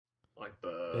Like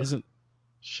the Isn't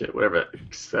shit, whatever.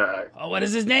 oh, what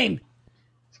is his name?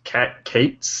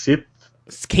 Kate Sith.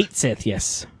 It's Kate Sith.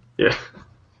 Yes, Yeah,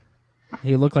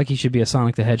 he looked like he should be a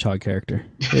Sonic the Hedgehog character.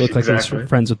 He looked like Exactly. he was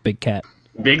friends with Big Cat.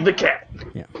 Big the cat.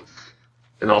 Yeah,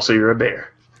 And also, you're a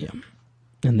bear. yeah.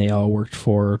 And they all worked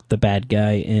for the bad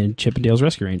guy in Chip and Dale's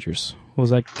Rescue Rangers. What was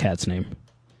that cat's name?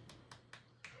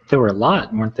 There were a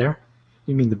lot, weren't there?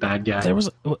 You mean the bad guy? There was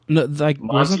no, like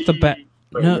wasn't the bad?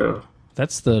 No,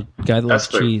 that's the guy that That's loves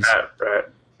the cheese. cat,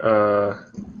 right?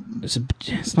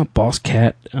 It's not Boss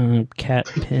Cat. Cat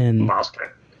Pin. Mouse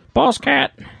cat. Boss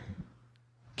Cat.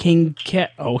 King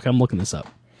Cat. Oh, okay, I'm looking this up.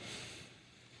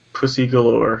 Pussy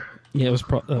galore. Yeah,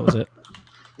 that was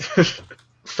it.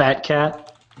 Fat Cat?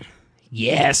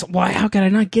 Yes. Why? How could I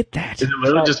not get that? Is it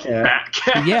literally Fat just cat. fat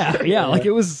cat? Yeah. Like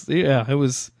it was. Yeah, it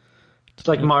was. It's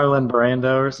like Marlon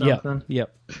Brando or something.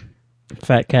 Yep.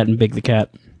 Fat Cat and Big the Cat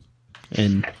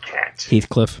and Cat.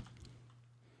 Heathcliff.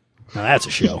 Now that's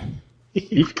a show.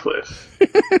 Heathcliff.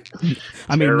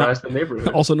 I mean, Terrorize the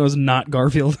neighborhood. also known as not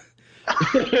Garfield.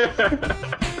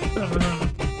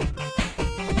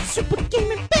 Super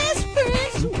Gaming Best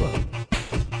Friends.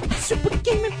 Super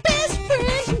Gaming Best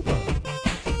Friends.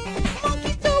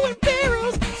 Monkeys throwing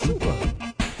barrels.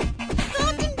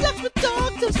 Hunting ducks with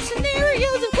dogs. Those are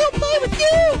scenarios that we'll play with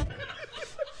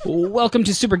you. Welcome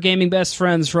to Super Gaming Best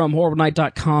Friends from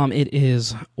HorribleNight.com. It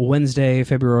is Wednesday,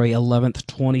 February 11th,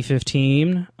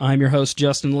 2015. I'm your host,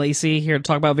 Justin Lacey, here to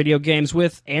talk about video games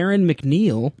with Aaron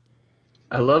McNeil.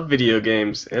 I love video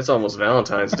games. It's almost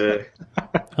Valentine's Day.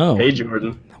 Oh, Hey,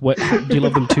 Jordan. what? Do you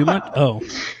love them too much? Oh,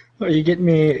 Are you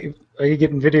getting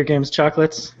video games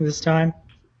chocolates this time?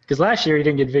 Because last year you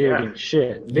didn't get video Yeah. games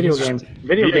shit. Video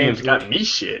games got me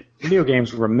shit. Video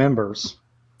games remembers.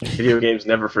 Video games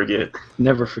never forget.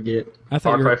 Never forget. I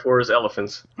thought Far you Cry were, 4 is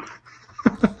elephants.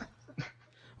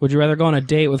 would you rather go on a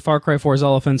date with Far Cry 4's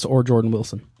elephants or Jordan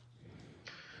Wilson?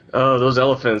 Oh, those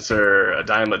elephants are a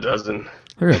dime a dozen.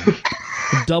 They're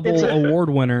a double award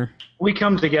winner. We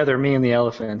come together, me and the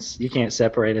elephants. You can't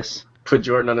separate us. Put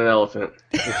Jordan on an elephant.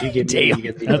 If you get me, you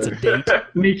get the That's other. a date.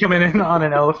 Me coming in on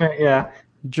an elephant, yeah.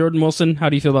 Jordan Wilson, how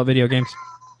do you feel about video games?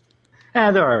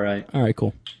 They're all right. All right,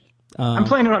 cool. I'm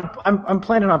planning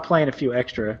on playing a few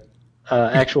extra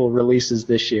actual releases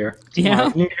this year.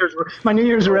 Yeah? My New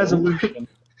Year's resolution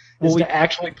Well, is we- to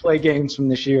actually play games from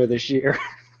this year.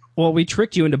 Well, we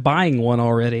tricked you into buying one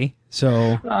already,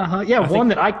 so Yeah, one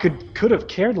that I could have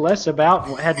cared less about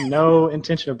and had no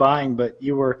intention of buying, but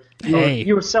you were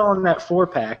selling that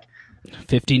 4-pack.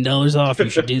 $15 off. You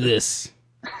should do this.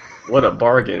 What a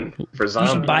bargain for You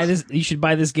zombies. should buy this. You should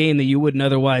buy this game that you wouldn't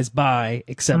otherwise buy,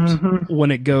 except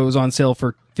when it goes on sale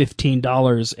for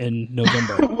 $15 in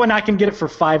November. When I can get it for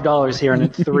 $5 here in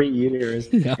 3 years.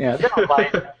 Yeah. Then I'll buy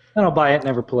it. Then I'll buy it,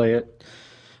 never play it.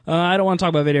 I don't want to talk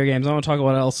about video games. I want to talk about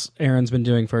what else Aaron's been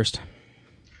doing first.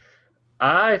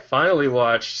 I finally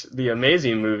watched the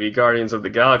amazing movie Guardians of the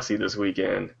Galaxy this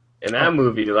weekend. And that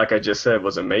movie, like I just said,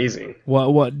 was amazing.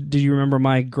 What do you remember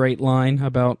my great line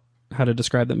about how to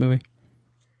describe that movie?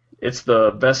 It's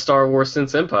the best Star Wars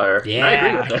since Empire. Yeah. I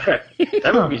agree with that.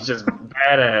 That movie's just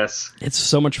badass. It's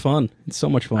so much fun. It's so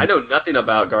much fun. I know nothing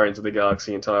about Guardians of the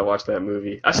Galaxy until I watched that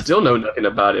movie. I still know nothing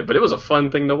about it, but it was a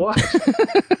fun thing to watch.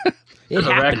 It There's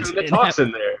a happened. raccoon that It talks happened.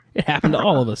 in there. It happened to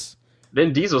all of us.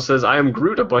 Then Diesel says, I am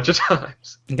Groot a bunch of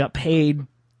times. And got paid. And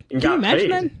Can you got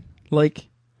imagine paid. that? Like,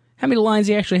 how many lines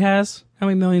he actually has? How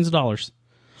many millions of dollars?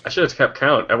 I should have kept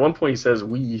count. At one point he says,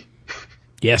 we.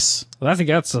 Yes. Well, I think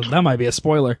that might be a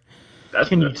spoiler. That's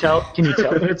Can you tell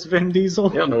that it's Vin Diesel?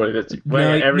 You don't know what it is. No,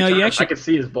 Every no, you time actually- I could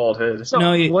see his bald head. So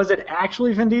No, was it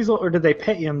actually Vin Diesel, or did they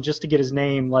pay him just to get his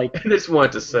name like I just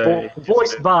wanted to say.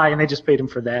 voiced by, and they just paid him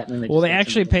for that? And then Well, just they had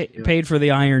actually somebody else do it? paid for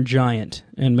the Iron Giant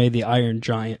and made the Iron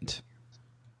Giant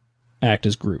act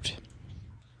as Groot.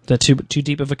 Is that too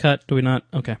deep of a cut? Do we not?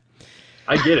 Okay.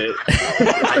 I get it.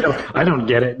 I don't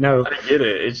get it. No, I get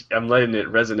it. I'm letting it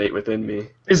resonate within me.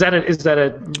 is that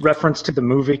a reference to the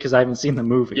movie? Because I haven't seen the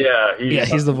movie. Yeah,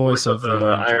 he's the voice of the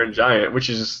Iron Giant, which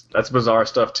is that's bizarre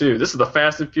stuff too. This is the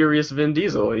Fast and Furious Vin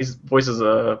Diesel. He voices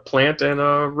a plant and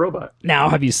a robot. Now,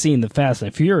 have you seen the Fast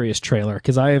and Furious trailer?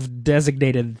 Because I have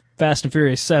designated Fast and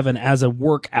Furious 7 as a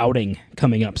work outing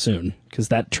coming up soon. Because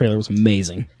that trailer was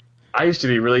amazing. I used to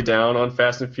be really down on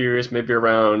Fast and Furious, maybe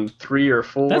around 3 or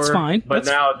 4. That's fine. But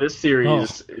now this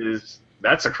series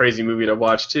that's a crazy movie to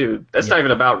watch too. That's not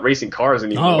even about racing cars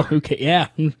anymore. Oh, okay, yeah.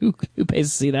 Who pays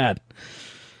to see that?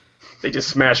 They just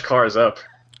smash cars up.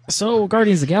 So,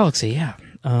 Guardians of the Galaxy, yeah.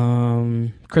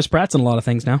 Chris Pratt's in a lot of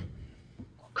things now.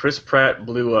 Chris Pratt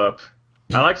blew up.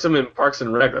 I liked him in Parks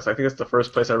and Rec. I think that's the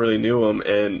first place I really knew him,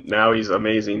 and now he's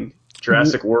amazing.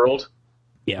 Jurassic World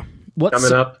Yeah.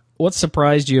 coming up. What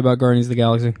surprised you about Guardians of the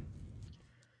Galaxy?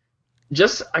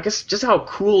 I guess just how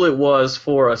cool it was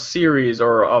for a series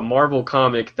or a Marvel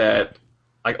comic that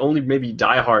like only maybe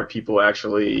diehard people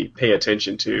actually pay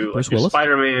attention to. Bruce like your Willis?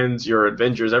 Spider-Mans, your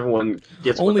Avengers, everyone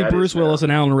gets what Only that Bruce is now. Willis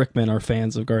and Alan Rickman are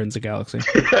fans of Guardians of the Galaxy.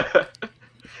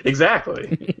 Exactly.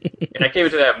 And I came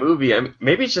into that movie, and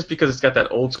maybe it's just because it's got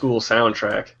that old school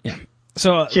soundtrack.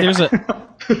 So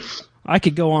I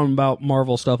could go on about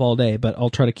Marvel stuff all day, but I'll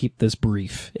try to keep this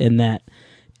brief in that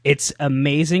it's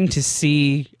amazing to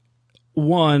see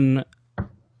one.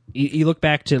 You look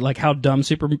back to like how dumb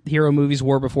superhero movies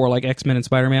were before, like X-Men and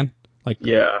Spider-Man. Like,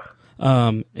 Yeah.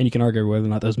 and you can argue whether or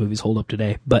not those movies hold up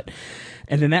today,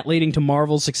 and then that leading to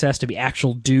Marvel's success to be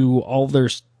do all their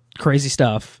crazy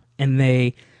stuff, and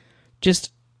they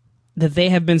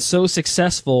have been so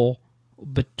successful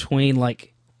between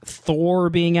like Thor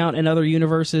being out in other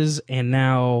universes and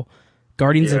now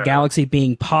Guardians of the Galaxy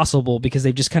being possible because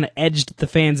they've just kind of edged the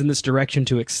fans in this direction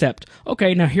to accept,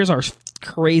 okay, now here's our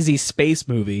crazy space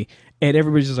movie, and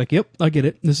everybody's just like, yep, I get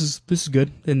it. This is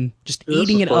good, and just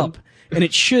eating it up. And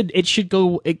it should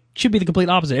be the complete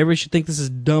opposite. Everybody should think this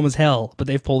is dumb as hell, but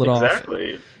they've pulled it off.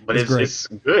 Exactly. But it's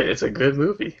good. It's a good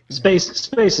movie. Space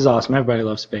is awesome. Everybody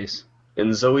loves space.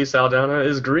 And Zoe Saldana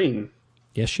is green.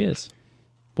 Yes, she is.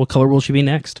 What color will she be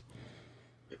next?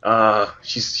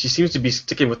 She seems to be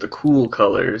sticking with the cool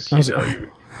colors. I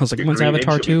was like, when's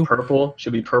Avatar 2? Purple.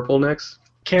 She'll be purple next.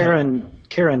 Karen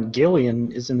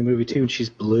Gillian is in the movie too, and she's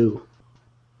blue.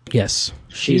 Yes.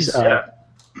 She's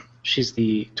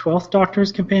the 12th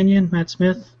Doctor's companion, Matt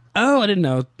Smith. Oh, I didn't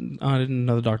know. I didn't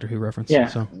know the Doctor Who reference. Yeah.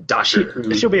 So.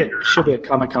 She'll be at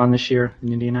Comic-Con this year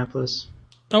in Indianapolis.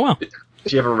 Oh, wow. Do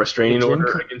you have a restraining order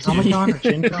against you? Comic-Con or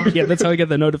Gen Con? Yeah, that's how I get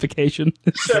the notification.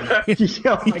 Oh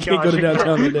my Can't go to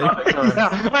downtown today.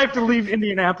 Yeah, I have to leave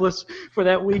Indianapolis for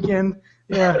that weekend.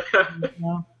 Yeah.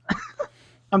 No.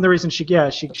 I'm the reason she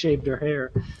shaved her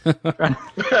hair, trying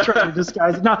to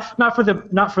disguise it. Not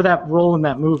for that role in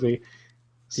that movie.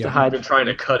 Yeah, to hide. I've been trying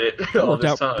to cut it all Worked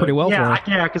this out time. pretty well for her.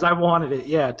 Yeah, because I wanted it.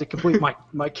 Yeah, to complete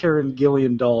my Karen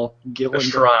Gillian doll. A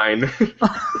shrine.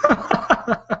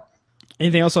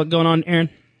 Anything else going on, Aaron?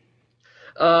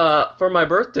 For my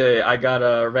birthday, I got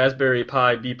a Raspberry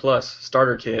Pi B+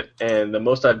 starter kit, and the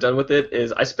most I've done with it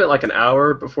is I spent like an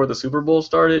hour before the Super Bowl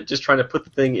started just trying to put the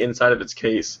thing inside of its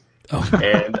case. Oh.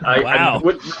 And I Wow.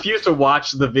 would refuse to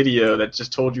watch the video that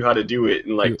just told you how to do it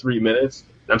in like 3 minutes.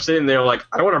 And I'm sitting there like,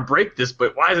 I don't want to break this,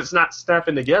 but why is it not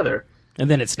snapping together? And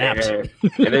then it snaps. And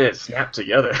then it snapped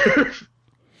together.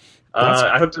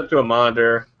 I hooked it up to a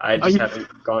monitor. I just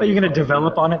haven't gone. Are you going to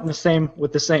develop on it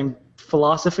with the same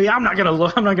philosophy? I'm not going to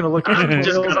look at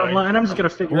tutorials online. I'm just going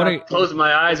to figure out. Close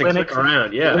my eyes and click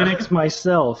around. Yeah. Linux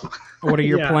myself. What are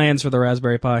your plans for the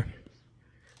Raspberry Pi?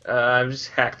 I just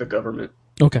hack the government.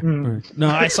 Okay. All right. No,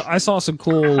 I saw some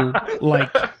cool like.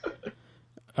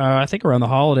 I think around the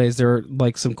holidays there are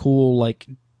like some cool like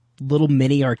little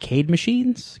mini arcade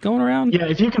machines going around. Yeah,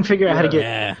 if you can figure out how to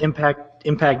get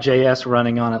Impact JS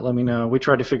running on it, let me know. We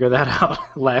tried to figure that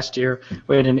out last year.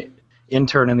 We had an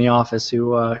intern in the office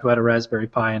who had a Raspberry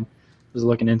Pi and was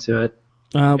looking into it.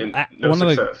 One of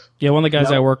the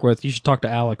guys I work with. You should talk to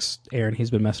Alex, Aaron.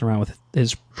 He's been messing around with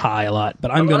his Pi a lot.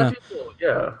 But a lot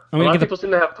of people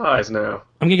seem to have Pis now.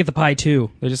 I'm gonna get the Pi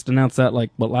 2. They just announced that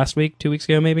last week, 2 weeks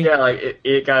ago, maybe. Yeah, like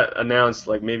it got announced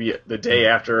like maybe the day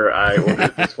after I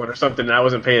ordered this one or something, and I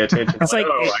wasn't paying attention. It's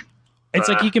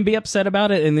like you can be upset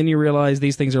about it, and then you realize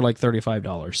these things are like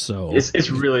 $35. So it's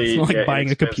really like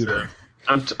buying a computer.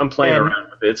 I'm playing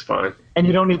around with it. It's fine. And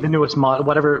you don't need the newest model.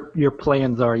 Whatever your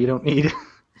plans are, you don't need.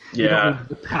 You don't need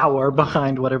the power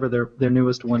behind whatever their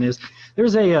newest one is.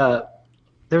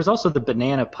 There's also the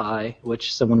Banana Pi,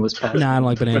 which someone was passing. No, I don't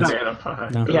like bananas. Banana Pi.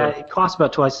 No. Yeah, it costs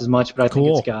about twice as much, but I think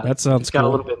it's got a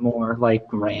little bit more like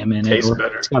RAM in it. Tastes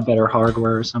better. It's got better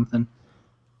hardware or something.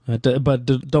 But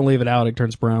don't leave it out; it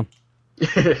turns brown.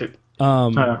 The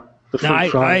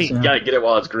you gotta get it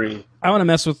while it's green. I want to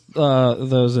mess with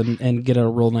those and get a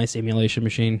real nice emulation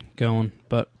machine going,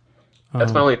 but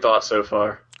that's my only thought so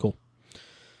far. Cool.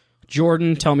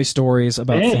 Jordan, tell me stories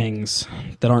about things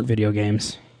that aren't video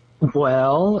games.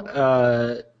 Well,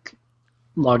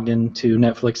 logged into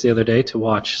Netflix the other day to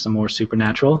watch some more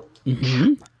Supernatural.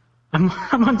 Mm-hmm.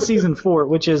 I'm on season 4,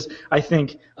 which is I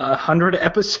think 100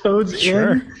 episodes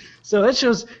in. So that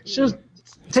shows it's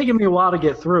taking me a while to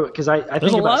get through it because I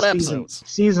think about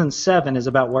season 7 is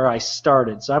about where I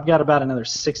started. So I've got about another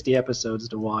 60 episodes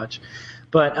to watch.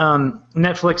 But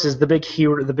Netflix is the big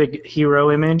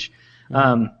hero image.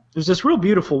 There's this real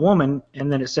beautiful woman,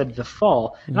 and then it said The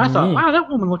Fall. And I thought, wow, that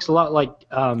woman looks a lot like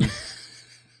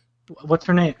What's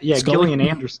her name? Yeah, Scully? Gillian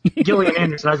Anderson. Gillian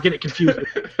Anderson. I was getting confused with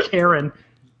Karen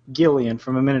Gillian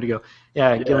from a minute ago.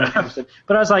 Yeah, Gillian Anderson.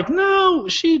 But I was like, no,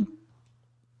 she's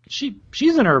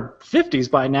in her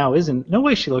 50s by now, isn't? No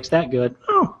way she looks that good.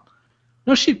 No,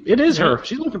 it is her.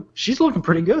 She's looking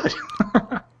pretty good.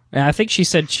 And I think she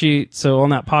said so on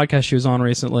that podcast she was on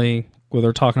recently where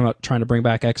they're talking about trying to bring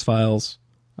back X-Files.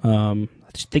 I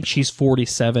think she's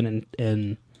 47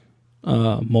 and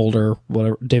Mulder,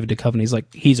 whatever, David Duchovny's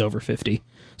like, he's over 50.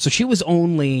 So she was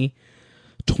only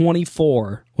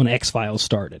 24 when X-Files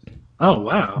started. Oh,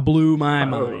 wow. Blew my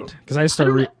mind. Because I just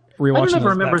started rewatching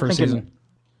that first season.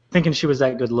 Thinking she was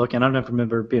that good looking. I don't ever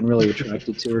remember being really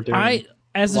attracted to her.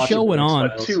 As the show went on,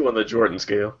 2 on the Jordan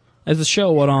scale. As the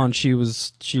show went on, she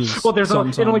was. Well,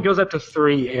 it only goes up to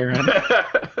 3, Aaron.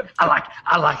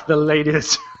 I like the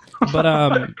ladies. But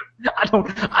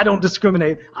I don't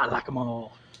discriminate. I like them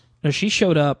all. No, she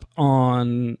showed up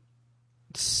on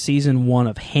season 1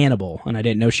 of Hannibal, and I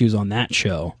didn't know she was on that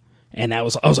show. And I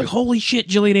was like, holy shit,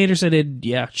 Gillian Anderson.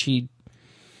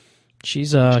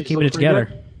 She's keeping it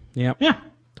together. Yeah.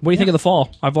 What do you think of The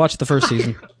Fall? I've watched the first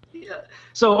season.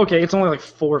 So, okay, it's only like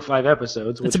 4 or 5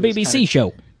 episodes. It's a BBC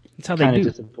show. That's how they do. Kind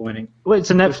of disappointing. Well, it's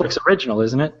a Netflix original,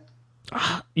 isn't it?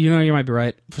 You might be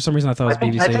right. For some reason, I thought it was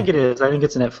BBC. I think it is. I think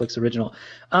it's a Netflix original.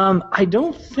 I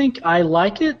don't think I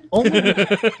like it, only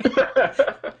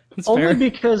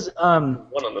because... 1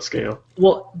 on the scale.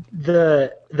 Well,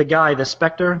 the guy, the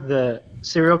Spectre, the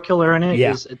serial killer in it,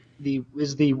 is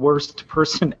the worst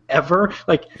person ever.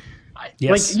 At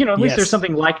least there's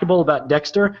something likable about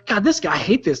Dexter. God, I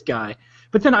hate this guy.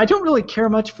 But then I don't really care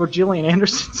much for Gillian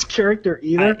Anderson's character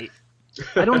either.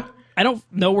 I don't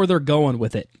know where they're going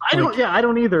with it. I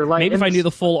don't either. Maybe if I knew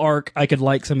the full arc, I could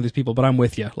like some of these people, but I'm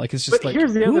with you. It's just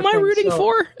who am I rooting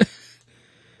for?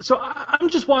 So I'm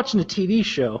just watching a TV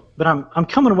show, but I'm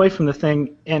coming away from the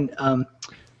thing, and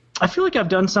I feel like I've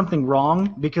done something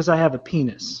wrong because I have a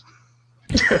penis.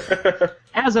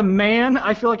 As a man,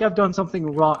 I feel like I've done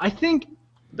something wrong. I think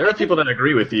there are people that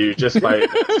agree with you just by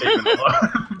statement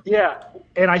alone. Yeah,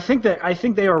 and I think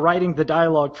they are writing the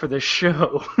dialogue for this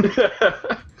show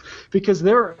because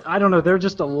there are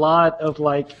just a lot of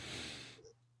I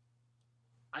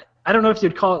don't know if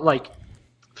you'd call it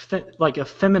like a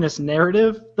feminist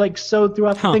narrative so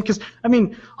throughout the thing, because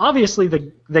obviously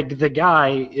the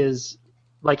guy is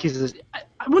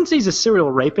I wouldn't say he's a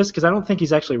serial rapist because I don't think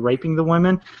he's actually raping the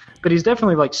women, but he's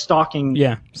definitely stalking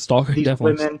these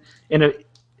women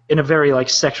in a very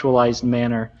sexualized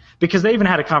manner, because they even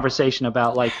had a conversation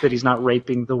about that he's not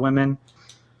raping the women,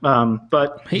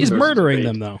 but he's murdering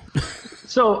them though.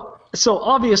 So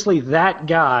obviously that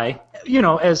guy,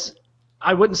 as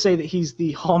I wouldn't say that he's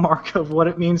the hallmark of what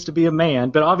it means to be a man,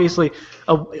 but obviously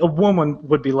a woman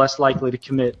would be less likely to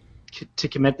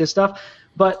commit this stuff.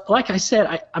 But like I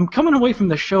said, I'm coming away from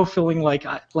the show feeling like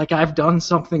I've done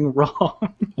something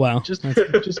wrong. Wow. just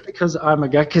because I'm a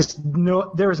guy. Because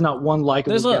there is not one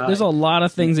likable guy. There's a lot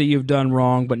of things that you've done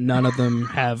wrong, but none of them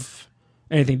have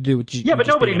anything to do with you. Yeah, but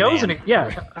nobody knows any.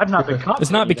 Yeah, I've not been caught.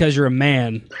 It's not because you're a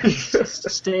man.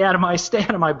 Stay out of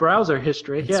my browser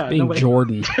history. It's being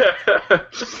Jordan.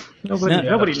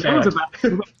 Nobody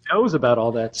knows about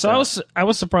all that. So stuff. I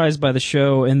was surprised by the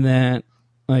show in that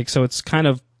so it's kind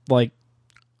of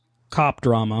cop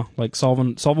drama,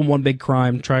 solving one big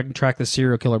crime, track the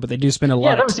serial killer, but they do spend a lot.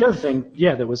 Yeah, that was the other thing.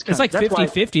 Yeah, that was. It's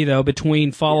 50-50 though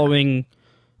between following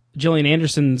Gillian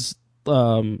Anderson's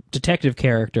detective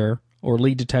character or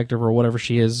lead detective or whatever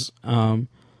she is, and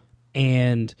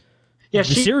the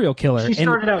serial killer. She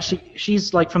started out. She's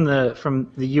from the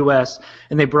U.S.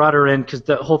 and they brought her in because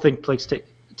the whole thing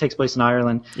takes place in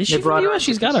Ireland. Is she from the U.S.?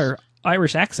 She's got her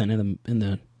Irish accent in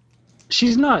the.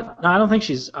 She's not. I don't think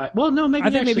she's. Well, no, maybe. I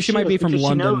think maybe she might be from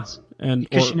London,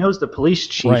 because she knows the police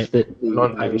chief, the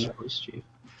Irish police chief.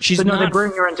 They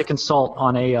bring her in to consult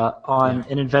on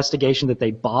an investigation that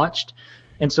they botched,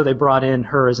 and so they brought in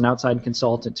her as an outside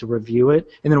consultant to review it.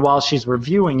 And then while she's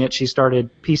reviewing it, she started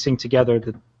piecing together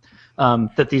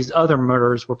that these other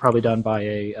murders were probably done by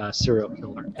a serial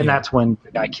killer, and that's when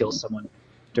the guy kills someone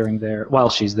while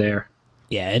she's there.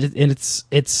 Yeah,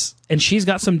 and she's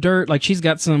got some dirt.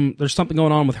 There's something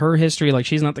going on with her history.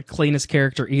 She's not the cleanest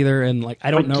character either, and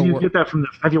I don't know. Do you get that from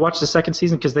have you watched the second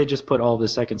season? Because they just put all the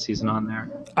second season on there.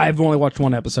 I've only watched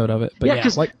one episode of it, but yeah,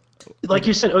 like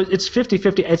you said, it's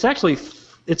 50-50.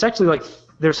 It's actually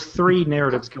there's 3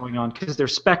 narratives going on because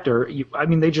there's Spectre.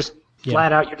 They just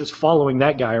flat out, you're just following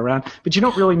that guy around, but you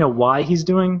don't really know why he's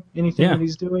doing anything that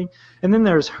he's doing. And then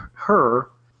there's her,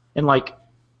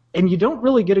 and you don't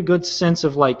really get a good sense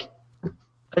of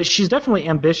she's definitely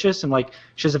ambitious and like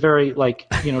she's a very like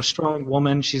strong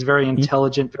woman. She's very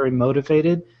intelligent, very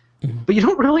motivated, but you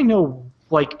don't really know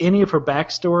like any of her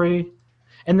backstory.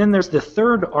 And then there's the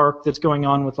third arc that's going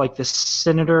on with like the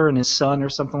senator and his son or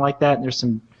something like that. And there's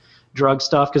some drug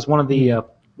stuff because one of the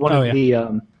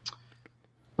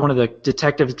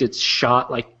detectives gets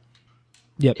shot like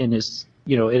in his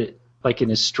in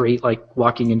his street, like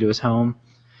walking into his home.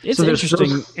 It's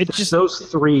interesting. It's just those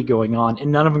three going on,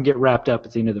 and none of them get wrapped up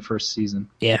at the end of the first season.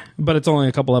 Yeah, but it's only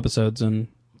a couple episodes, and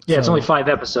it's only 5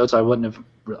 episodes. I wouldn't have.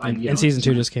 And season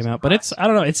 2 just came out, but I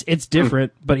don't know. It's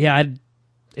different, but yeah,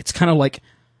 it's kind of like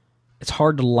it's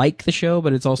hard to like the show,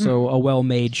 but it's also a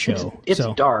well-made show. It's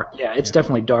dark. Yeah, it's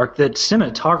definitely dark. The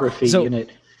cinematography in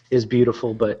it is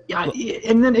beautiful, but yeah,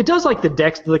 and then it does like the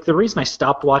Dexter. Like the reason I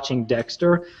stopped watching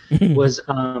Dexter was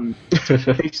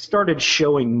they started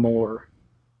showing more.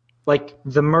 Like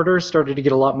the murders started to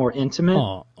get a lot more intimate.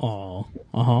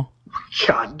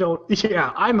 God, don't.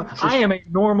 Yeah, I am a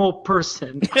normal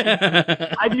person.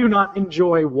 I do not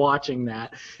enjoy watching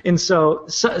that, and so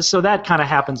that kind of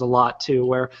happens a lot too,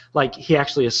 where like he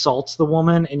actually assaults the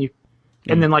woman, and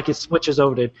then like it switches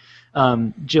over to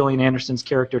Gillian Anderson's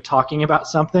character talking about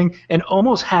something and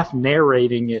almost half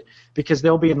narrating it because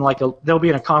they'll be in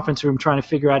a conference room trying to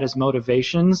figure out his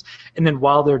motivations, and then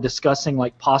while they're discussing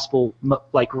like possible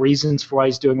like reasons for why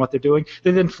he's doing what they're doing,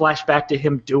 they then flash back to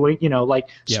him doing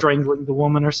strangling the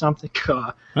woman or something.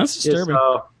 That's disturbing.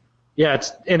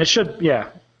 It should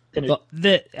And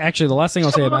actually, the last thing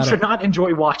I'll say about it, should not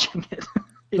enjoy watching it.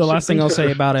 The last thing I'll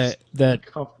say about it that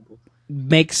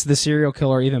makes the serial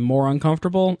killer even more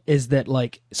uncomfortable is that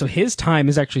so his time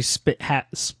is actually split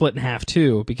in half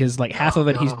too, because like half of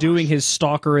it he's doing his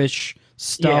stalkerish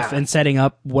stuff and setting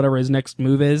up whatever his next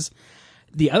move is.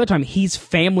 The other time he's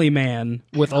family man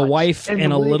with a wife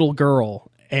and a little girl.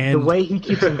 And the way he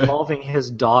keeps involving his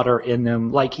daughter in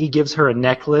them, like he gives her a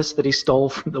necklace that he stole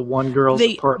from the one girl's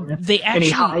apartment, and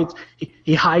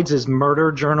he hides his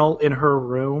murder journal in her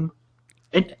room,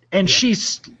 and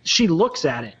she looks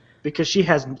at it because she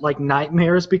has like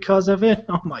nightmares because of it.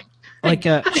 Oh my! Like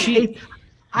I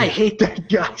hate that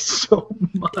guy so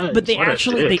much. But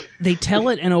they they tell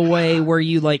it in a way where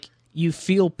you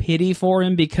feel pity for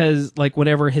him because like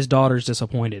whenever his daughter's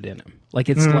disappointed in him, like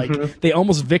it's like they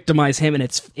almost victimize him, and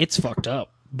it's fucked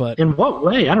up. But in what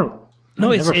way? I don't.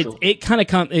 No, it kind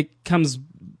of comes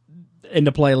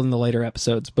into play in the later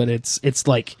episodes, but it's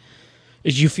like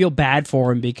you feel bad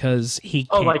for him because he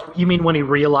can't. Oh, like you mean when he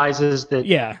realizes that?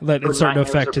 Yeah, that it's starting to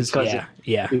affect his.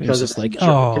 Because it's like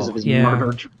because of his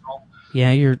murder journal.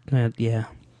 Yeah, you're yeah.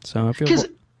 So I feel.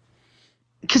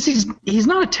 Because he's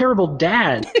not a terrible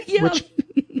dad, which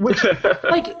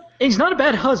like he's not a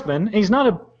bad husband, and he's not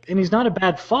a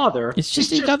bad father. It's just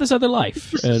he's got this other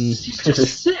life, he's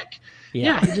just sick.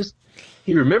 Yeah,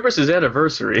 he remembers his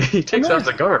anniversary. He takes out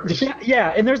the garbage.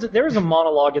 Yeah, and there's a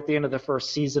monologue at the end of the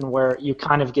first season where you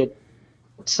kind of get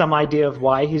some idea of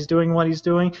why he's doing what he's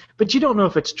doing, but you don't know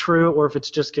if it's true or if it's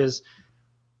just because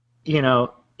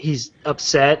he's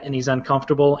upset and he's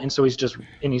uncomfortable, and so he's just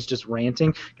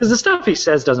ranting because the stuff he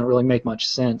says doesn't really make much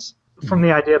sense from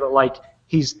the idea that like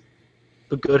he's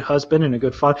a good husband and a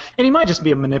good father, and he might just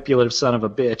be a manipulative son of a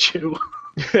bitch who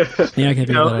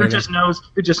who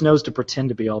just knows to pretend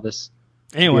to be all this.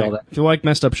 Anyway, if you like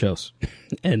messed up shows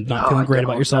and not feeling great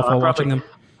about yourself while watching them,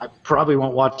 I probably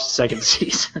won't watch the second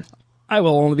season. I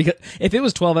will, only because if it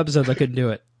was 12 episodes I couldn't do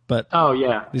it, but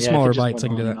these smaller bites I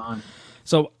can do that.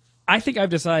 So I think I've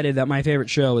decided that my favorite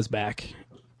show is back.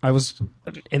 And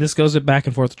this goes back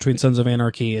and forth between Sons of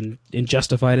Anarchy and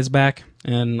Justified is back.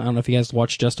 And I don't know if you guys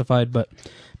watched Justified, but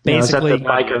basically, is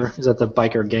that the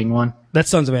biker gang one? That's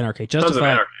Sons of Anarchy.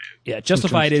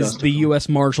 Justified is the U.S.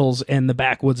 Marshals in the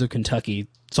backwoods of Kentucky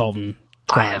solving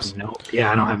crimes.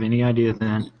 I don't have any idea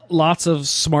then. Lots of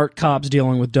smart cops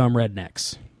dealing with dumb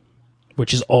rednecks,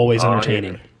 which is always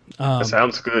entertaining. Yeah. That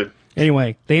sounds good.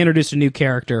 Anyway, they introduced a new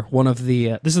character. One of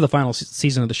the this is the final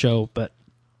season of the show, but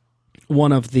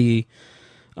one of the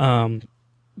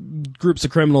groups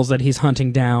of criminals that he's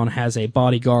hunting down has a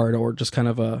bodyguard or just kind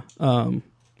of a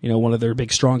one of their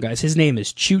big strong guys. His name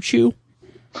is Choo Choo,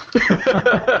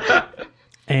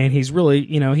 and he's really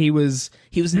he was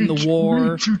in the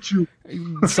war.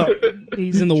 So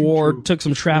he's in the war, took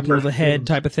some shrapnel to the head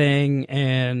type of thing,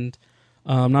 and.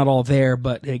 Not all there,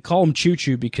 but they call him Choo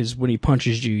Choo because when he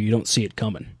punches you, you don't see it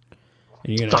coming.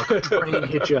 And you're gonna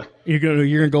hit you. You're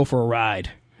gonna go for a ride.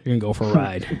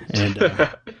 And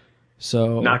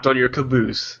so knocked on your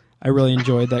caboose. I really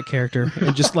enjoyed that character,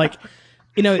 and just like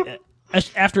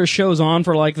after a show's on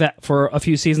for like that for a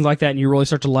few seasons like that, and you really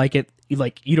start to like it,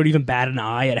 you don't even bat an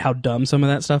eye at how dumb some of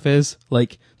that stuff is.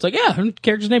 Like, it's like, yeah, her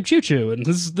character's named Choo Choo, and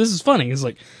this is funny. It's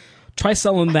like, try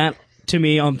selling that to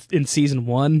me in season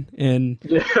 1, and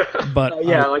but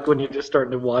like when you're just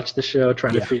starting to watch the show,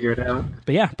 trying to figure it out.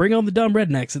 But yeah, bring on the dumb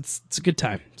rednecks. It's a good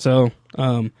time. So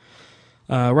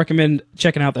recommend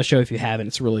checking out that show if you haven't.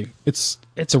 It's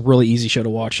a really easy show to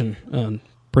watch and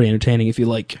pretty entertaining if you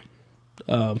like,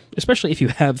 especially if you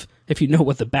know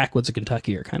what the backwoods of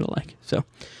Kentucky are kind of like. So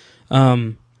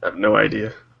I have no idea.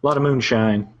 A lot of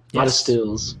moonshine, a lot of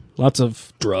stills, lots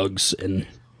of drugs and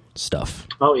stuff.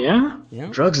 Oh yeah,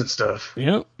 Drugs and stuff.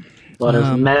 Yep. A lot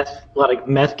of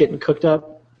meth getting cooked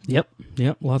up. Yep.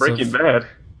 Lots Breaking Bad.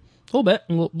 A little bit,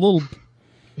 little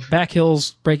back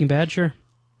hills. Breaking Bad, sure.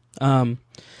 I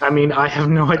mean, I have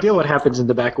no idea what happens in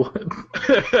the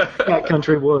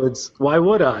backcountry woods. Why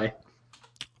would I?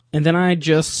 And then I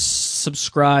just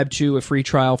subscribed to a free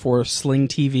trial for Sling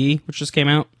TV, which just came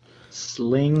out.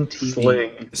 Sling TV.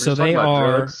 Sling. So they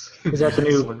are. Drugs. Is that the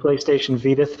new PlayStation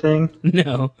Vita thing?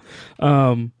 No.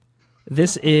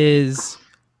 This is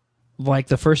like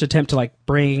the first attempt to like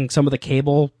bring some of the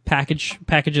cable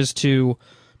packages to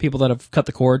people that have cut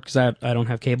the cord, because I don't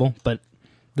have cable. But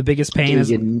the biggest pain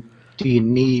is. Do you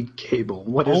need cable?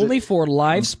 What is only it? for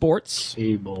live sports.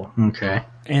 Cable. Okay.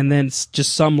 And then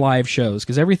just some live shows,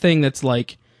 because everything that's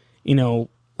like,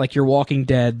 like your Walking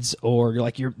Deads or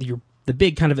like your the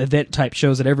big kind of event type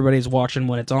shows that everybody's watching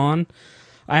when it's on,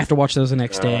 I have to watch those the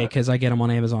next day because I get them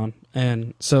on Amazon.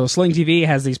 And so Sling TV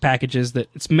has these packages that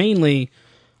it's mainly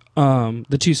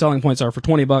the two selling points are for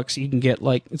 $20 you can get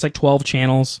it's like 12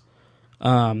 channels,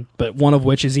 but one of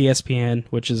which is ESPN,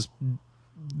 which is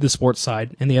the sports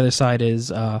side, and the other side is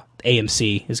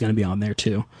AMC is going to be on there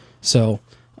too. So,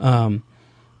 but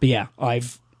yeah,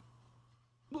 I've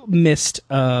missed.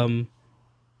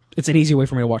 It's an easy way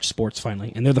for me to watch sports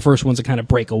finally, and they're the first ones to kind of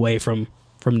break away from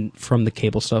the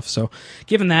cable stuff. So,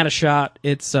 giving that a shot,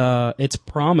 it's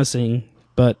promising,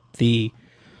 but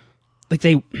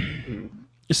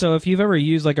So if you've ever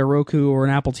used like a Roku or an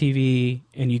Apple TV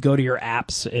and you go to your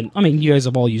apps, and I mean, you guys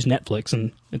have all used Netflix,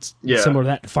 and it's similar to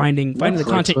that, finding the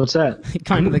content. What's that?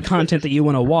 Kind of the content that you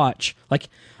want to watch. Like,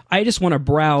 I just want to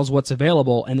browse what's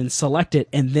available and then select it,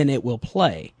 and then it will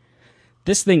play.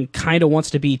 This thing kind of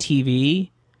wants to be TV,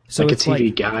 so like it's a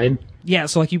TV guide. Yeah,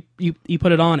 so like you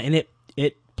put it on and it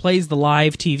plays the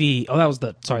live TV. Oh,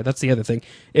 that's the other thing.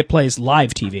 It plays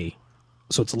live TV,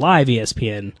 so it's live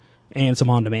ESPN and some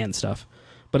on-demand stuff.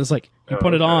 But it's like you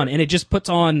put it on, and it just puts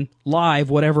on live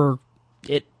whatever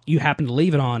you happen to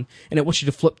leave it on, and it wants you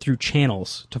to flip through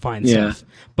channels to find stuff.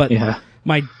 But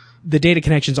the data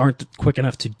connections aren't quick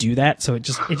enough to do that, so it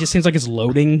just seems like it's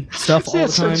loading stuff all the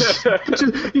time.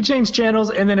 You change channels,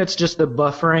 and then it's just the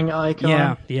buffering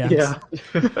icon. Yeah.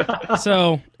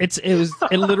 So it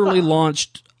literally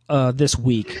launched this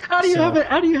week. How do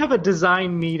you have a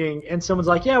design meeting and someone's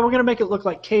like, yeah, we're going to make it look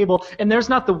like cable, and there's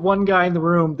not the one guy in the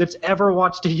room that's ever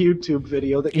watched a YouTube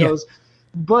video that goes,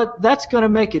 but that's going to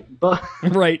make it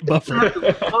buffer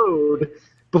load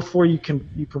before you can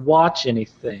watch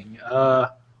anything.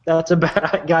 That's a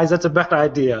bad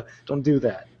idea. Don't do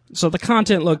that. So the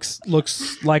content looks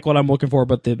like what I'm looking for,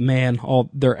 but all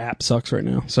their app sucks right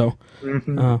now. So,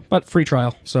 but free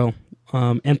trial. So,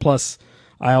 and plus,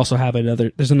 I also have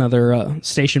there's another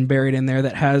station buried in there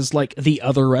that has like the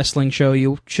other wrestling show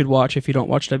you should watch if you don't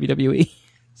watch WWE.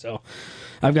 So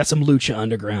I've got some Lucha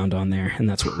Underground on there, and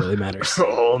that's what really matters.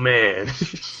 Oh man!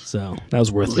 So that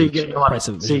was worth the price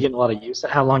of it. So you're getting a lot of use.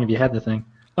 How long have you had the thing?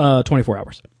 24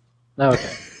 hours. Oh,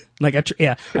 okay. Like I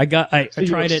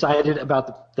tried it. Excited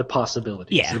about the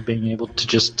possibilities of being able to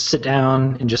just sit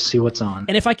down and just see what's on.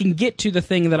 And if I can get to the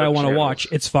thing that I want to watch,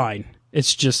 it's fine.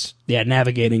 It's just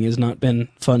navigating has not been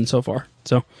fun so far.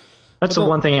 So that's the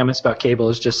one thing I miss about cable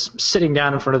is just sitting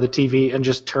down in front of the TV and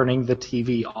just turning the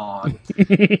TV on,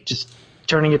 just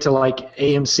turning it to like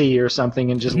AMC or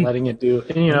something and just letting it do.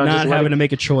 And, not just having to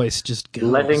make a choice, just go.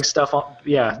 Letting stuff on.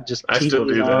 Yeah, just I still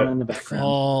do that in the background.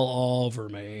 All over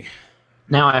me.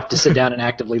 Now I have to sit down and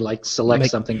actively select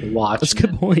something to watch. That's a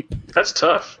good point. That's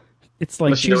tough. It's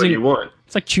like choosing what you want.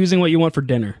 It's like choosing what you want for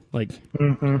dinner. Like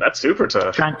that's super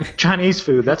tough. Chinese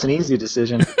food. That's an easy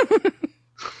decision.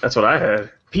 That's what I had.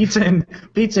 Pizza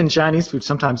and Chinese food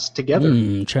sometimes together.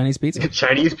 Chinese pizza.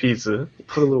 Chinese pizza.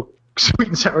 Put a little sweet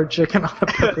and sour chicken on a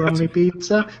pepperoni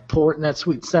pizza. Pour it in that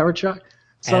sweet and sour sauce.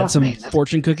 Add some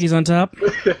fortune cookies on top.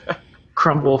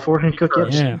 Crumble fortune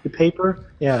cookie. Yeah. The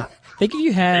paper. Yeah. Think if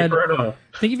you had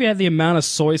the amount of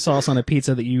soy sauce on a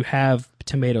pizza that you have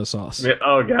tomato sauce.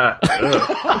 Oh god.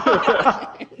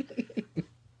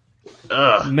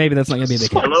 Maybe that's not gonna be the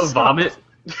case. Hello, vomit.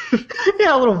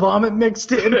 Yeah, a little vomit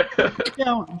mixed in.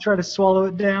 Yeah, try to swallow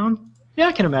it down. Yeah,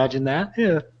 I can imagine that.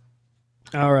 Yeah.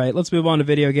 All right, let's move on to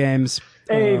video games.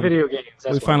 Hey, video games.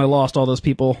 We finally lost all those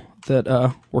people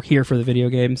that were here for the video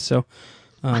games, so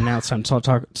now it's time to start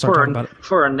talking about it.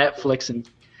 For our Netflix and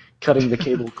cutting the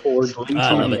cable cord.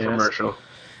 I love it. Commercial.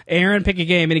 Aaron, pick a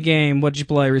game, any game. What did you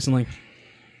play recently?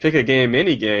 Pick a game,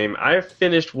 any game. I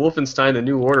finished Wolfenstein: The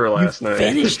New Order last night.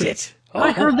 Finished it.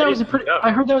 I heard that was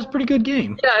a pretty good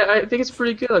game. Yeah, I think it's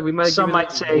pretty good. Like we might. Some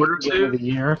might say game of the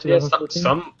year. Yeah,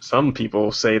 some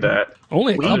people say that.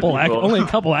 Only a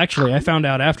couple actually. I found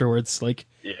out afterwards. Like,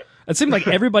 yeah. It seemed like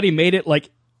everybody made it like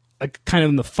kind of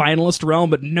in the finalist realm,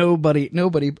 but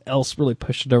nobody else really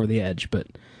pushed it over the edge. But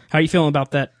how are you feeling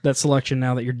about that selection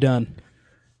now that you're done?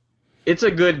 It's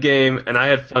a good game, and I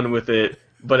had fun with it.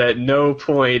 But at no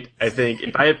point, I think,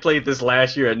 if I had played this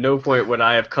last year, at no point would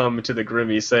I have come to the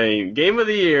Grimmy saying, Game of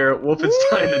the Year,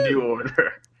 Wolfenstein: The New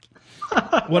Order.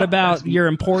 What about your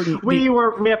important... We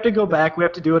have to go back. We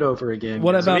have to do it over again.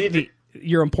 What about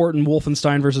your important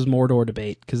Wolfenstein versus Mordor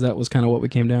debate? Because that was kind of what we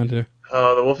came down to.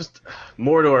 Oh, the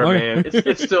Mordor, man.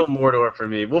 It's still Mordor for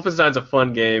me. Wolfenstein's a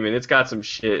fun game, and it's got some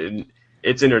shit, and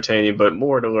it's entertaining, but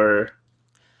Mordor...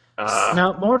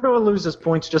 Now, Mordor loses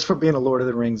points just for being a Lord of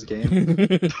the Rings game.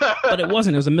 But it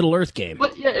wasn't. It was a Middle-earth game.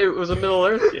 But yeah, it was a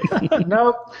Middle-earth game.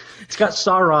 Nope. It's got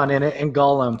Sauron in it and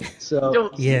Gollum. So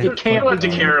it can't have to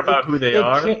care about who they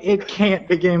are. It can't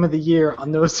be Game of the Year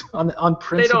on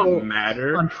principle. They don't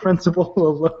matter. On principle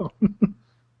alone.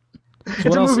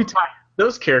 It's a movie time.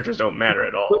 Those characters don't matter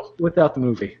at all. Without the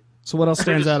movie. So what else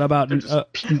stands out about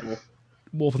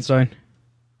Wolfenstein?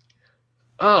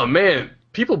 Oh, man.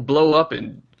 People blow up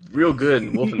real good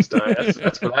in Wolfenstein.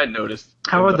 That's what I noticed.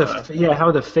 How are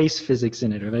the face physics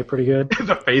in it? Are they pretty good?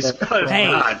 The face.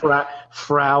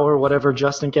 Frau or whatever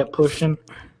Justin kept pushing.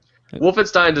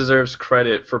 Wolfenstein deserves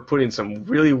credit for putting some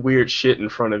really weird shit in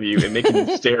front of you and making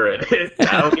you stare at it.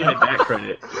 I don't give it that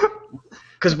credit.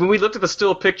 Because when we looked at the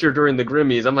still picture during the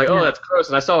Grimmies, I'm like, oh, that's gross.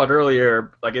 And I saw it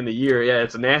earlier, like in the year. Yeah,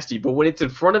 it's nasty. But when it's in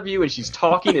front of you and she's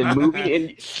talking and moving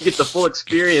and she gets the full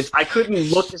experience, I couldn't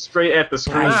look straight at the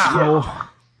screen.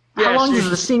 How long does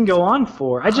the scene go on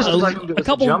for? I just a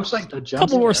couple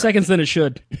more seconds than it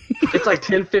should. It's like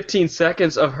 10, 15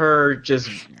 seconds of her just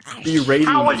berating.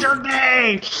 How was your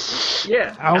day?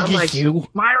 Yeah, I'll get you.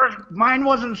 Mine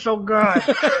wasn't so good.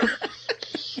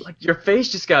 Like your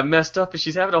face just got messed up, and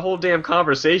she's having a whole damn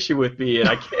conversation with me, and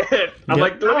I can't. I'm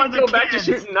like, let me go back to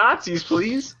shooting Nazis,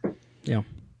 please. Yeah.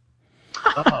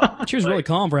 She was really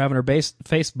calm for having her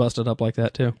face busted up like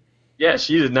that too. Yeah,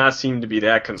 she did not seem to be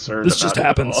that concerned. This just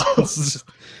happens. Shit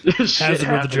happens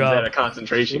with the job at a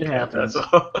concentration camp. That's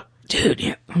all. Dude,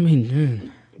 yeah. I mean,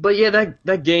 dude. But yeah,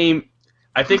 that game.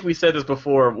 I think we said this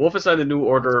before. Wolfenstein: The New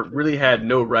Order really had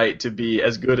no right to be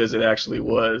as good as it actually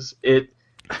was.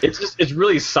 It's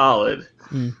really solid.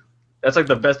 That's like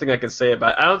the best thing I can say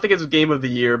about it. I don't think it's a game of the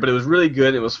year, but it was really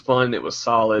good. It was fun. It was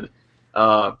solid.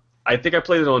 I think I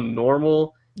played it on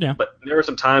normal. Yeah. But there were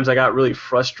some times I got really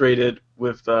frustrated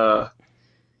with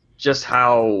just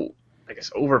how, I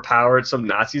guess, overpowered some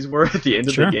Nazis were at the end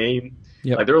of the game.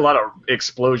 Yep. Like there were a lot of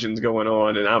explosions going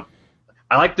on, and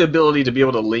I like the ability to be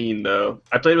able to lean though.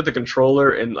 I played with the controller,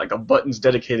 and like a button's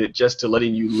dedicated just to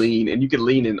letting you lean, and you can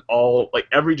lean in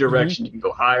every direction. You can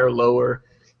go higher, lower.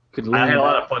 I had a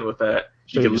lot of fun with that.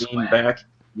 You can lean back.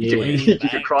 You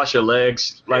can cross your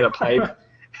legs, light a pipe,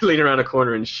 lean around a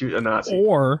corner, and shoot a Nazi.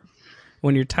 Or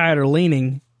when you're tired of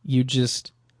leaning, you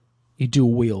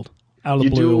dual wield out of the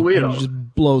blue, and you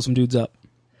just blow some dudes up.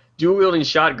 Dual wielding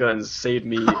shotguns saved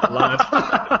me a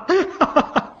lot.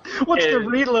 What's the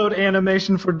reload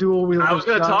animation for dual wielding shotguns? I was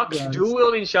going to talk dual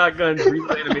wielding shotguns.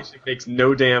 Reload animation makes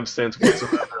no damn sense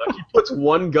whatsoever. Like he puts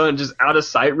one gun just out of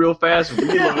sight real fast,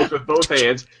 reloads with both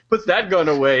hands, puts that gun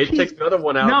away, takes the other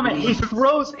one out. No man, he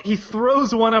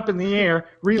throws one up in the air,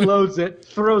 reloads it,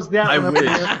 throws that one up in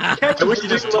the air, catches I wish he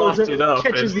just tossed it up,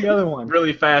 catches the other one.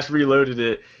 Really fast, reloaded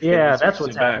it. Yeah, that's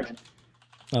what's happening.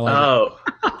 I like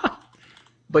it.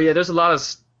 But yeah, there's a lot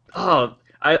of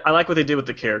I like what they did with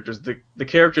the characters. The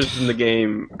characters in the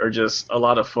game are just a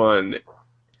lot of fun.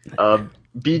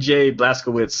 BJ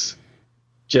Blazkowicz,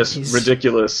 he's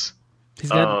ridiculous.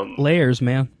 He's got layers,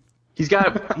 man. He's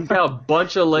got a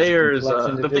bunch of layers.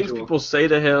 The things people say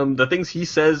to him, the things he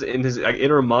says in his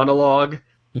inner monologue,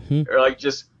 are like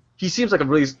just. He seems like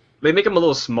they make him a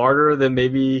little smarter than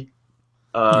maybe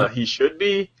he should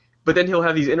be. But then he'll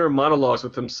have these inner monologues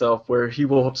with himself where he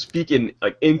will speak in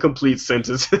like incomplete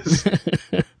sentences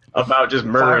about just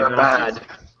murder. Bad.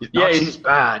 Yeah, Nazis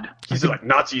bad. He's like,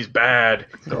 Nazis bad.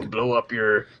 They'll blow up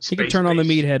your space. He can turn on the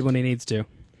meathead when he needs to.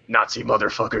 Nazi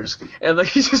motherfuckers, and like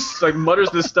he just like mutters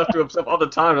this stuff to himself all the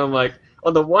time. And I'm like,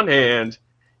 on the one hand,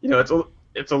 it's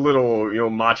a little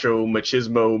macho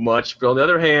machismo much, but on the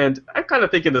other hand, I'm kind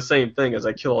of thinking the same thing as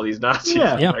I kill all these Nazis.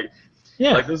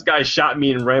 Yeah. Like this guy shot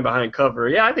me and ran behind cover.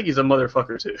 Yeah, I think he's a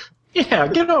motherfucker too. Yeah,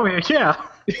 get over here. Yeah.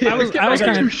 I was got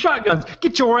 2 shotguns.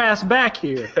 Get your ass back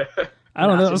here. I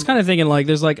don't know. I was kind of thinking like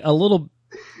there's like a little,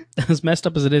 as messed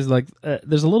up as it is, like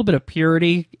there's a little bit of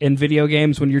purity in video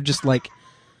games when you're just like,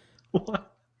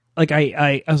 what? Like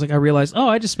I was like I realized,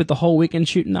 I just spent the whole weekend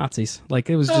shooting Nazis.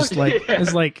 Like it was just it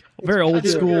was like very old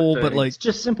school, but like it's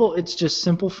just simple. It's just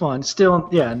simple fun. Still,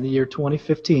 in the year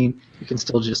 2015, you can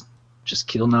still just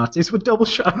kill Nazis with double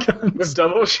shotguns. With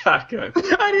double shotguns.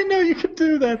 I didn't know you could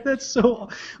do that. That's so.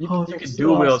 You can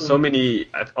dual wield so many,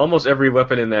 almost every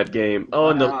weapon in that game. Oh,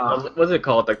 and what's it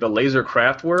called? Like the laser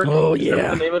Craftwork. Oh Is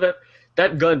that the name of it?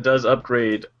 That gun does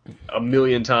upgrade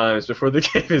 1,000,000 times before the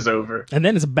game is over. And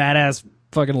then it's a badass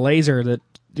fucking laser that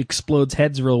explodes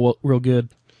heads real good.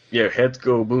 Yeah, heads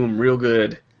go boom real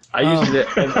good. I used it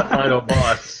as the final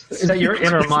boss. Is that your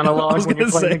inner monologue when you're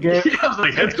playing the game? Yeah, I was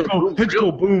like, heads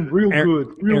go boom real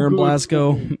good. Aaron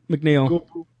Blasco, McNeil. Go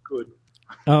boom good.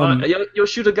 You'll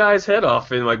shoot a guy's head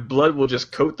off and like blood will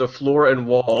just coat the floor and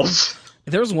walls.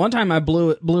 There was one time I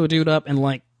blew a dude up and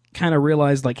like kind of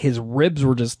realized like his ribs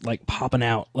were just like popping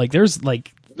out. Like there's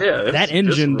like that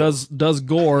engine does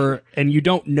gore and you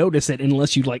don't notice it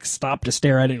unless you like stop to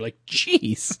stare at it. Like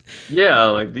jeez. Yeah,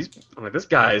 like this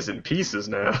guy is in pieces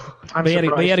now. But he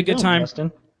had a good time.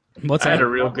 Justin. What's I that? had a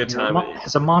real good time.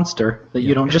 It's a monster that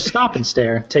you don't just stop and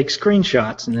stare, take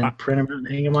screenshots, and then print them and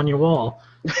hang them on your wall.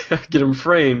 Get him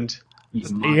framed.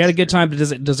 You had a good time, but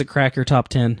does it crack your top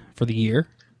 10 for the year?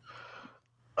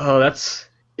 Oh,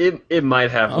 it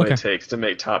might have what it takes to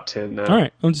make top 10 now. All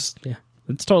right,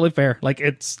 it's totally fair. Like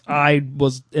I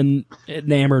was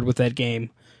enamored with that game.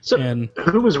 So and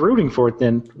who was rooting for it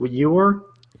then? You were,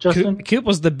 Justin? Coop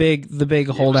was the big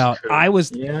holdout. I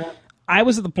was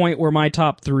at the point where my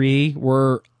top 3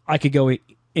 were I could go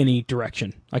any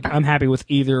direction. Like I'm happy with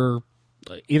either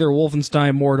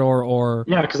Wolfenstein, Mordor, or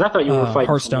because I thought you were fighting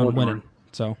Hearthstone winning.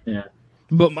 So yeah.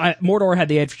 But Mordor had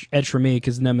the edge for me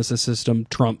because Nemesis system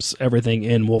trumps everything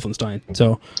in Wolfenstein.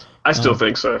 So I still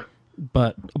think so.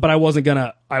 But I wasn't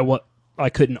gonna. I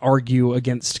couldn't argue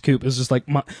against Coop. It was just like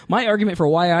my argument for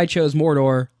why I chose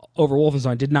Mordor over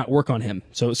Wolfenstein did not work on him.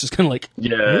 So it's just kind of like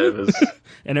it was,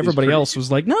 and everybody else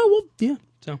was like, no, well, yeah.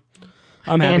 So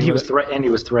I'm happy. And he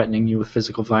was threatening you with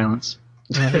physical violence.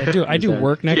 I do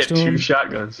work next to him. He had 2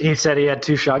 shotguns. He said he had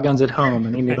 2 shotguns at home,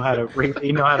 and he knew how to.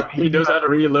 He knows how to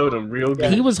reload them real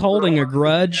good. He was holding a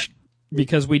grudge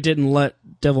because we didn't let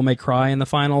Devil May Cry in the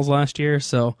finals last year,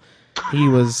 so he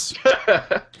was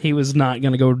not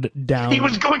going to go down. He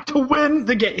was going to win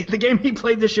the game. The game he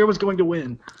played this year was going to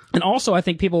win. And also, I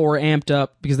think people were amped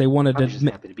up because they wanted to. Just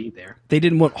happy to be there. They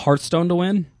didn't want Hearthstone to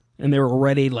win. And they were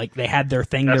ready, like they had their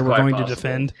thing they were going to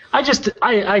defend. I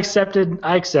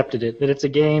accepted it that it's a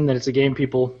game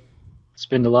people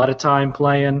spend a lot of time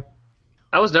playing.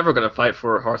 I was never going to fight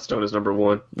for Hearthstone as number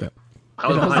 1. Yeah. I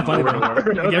was behind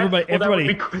Mordor.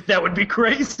 Everybody. That would be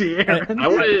crazy, Aaron. I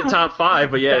wanted it top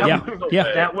 5, but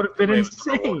that would have been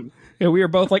insane. Yeah, we were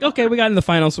both like, okay, we got in the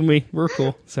finals when we were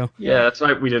cool. So yeah, that's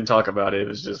right. We didn't talk about it. It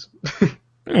was just. All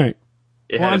right.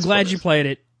 Well, I'm glad you played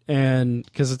it. And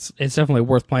because it's definitely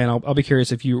worth playing. I'll be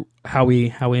curious how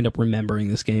we end up remembering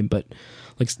this game. But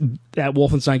like that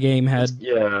Wolfenstein game had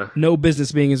no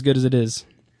business being as good as it is.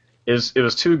 It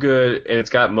was too good, and it's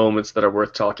got moments that are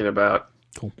worth talking about.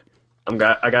 Cool. I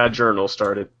got a journal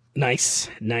started. Nice.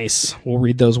 We'll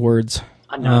read those words.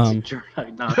 I got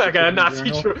a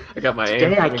Nazi journal. I got my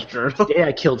journal. Today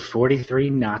I killed 43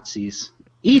 Nazis,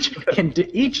 each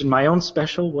in my own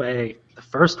special way. The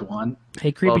first one.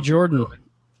 Hey, Creepy Jordan.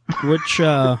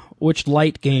 Which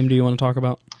light game do you want to talk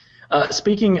about?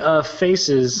 Speaking of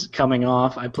faces coming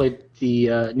off, I played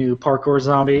the new parkour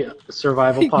zombie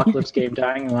survival apocalypse game,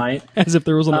 Dying Light. As if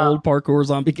there was an old parkour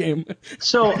zombie game.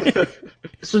 So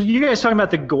you guys talking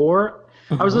about the gore?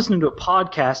 I was listening to a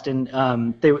podcast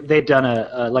and they'd done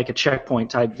a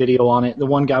checkpoint type video on it. The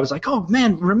one guy was like, "Oh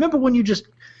man, remember when you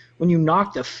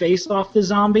knocked the face off the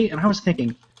zombie?" And I was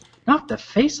thinking, knock the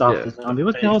face off the zombie?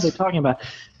 What the hell are they talking about?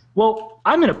 Well,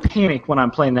 I'm in a panic when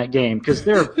I'm playing that game because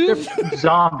they're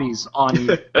zombies on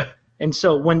you. And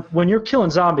so when you're killing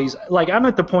zombies, like I'm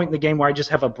at the point in the game where I just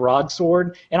have a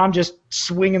broadsword and I'm just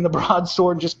swinging the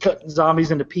broadsword and just cutting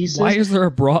zombies into pieces. Why is there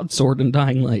a broadsword in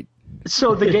Dying Light?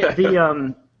 So the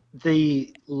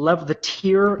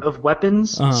tier of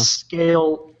weapons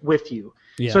scale with you.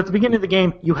 Yeah. So at the beginning of the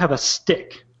game, you have a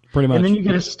stick. Pretty much. And then you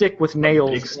get a stick with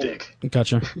nails. Big stick.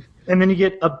 Gotcha. And then you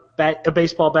get a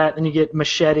baseball bat, then you get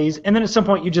machetes, and then at some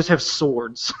point you just have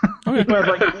swords. Okay.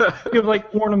 you have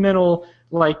like ornamental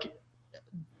like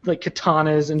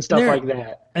katanas and stuff like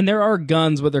that. And there are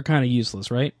guns, but they're kind of useless,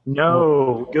 right?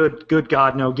 No, good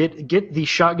God, no. Get the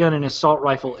shotgun and assault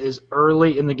rifle as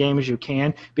early in the game as you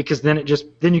can, because then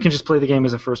you can just play the game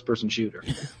as a first-person shooter.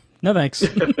 No thanks.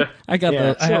 I got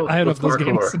I have enough of those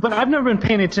games. But I've never been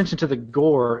paying attention to the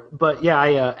gore. But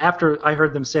yeah, after I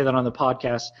heard them say that on the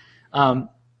podcast,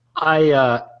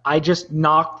 I just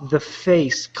knocked the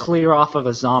face clear off of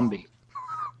a zombie,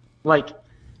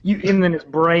 and then his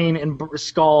brain and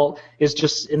skull is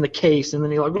just in the case, and then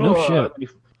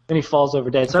then he falls over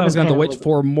dead. So I was going to wait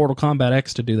for Mortal Kombat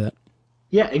X to do that.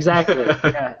 Yeah, exactly.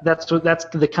 Yeah, that's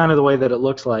the kind of the way that it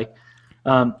looks like.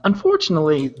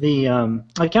 Unfortunately,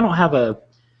 I don't have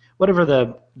whatever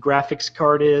the graphics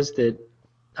card is that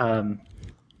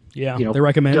they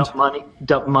recommend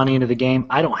dump money into the game.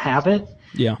 I don't have it.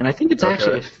 Yeah, and I think it's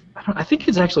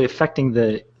actually affecting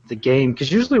the game,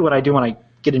 because usually what I do when I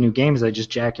get a new game is I just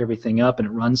jack everything up and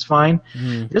it runs fine.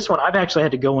 This one I've actually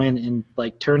had to go in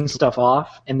and turn stuff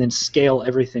off and then scale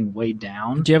everything way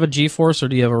down. Do you have a GeForce or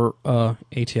do you have a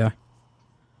ATI?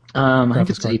 I think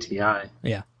it's ATI.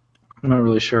 Yeah. I'm not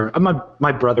really sure.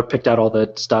 My brother picked out all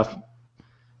the stuff.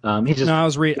 I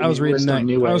was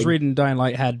reading Dying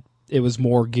Light it was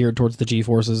more geared towards the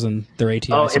GeForces and their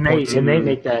ATI. Oh, and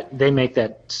they make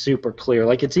that super clear.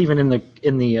 Like, it's even in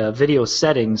the video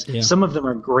settings. Yeah. Some of them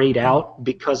are grayed out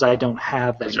because I don't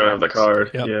have that. You don't have the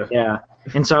card. Yep. Yeah.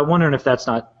 And so I'm wondering if that's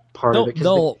not part of it.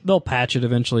 They'll patch it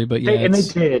eventually, but yeah. And they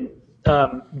did.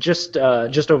 Just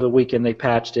over the weekend they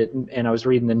patched it, and I was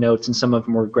reading the notes, and some of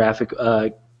them were graphic.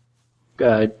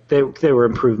 They were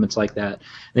improvements like that.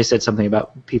 They said something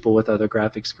about people with other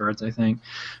graphics cards, I think,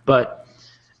 but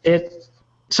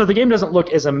so the game doesn't look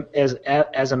as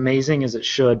amazing as it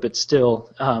should, but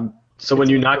still. So when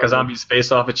you knock a zombie's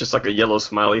face off, it's just like a yellow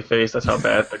smiley face. That's how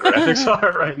bad the graphics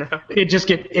are right now.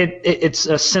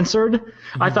 It's censored.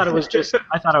 I thought it was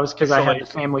because I had the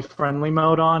family friendly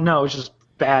mode on. No, it was just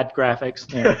bad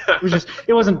graphics. Yeah.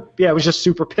 It was just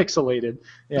super pixelated.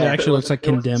 Yeah, it actually looks like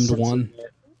Condemned 1.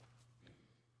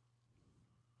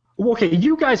 Okay,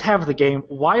 you guys have the game.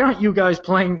 Why aren't you guys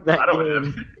playing that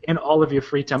game in all of your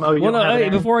free time?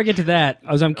 Before I get to that,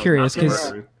 I'm curious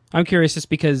just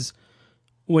because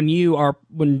when you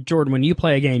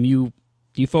play a game, you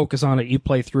focus on it, you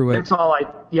play through it. That's all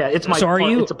it's my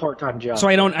it's a part-time job. So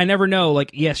I never know,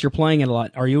 yes, you're playing it a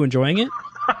lot. Are you enjoying it?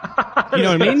 You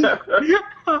know what I mean?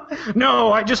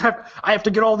 No, I have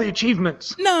to get all the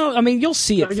achievements. No, I mean, you'll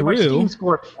see it through.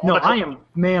 No,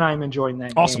 I'm enjoying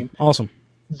that game. Awesome.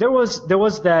 There was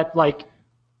that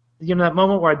that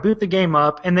moment where I boot the game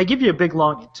up and they give you a big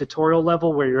long tutorial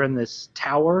level where you're in this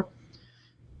tower.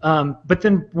 But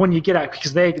then when you get out,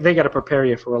 because they got to prepare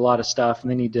you for a lot of stuff, and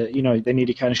they need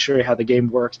to kind of show you how the game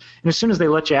works. And as soon as they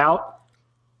let you out,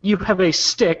 you have a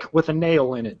stick with a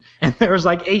nail in it, and there's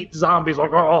 8 zombies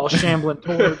shambling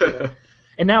towards you.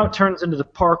 And now it turns into the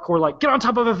parkour get on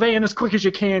top of a van as quick as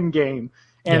you can game.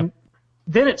 And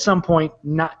then at some point,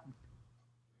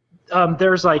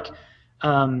 there's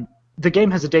the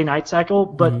game has a day-night cycle,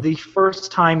 but the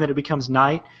first time that it becomes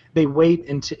night, they wait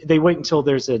until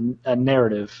there's a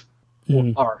narrative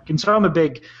arc. And so I'm a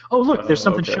big, there's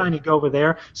something shiny, go over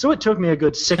there. So it took me a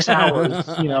good 6 hours,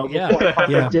 before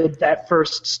I did that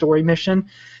first story mission.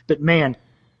 But man,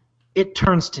 it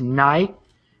turns to night,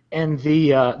 and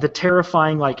the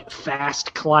terrifying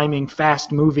fast climbing,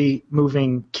 fast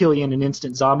moving, kill you in an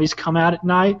instant zombies come out at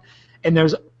night, and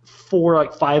there's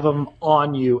 4, 5 of them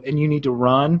on you, and you need to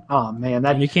run. Oh man,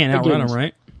 you can't outrun them,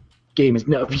 right? Game is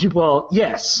well,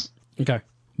 yes. Okay,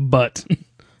 but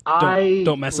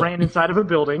don't mess up. I ran inside of a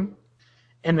building,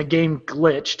 and the game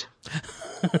glitched.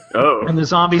 Oh. And the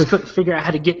zombies couldn't figure out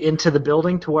how to get into the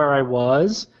building to where I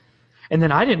was. And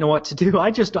then I didn't know what to do.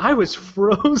 I was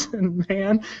frozen,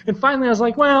 man. And finally I was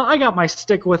like, well, I got my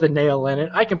stick with a nail in it.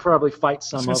 I can probably fight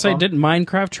some of them. Didn't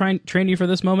Minecraft train you for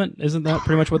this moment? Isn't that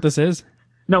pretty much what this is?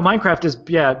 No, Minecraft is,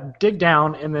 dig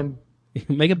down and then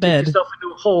make a bed, dig yourself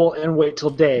into a hole and wait till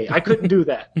day. I couldn't do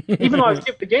that. Even though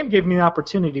the game gave me an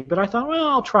opportunity, but I thought, well,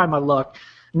 I'll try my luck.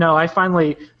 No,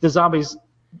 the zombies,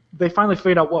 they finally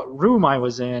figured out what room I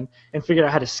was in and figured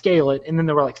out how to scale it, and then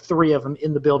there were 3 of them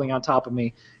in the building on top of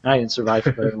me, and I didn't survive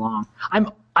for very long.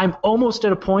 I'm almost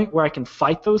at a point where I can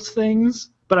fight those things,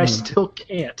 but I still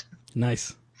can't.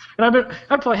 Nice. And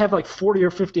I probably have 40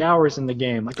 or 50 hours in the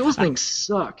game. Those things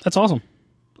suck. That's awesome.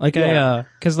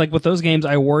 Because with those games,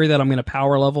 I worry that I'm going to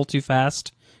power level too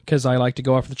fast because I like to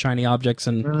go after the shiny objects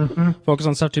and focus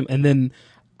on stuff too. And then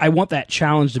I want that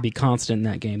challenge to be constant in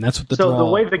that game. That's what the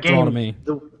way the draw to me.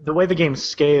 The way the game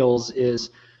scales is,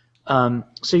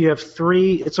 so you have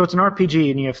three. So it's an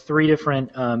RPG, and you have three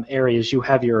different areas. You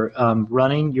have your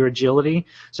running, your agility.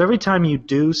 So every time you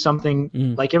do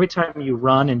something, like every time you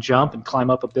run and jump and climb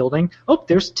up a building,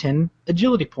 there's 10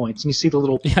 agility points, and you see the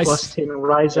little plus 10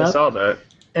 rise up. I saw that.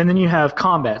 And then you have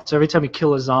combat. So every time you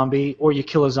kill a zombie, or you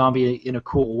kill a zombie in a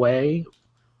cool way,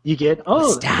 you get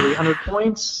 300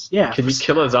 points. Yeah. Can you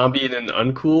kill a zombie in an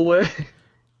uncool way?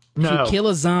 No. If you kill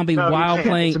a zombie while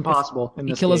playing, it's impossible.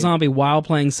 You kill a zombie while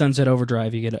playing Sunset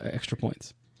Overdrive, you get extra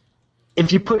points.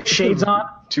 If you put shades on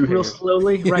real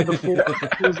slowly right before you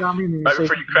kill a zombie, and right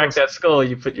before you crack that skull,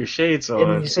 you put your shades on.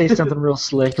 And then you say something real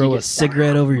slick. Throw a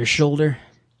cigarette over your shoulder.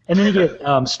 And then you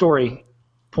get story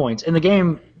points. And the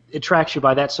game, it tracks you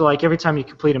by that. So like every time you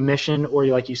complete a mission, or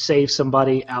you save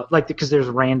somebody out, like because there's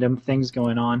random things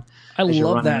going on. I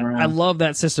love that. I love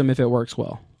that system if it works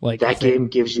well. Like that game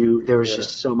gives you. There's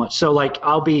just so much. So like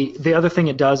the other thing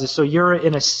it does is, so you're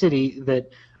in a city that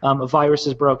a virus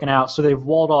has broken out. So they've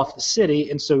walled off the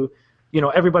city, and so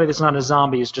everybody that's not a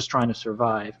zombie is just trying to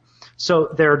survive.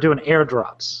 So they're doing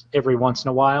airdrops every once in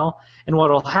a while, and what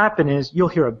will happen is you'll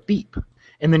hear a beep.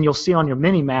 And then you'll see on your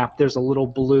mini map there's a little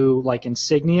blue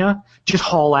insignia. Just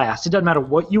haul ass. It doesn't matter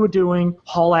what you were doing,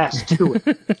 haul ass to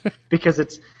it, because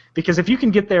if you can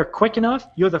get there quick enough,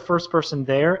 you're the first person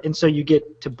there, and so you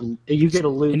get to loot.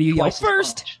 And you go twice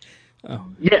first. Oh.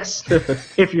 Yes.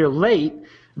 If you're late,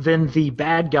 then the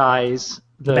bad guys,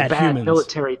 the bad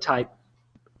military type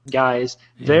guys,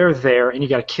 they're there, and you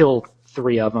got to kill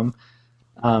 3 of them.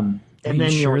 And are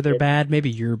you sure they're bad? Maybe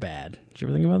you're bad. Did you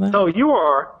ever think about that? No, you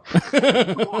are.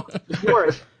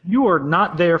 you are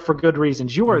not there for good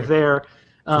reasons. You are there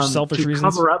for selfish to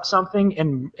reasons? cover up something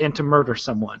and to murder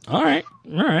someone. All right,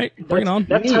 bring it on.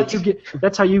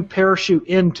 That's how you parachute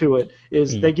into it.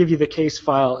 They give you the case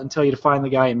file and tell you to find the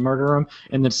guy and murder him,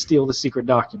 and then steal the secret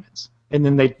documents. And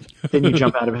then you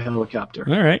jump out of a helicopter.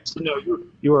 All right. So no,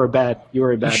 you are a bad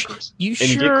person. You and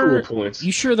you get cool points.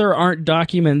 You sure there aren't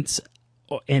documents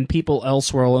and people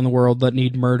elsewhere in the world that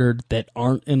need murdered that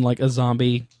aren't in a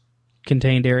zombie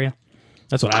contained area?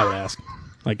 That's what I would ask.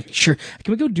 Sure,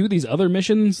 can we go do these other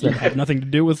missions that have nothing to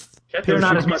do with? They're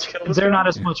not as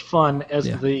much fun as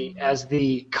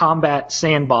the combat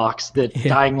sandbox that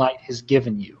Dying Light has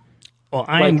given you. Well,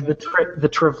 the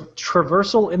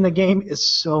traversal in the game is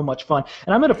so much fun,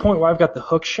 and I'm at a point where I've got the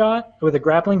hook shot with a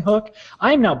grappling hook.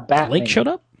 I am now Batman. Link showed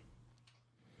up?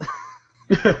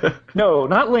 No,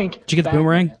 not Link. Did you get the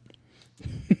boomerang?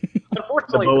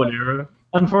 Unfortunately, the bow and arrow.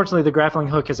 Unfortunately, the grappling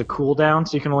hook has a cooldown,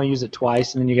 so you can only use it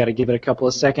twice, and then you got to give it a couple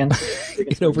of seconds.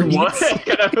 What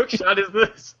kind of hook shot is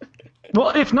this?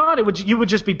 Well, if not, you would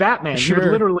just be Batman. Sure. You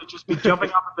would literally just be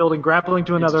jumping off a building, grappling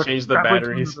to another. Change the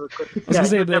batteries. I was gonna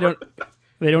say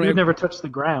they don't never touch the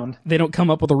ground. They don't come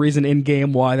up with a reason in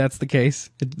game why that's the case.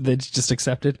 It's just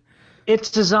accepted.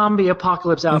 It's a zombie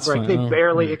apocalypse outbreak. They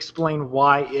barely explain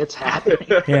why it's happening.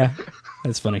 Yeah,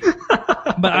 that's funny.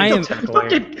 But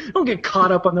don't get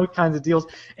caught up on those kinds of deals.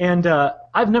 And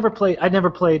I never played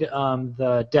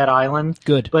the Dead Island.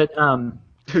 Good, but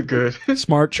good.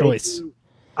 Smart choice.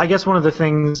 I guess one of the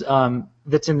things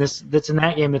that's in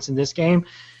that game that's in this game.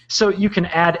 So you can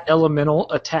add elemental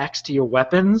attacks to your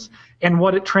weapons, and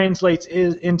what it translates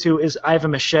into is I have a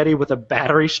machete with a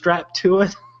battery strapped to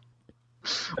it.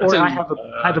 Or I have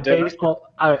a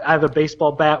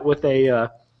baseball bat with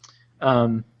a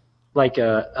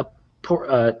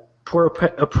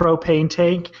propane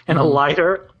tank and a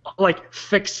lighter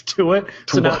fixed to it.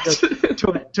 So now it does,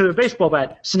 to the baseball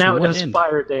bat. So now it does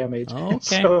fire damage. Oh,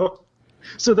 okay.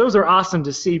 So those are awesome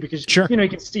to see because you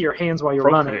can see your hands while you're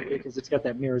running because it's got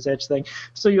that mirror's edge thing.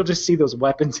 So you'll just see those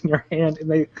weapons in your hand and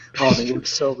they look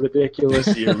so ridiculous.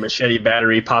 See your machete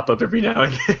battery pop up every now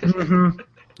and again. Mm-hmm.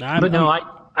 But no,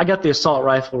 I got the assault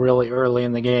rifle really early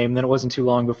in the game. Then it wasn't too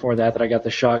long before that I got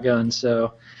the shotgun.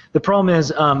 So the problem is,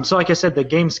 so like I said, the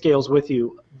game scales with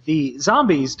you. The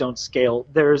zombies don't scale.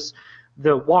 There's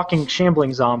the walking,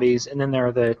 shambling zombies, and then there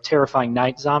are the terrifying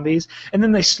night zombies, and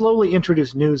then they slowly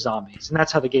introduce new zombies, and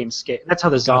that's how the game scale. That's how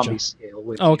the zombies scale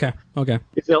with you. Okay.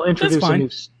 If they'll introduce a new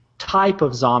type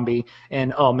of zombie,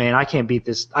 and oh man, I can't beat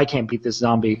this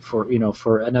zombie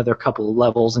for another couple of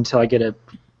levels until I get a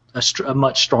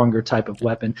much stronger type of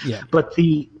weapon. Yeah. But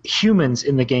the humans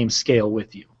in the game scale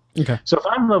with you. Okay. So if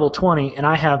I'm level 20 and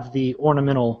I have the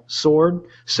ornamental sword,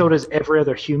 so does every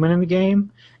other human in the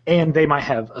game, and they might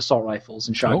have assault rifles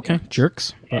and shotguns. Okay,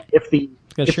 jerks. If the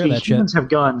humans have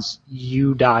guns,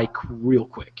 you die real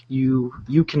quick. You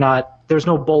cannot. There's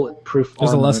no bulletproof.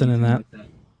 There's a lesson in that.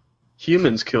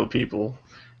 Humans kill people.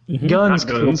 Guns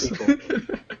Not kill guns. people.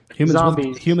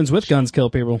 Humans with guns kill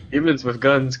people. Humans with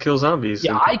guns kill zombies.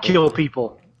 Yeah, I kill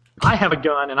people. I have a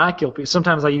gun and I kill people.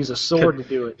 Sometimes I use a sword to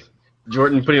do it.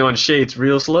 Jordan putting on shades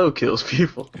real slow kills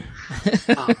people.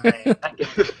 Oh, man.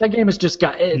 That game has just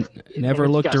got... Never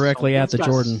look directly at the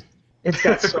Jordan. It's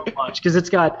got so much, because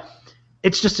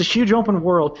it's just a huge open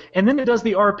world, and then it does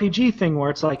the RPG thing where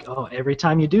it's like, oh, every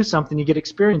time you do something, you get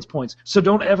experience points, so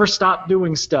don't ever stop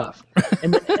doing stuff.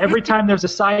 And then every time there's a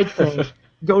side thing,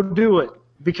 go do it,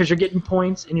 because you're getting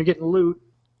points and you're getting loot.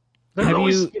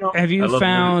 Have you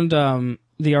found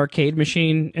the arcade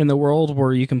machine in the world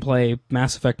where you can play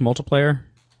Mass Effect multiplayer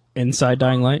inside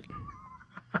Dying Light?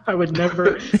 I would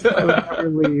never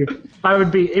leave.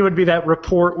 It would be that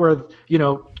report where,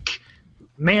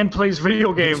 man plays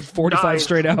video game 45 dies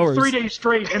straight hours, 3 days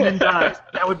straight, and then dies.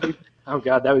 That would be, oh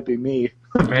god, that would be me.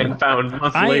 Man found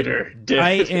months later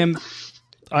dead.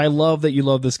 I love that you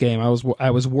love this game. I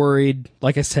was worried,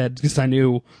 like I said, because I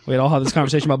knew we'd all have this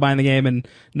conversation about buying the game, and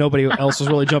nobody else was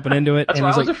really jumping into it. That's and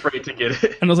why I was afraid to get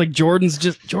it. And I was like, Jordan's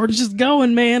just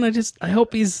going, man. I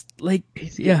hope he's like,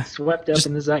 swept up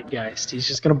in the zeitgeist. He's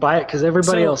just gonna buy it because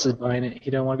everybody else is buying it.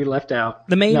 He don't want to be left out.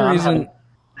 The main reason.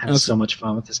 I'm having so much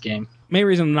fun with this game. Main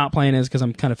reason I'm not playing is because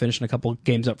I'm kind of finishing a couple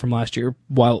games up from last year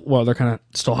while they're kind of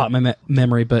still hot in my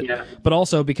memory, but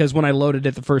also because when I loaded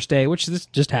it the first day, which this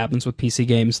just happens with PC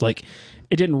games, like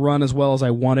it didn't run as well as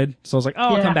I wanted, so I was like,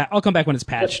 I'll come back when it's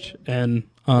patched, and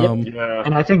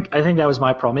and I think that was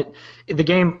my problem. The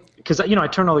game, because I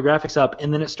turned all the graphics up,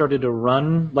 and then it started to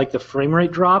run, like the frame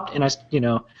rate dropped, and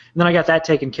and then I got that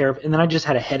taken care of, and then I just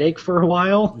had a headache for a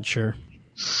while. Sure.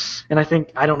 And I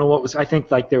think I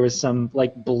think like there was some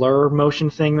like blur motion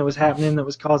thing that was happening that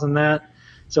was causing that.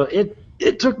 So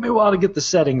it took me a while to get the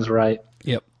settings right.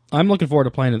 Yep. I'm looking forward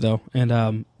to playing it though,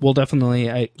 and we'll definitely.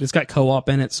 It's got co-op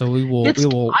in it, so we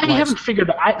will. I haven't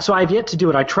figured. So I've yet to do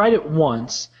it. I tried it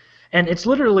once, and it's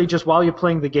literally just while you're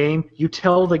playing the game, you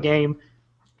tell the game,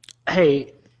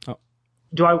 "Hey,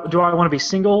 do I want to be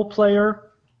single player,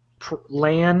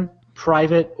 LAN,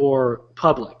 private, or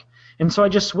public?" And so I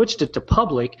just switched it to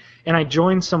public, and I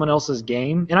joined someone else's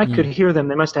game, and I could hear them.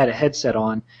 They must have had a headset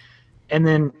on. And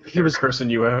then he was cursing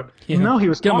you out. Yeah. No, he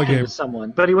was talking to someone,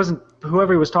 but he wasn't.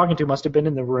 Whoever he was talking to must have been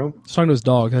in the room. He's talking to his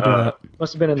dog. I do that.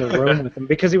 Must have been in the room with him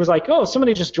because he was like, "Oh,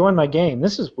 somebody just joined my game.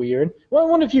 This is weird. Well, I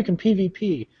wonder if you can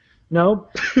PvP." No,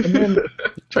 and then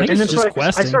I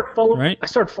start following. Right? I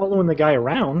start following the guy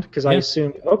around because I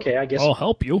assumed, okay, I guess I'll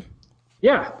help you.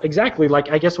 Yeah, exactly.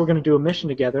 Like, I guess we're going to do a mission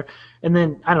together. And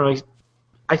then, I don't know,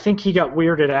 I think he got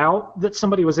weirded out that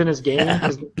somebody was in his game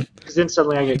because then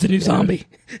suddenly I get... It's a new zombie.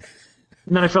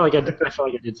 And then I felt like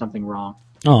I did something wrong.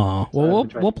 Oh, well,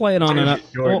 we'll play it on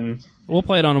we'll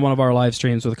play it on one of our live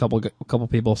streams with a couple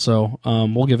people, so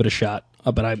we'll give it a shot.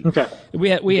 But we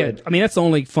had. I mean, that's the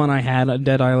only fun I had on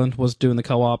Dead Island was doing the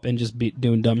co-op and just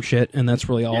doing dumb shit, and that's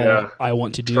really all I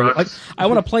want to do. I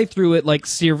want to play through it like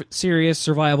serious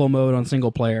survival mode on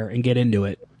single player and get into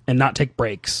it and not take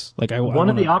breaks. Like one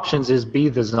of the options is be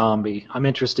the zombie. I'm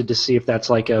interested to see if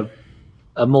that's like a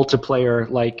multiplayer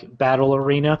like battle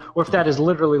arena, or if that is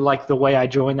literally like the way I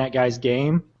join that guy's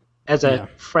game as a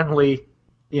friendly,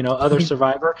 other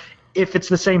survivor. If it's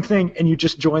the same thing and you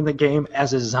just join the game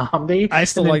as a zombie, I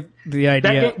still like the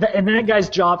idea. And that guy's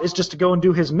job is just to go and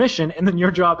do his mission, and then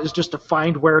your job is just to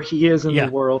find where he is in the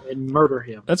world and murder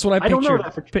him. That's what I pictured. I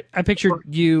don't know I pictured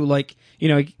you like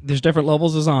there's different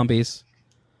levels of zombies,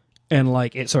 and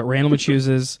so it randomly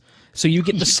chooses. So you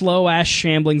get the slow-ass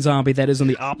shambling zombie that is on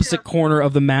the opposite corner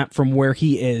of the map from where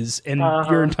he is, and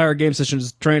your entire game session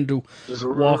is trying to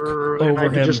walk over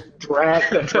him. Just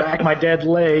drag my dead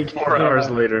leg. 4 hours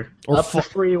later. Or up the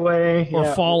freeway.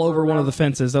 Or fall over one of the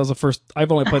fences. That was the first... I've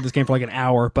only played this game for like an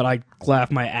hour, but I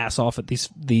laughed my ass off at these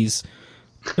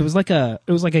It was like a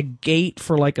gate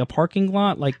for like a parking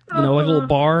lot, like like a little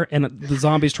bar, and the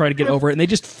zombies try to get over it, and they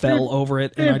just fell over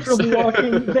it. And there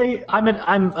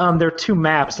are two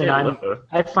maps, and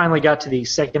I finally got to the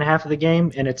second half of the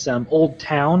game, and it's Old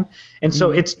Town, and so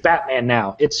it's Batman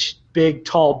now. It's big,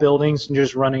 tall buildings, and you're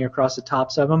just running across the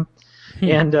tops of them.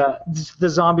 And the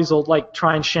zombies will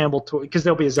try and shamble because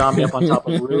there'll be a zombie up on top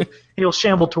of the roof. He'll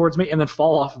shamble towards me and then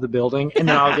fall off of the building, and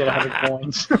then I'll get 100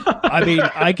 coins. I mean,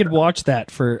 I could watch that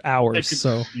for hours.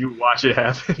 So you watch it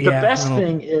happen. The best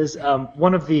thing is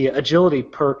one of the agility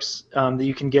perks that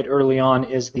you can get early on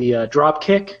is the drop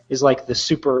kick. Is like the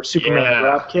Superman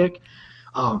drop kick.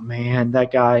 Oh man,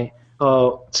 that guy.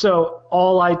 Oh, so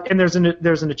there's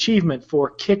an achievement for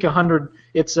kick 100.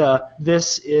 It's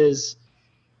this is.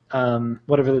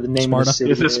 whatever the name of the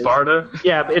city is. Is it Sparta?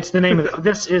 Yeah, it's the name of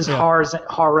this is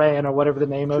Haran or whatever the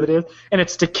name of it is, and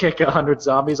it's to kick 100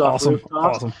 zombies off rooftops.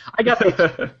 Awesome. I got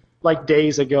that like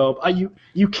days ago.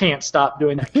 You can't stop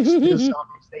doing that. The zombies,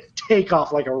 they take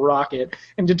off like a rocket,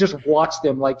 and to just watch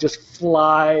them like just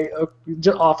fly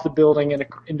off the building and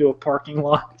into a parking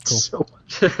lot. It's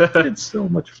so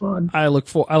much fun. I look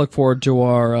forward to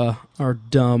our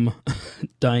dumb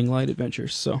Dying Light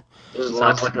adventures. So it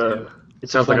sounds like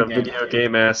a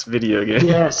video game.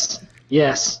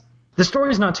 Yes. The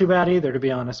story's not too bad either, to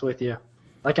be honest with you.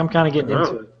 Like, I'm kind of getting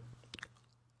into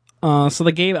it. So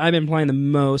the game I've been playing the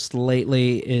most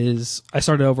lately is I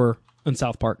started over in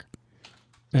South Park.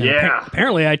 And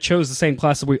apparently, I chose the same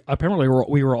class. We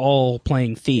were all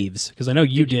playing thieves because I know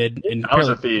you did. And I was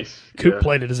a thief. Coop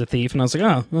played it as a thief, and I was like,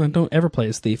 "Oh, well, don't ever play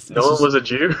as thief." No one was a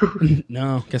Jew.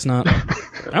 No, guess not.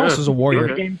 I almost was a warrior. Did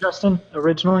you beat the game, Justin,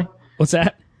 originally? What's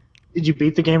that? Did you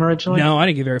beat the game originally? No, I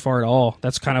didn't get very far at all.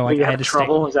 That's kind of like I had to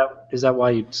trouble. Is that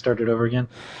why you started over again?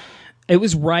 It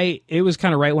was right. It was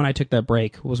kind of right when I took that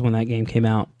break. Was when that game came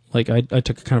out. Like I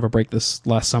took kind of a break this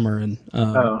last summer, and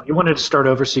you wanted to start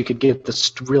over so you could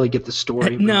really get the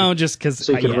story. No, just because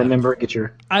so you could remember, get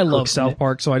your. I love South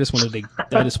Park, so I just wanted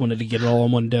to get it all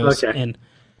in one dose. Okay. And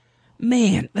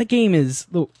man, that game is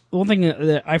the one thing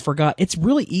that I forgot. It's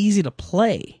really easy to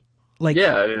play. Like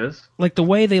it is. Like the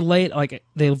way they've laid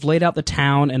out the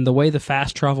town and the way the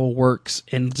fast travel works,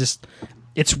 and just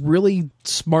it's really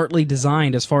smartly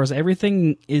designed as far as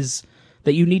everything is.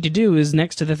 That you need to do is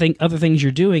next to the other things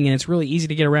you're doing, and it's really easy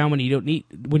to get around when you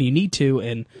need to.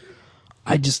 And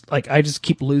I just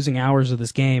keep losing hours of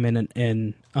this game,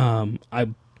 and I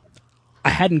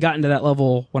hadn't gotten to that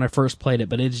level when I first played it,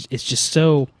 but it's just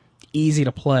so easy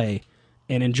to play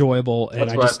and enjoyable,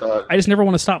 and I just never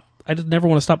want to stop. I just never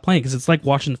want to stop playing because it's like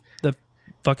watching the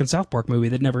fucking South Park movie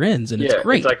that never ends, and it's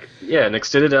great. It's like an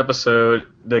extended episode.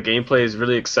 The gameplay is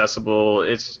really accessible.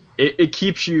 It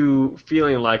keeps you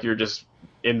feeling like you're just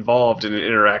involved in an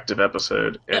interactive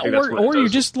episode. Or you're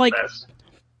just like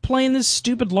playing this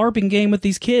stupid LARPing game with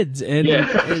these kids, and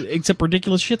except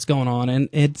ridiculous shit's going on, and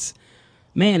it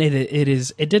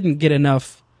didn't get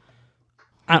enough.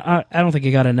 I don't think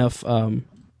it got enough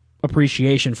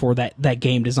appreciation for that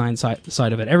game design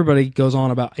side of it. Everybody goes on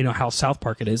about how South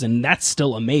Park it is, and that's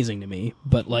still amazing to me.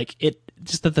 But like it,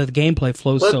 just that the gameplay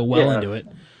flows so well into it.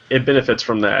 It benefits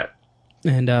from that.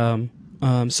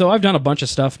 And so I've done a bunch of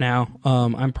stuff now.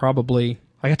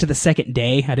 I got to the second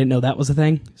day. I didn't know that was a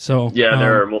thing. So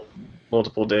there are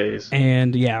multiple days.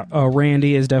 And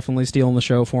Randy is definitely stealing the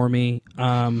show for me.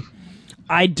 I'm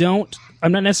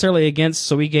not necessarily against.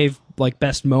 So we gave like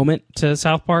best moment to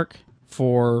South Park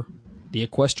for the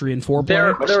equestrian foreplay. There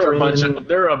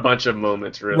are a bunch of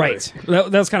moments, really. Right.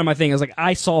 That was kind of my thing. I was like,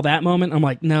 I saw that moment. I'm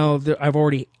like, no,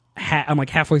 I'm like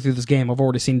halfway through this game. I've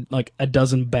already seen like a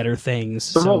dozen better things.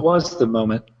 So what was the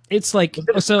moment? It's like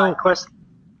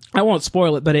I won't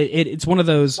spoil it, but it's one of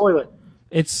those. Spoil it.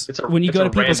 It's when you go to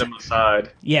people's random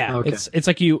aside. Yeah, okay. It's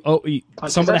like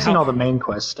I've seen all the main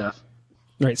quest stuff.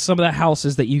 Right, some of the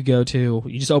houses that you go to,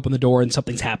 you just open the door and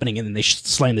something's happening, and then they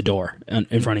slam the door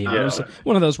in front of you. Yeah. It's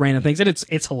one of those random things, and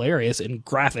it's hilarious and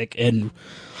graphic and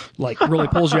like really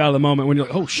pulls you out of the moment when you're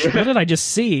like, oh shit, what did I just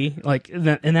see? Like,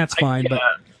 and that's fine, but.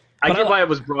 I get why it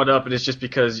was brought up, and it's just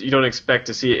because you don't expect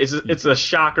to see it. It's a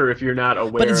shocker if you're not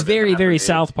aware. But it's very, very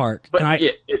South Park. But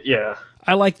and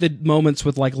I like the moments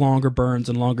with like longer burns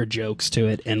and longer jokes to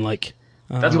it, and like.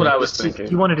 That's what I was thinking.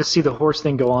 You wanted to see the horse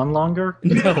thing go on longer?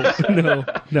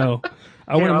 No.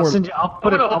 I want more. I'll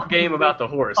put a game about the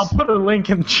horse. I'll put a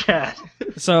link in the chat.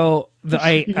 So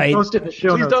I post it in the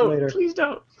show notes later. Please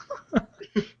don't.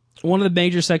 One of the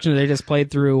major sections I just played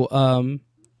through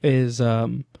is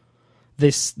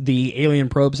the alien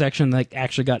probe section that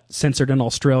actually got censored in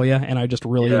Australia, and I just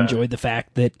really enjoyed the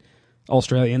fact that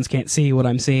Australians can't see what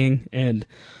I'm seeing, and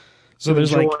so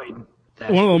there's like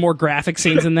one of the more graphic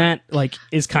scenes in that like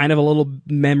is kind of a little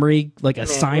memory, like a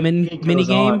Simon mini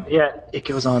game. Yeah, it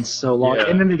goes on so long,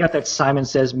 and then they got that Simon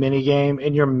Says mini game,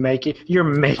 and you're making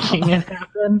it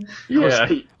happen. Yeah,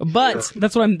 but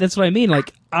that's what I mean.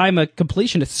 Like I'm a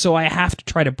completionist, so I have to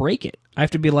try to break it. I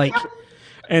have to be like.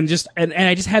 And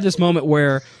I just had this moment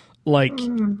where, like,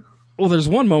 well, there's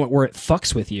one moment where it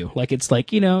fucks with you. Like, it's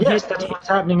like, Yes, that's what's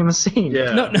happening in the scene.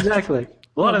 Yeah. No, exactly.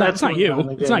 That's not you.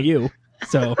 It's not you.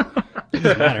 So, it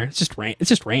doesn't matter. It's just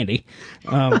Randy.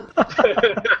 No,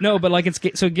 but, like, it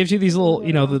gives you these little,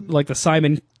 the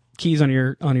Simon keys on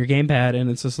your gamepad, and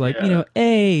it's just like,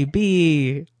 A,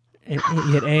 B, and you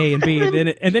hit A and B, and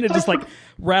then it just like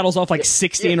rattles off like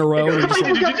 60 in a row. And just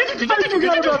I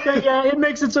forgot about that. Yeah, it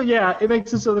makes it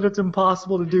so that it's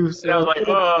impossible to do. So I was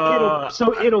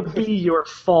like, it'll be your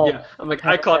fault. Yeah, I'm like,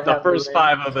 I caught the first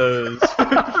 5 of those.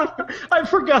 I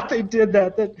forgot they did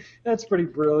that. That's pretty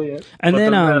brilliant. And But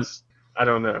then the rest, I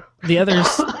don't know. the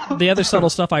other subtle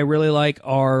stuff I really like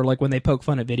are like when they poke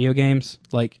fun at video games,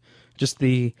 like just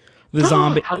the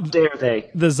zombie. How dare they?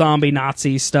 The zombie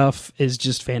Nazi stuff is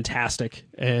just fantastic,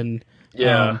 and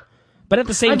Yeah. but at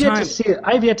the same time,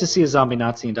 I've yet to see a zombie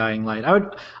Nazi in Dying Light. I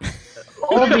would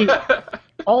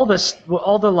all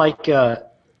the like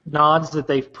nods that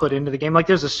they've put into the game. Like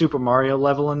there's a Super Mario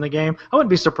level in the game. I wouldn't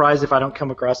be surprised if I don't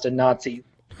come across a Nazi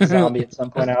zombie at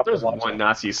some point. There's one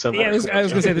Nazi somewhere. yeah, I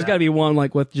was gonna say there's got to be one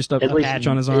like with just a patch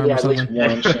on his arm or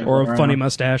something, or a funny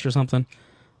mustache or something.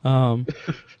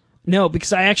 No,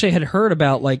 because I actually had heard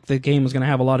about like the game was going to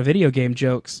have a lot of video game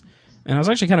jokes, and I was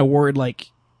actually kind of worried, like,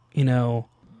 you know,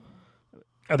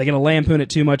 are they going to lampoon it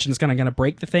too much and it's kind of going to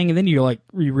break the thing? And then you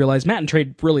realize Matt and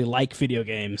Trey really like video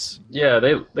games. Yeah,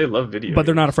 they love video. But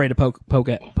they're not afraid to poke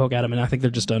at them, and I think they're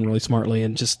just done really smartly.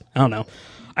 And just I don't know,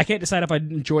 I can't decide if I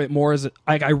enjoy it more as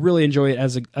I really enjoy it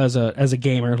as a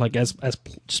gamer, like as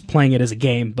just playing it as a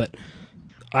game, but.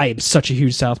 I am such a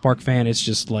huge South Park fan. It's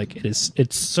just like it's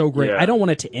so great. Yeah. I don't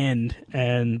want it to end,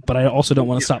 but I also don't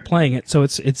want to stop playing it. So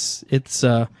it's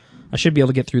I should be able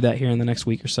to get through that here in the next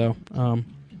week or so. I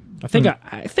think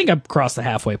I've crossed the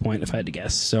halfway point if I had to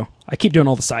guess. So I keep doing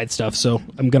all the side stuff, so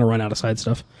I'm gonna run out of side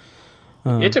stuff.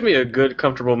 It took me a good,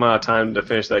 comfortable amount of time to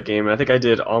finish that game. I think I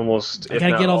did almost. I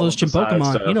gotta get all those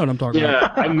Chimpokemon. You know what I'm talking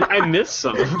about. Yeah, I missed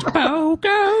some.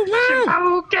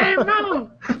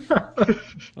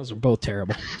 Those are both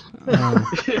terrible.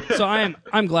 So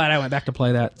I'm glad I went back to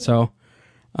play that. So,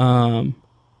 that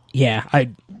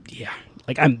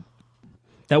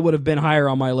would have been higher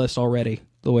on my list already.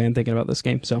 The way I'm thinking about this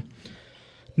game. So,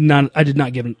 I did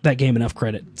not give that game enough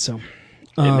credit. So,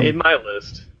 it made my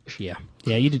list. Yeah,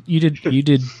 you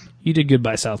did good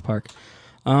by South Park.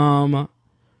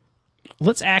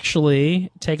 Let's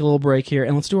actually take a little break here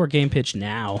and let's do our game pitch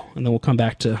now, and then we'll come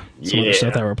back to some of the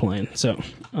stuff that we're playing. So,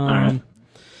 all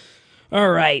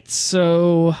right.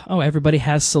 So, everybody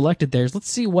has selected theirs. Let's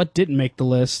see what didn't make the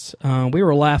list. We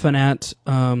were laughing at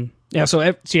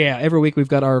every week we've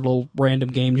got our little random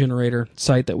game generator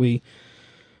site that we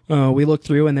look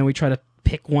through, and then we try to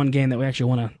pick one game that we actually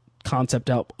want to concept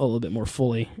out a little bit more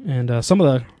fully. And some of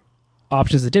the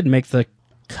options that didn't make the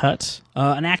cut,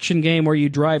 an action game where you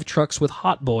drive trucks with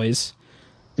hot boys,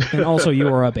 and also you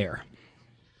are a bear.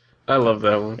 I love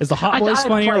that one. Is the Hot Boys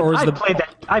funnier, or is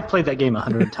I've played that game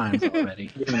 100 times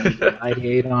already. You don't need to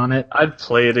ideate on it. I'd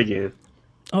play it again.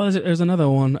 Oh, there's another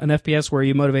one, an FPS where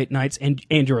you motivate knights and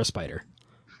you're a spider.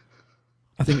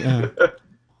 I think.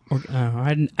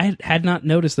 I had not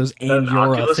noticed those and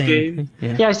you're a thing.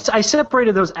 Yeah, I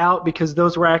separated those out because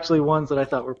those were actually ones that I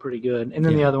thought were pretty good, and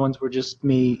then the other ones were just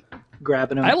me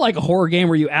grabbing them. I like a horror game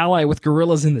where you ally with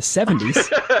gorillas in the 70s.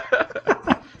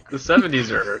 The 70s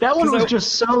are. That one was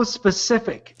just so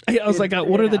specific. I was like, I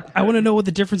want to know what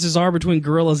the differences are between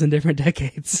gorillas in different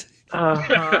decades. They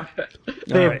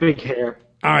have big hair.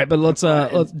 All right, but let's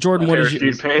Jordan, what is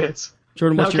your pants?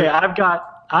 Jordan, what's your...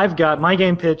 I've got my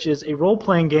game pitch is a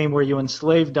role-playing game where you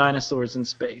enslave dinosaurs in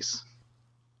space.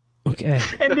 Okay.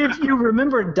 And if you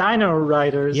remember Dino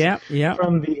Riders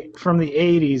from the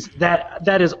 80s,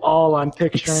 that is all I'm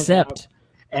picturing.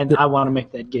 And I want to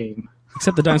make that game.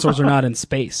 Except the dinosaurs are not in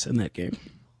space in that game.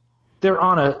 They're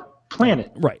on a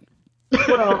planet. Right.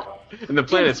 Well, and the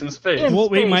planet's in space. Well,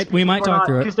 we might talk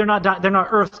through it because they're not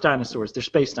Earth dinosaurs. They're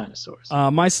space dinosaurs.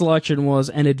 My selection was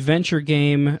an adventure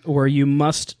game where you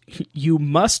must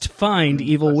find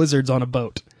evil wizards on a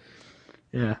boat.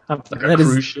 Yeah, that is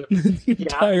cruise ship. The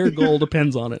entire goal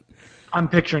depends on it. I'm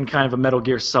picturing kind of a Metal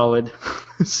Gear Solid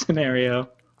scenario.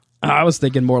 I was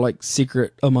thinking more like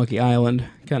Secret of Monkey Island,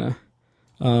 kind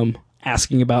of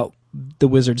asking about the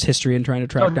wizard's history and trying to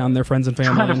track down their friends and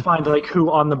family. Trying to find like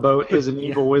who on the boat is an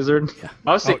evil wizard. Yeah.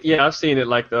 I've seen it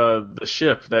like the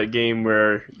Ship, that game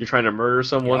where you're trying to murder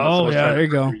someone. Oh yeah, there you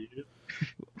go.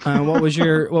 What was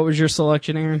your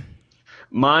selection, Aaron?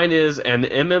 Mine is an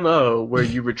MMO where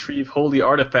you retrieve holy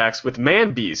artifacts with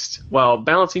Man Beast while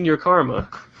balancing your karma.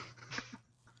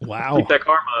 Wow. Keep that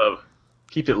karma up.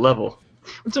 Keep it level.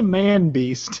 What's a Man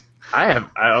Beast? I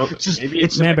don't. Maybe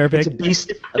it's Man Bear Pig. It's a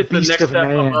beast. It's the next step of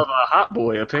a hot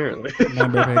boy, apparently.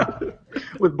 Man Bear Pig.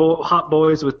 With hot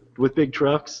boys with big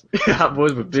trucks. Hot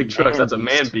boys with big trucks. That's a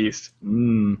Man Beast.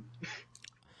 Mm.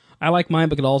 I like mine,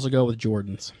 but could also go with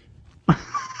Jordan's.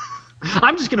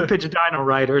 I'm just going to pitch a Dino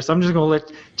Riders. I'm just going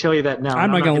to tell you that now.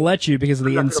 I'm not going to let you because of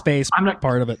the in-space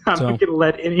part of it. I'm not going to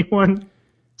let anyone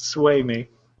sway me.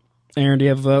 Aaron, do you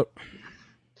have a vote?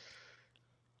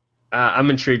 I'm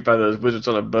intrigued by those wizards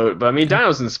on a boat, but I mean,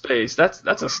 dinos in space, that's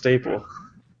a staple.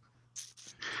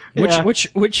 Which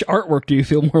artwork do you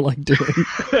feel more like doing?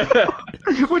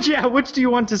 Which do you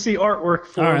want to see artwork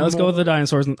for? All right, let's go with the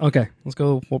dinosaurs. Okay, let's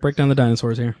go. We'll break down the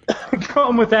dinosaurs here. The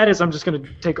problem with that is I'm just going to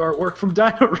take artwork from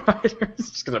Dino Riders.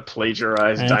 Just going to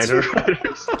plagiarize Dino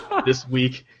Riders this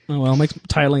week. Oh, well, it makes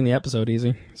titling the episode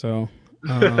easy. So,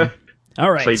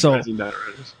 all right, so Dino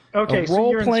Riders. Okay, a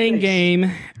role-playing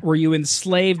game where you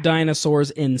enslave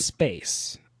dinosaurs in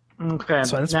space. Okay.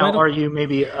 So that's now, are you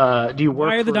maybe? Do you work?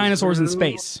 Why are the dinosaurs in zoo?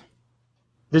 space?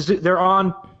 They're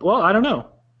on. Well, I don't know.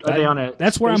 Are they on a?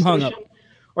 That's where I'm hung up.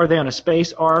 Are they on a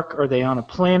space ark? Are they on a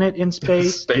planet in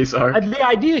space? Space ark. The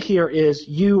idea here is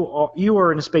you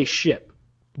are in a spaceship.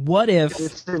 What if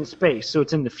it's in space? So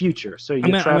it's in the future. So you're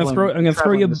I'm gonna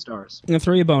throw you the stars. I'm gonna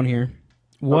throw you a bone here.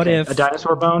 What if a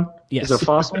dinosaur bone? Yes. Is it a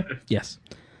fossil? Yes.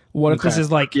 What if this is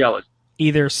like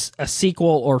either a sequel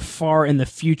or far in the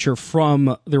future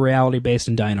from the reality based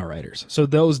in Dino Riders? So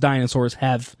those dinosaurs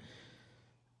have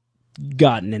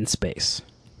gotten in space.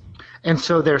 And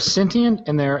so they're sentient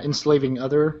and they're enslaving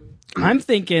other... I'm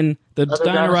thinking the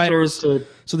Dino Riders... So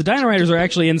the Dino Riders are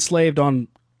actually enslaved on,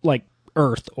 like,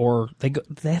 Earth, or I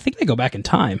think they go back in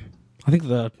time. I think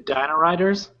the Dino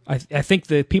Riders. I think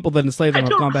the people that enslaved them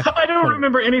have gone back. I don't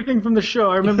remember anything from the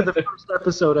show. I remember the first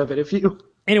episode of it.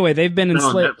 Anyway, they've been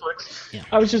enslaved. Yeah.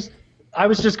 I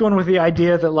was just going with the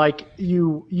idea that like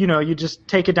you just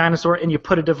take a dinosaur and you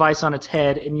put a device on its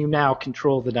head and you now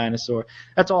control the dinosaur.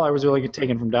 That's all I was really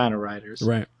taking from Dino Riders.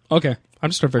 Right. Okay. I'm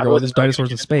just trying to figure out why there's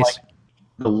dinosaurs in space. Like,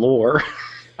 the lore.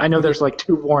 I know there's like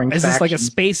two boring. Is this like a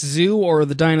space zoo, or are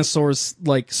the dinosaurs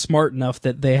like smart enough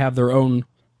that they have their own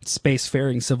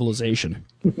spacefaring civilization?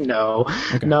 No,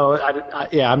 no,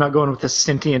 I'm not going with the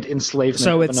sentient enslavement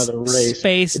of another race.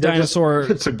 Space dinosaur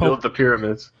to build the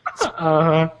pyramids.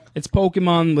 It's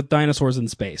Pokemon with dinosaurs in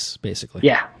space, basically.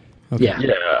 Yeah. Okay.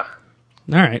 Yeah.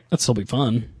 All right, that'll still be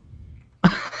fun.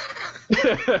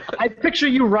 I picture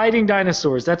you riding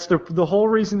dinosaurs. That's the whole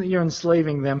reason that you're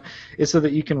enslaving them is so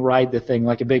that you can ride the thing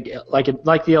like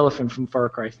the elephant from Far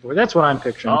Cry 4. That's what I'm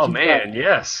picturing. Oh man,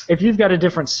 yes. If you've got a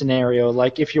different scenario,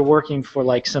 like if you're working for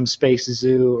like some space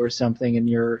zoo or something, and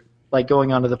you're like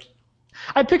going onto the,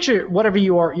 I picture whatever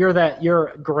you are.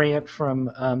 You're Grant from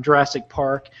Jurassic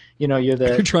Park.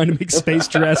 You're trying to make space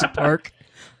Jurassic Park.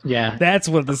 Yeah, that's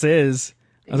what this is.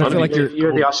 I feel like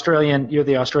you're the Australian. You're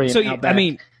the Australian. So outback. I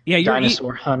mean. Yeah, you're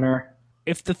dinosaur hunter.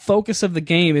 If the focus of the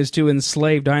game is to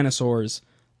enslave dinosaurs,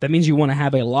 that means you want to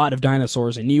have a lot of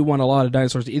dinosaurs, and you want a lot of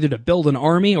dinosaurs either to build an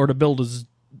army or to build a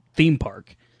theme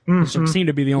park. Which seem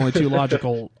to be the only two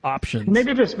logical options.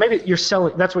 Maybe you're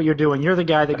selling. That's what you're doing. You're the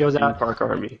guy that goes out park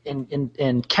army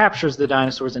and captures the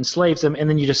dinosaurs, enslaves them, and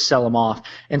then you just sell them off.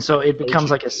 And so it becomes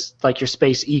like your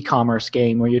space e-commerce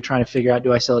game where you're trying to figure out: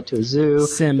 do I sell it to a zoo?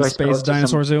 Space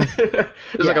dinosaur zoo. There's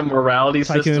like a morality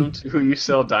system to who you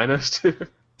sell dinos to.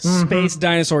 Space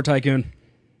dinosaur tycoon.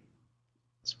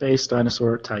 Space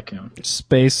dinosaur tycoon.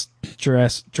 Space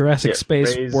Jurassic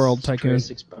Space World tycoon.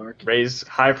 Jurassic Park. Raise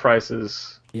high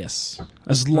prices. Yes.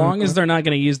 As long as they're not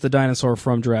going to use the dinosaur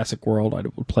from Jurassic World, I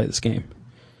will play this game.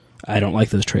 I don't like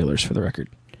those trailers, for the record.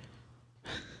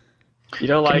 You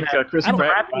don't like Chris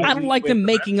Pratt? I don't like them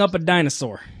making up a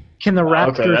dinosaur. Can the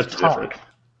raptors talk?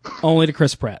 Different. Only to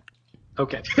Chris Pratt.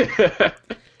 Okay.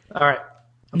 All right.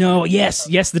 No, yes,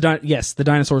 the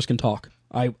dinosaurs can talk.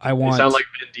 I want. They sound like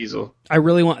Vin Diesel. I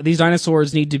really want these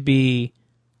dinosaurs need to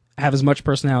have as much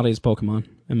personality as Pokemon,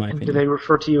 in my opinion. Do they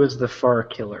refer to you as the Far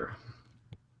Killer?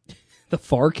 The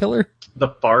Far Killer? The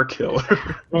Far Killer.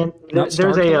 And there's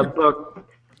a book.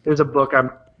 There's a book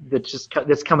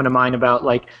that's coming to mind about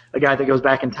like a guy that goes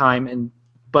back in time and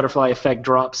butterfly effect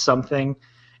drops something,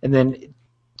 and then it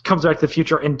comes back to the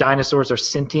future and dinosaurs are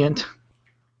sentient.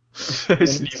 He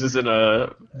sneezes in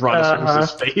a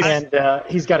brontosaurus' face. And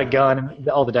he's got a gun, and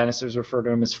all the dinosaurs refer to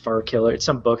him as Fur Killer. It's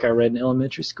some book I read in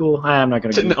elementary school. I'm not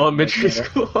going to. In elementary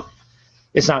school.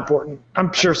 It's not important.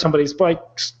 I'm sure somebody's like,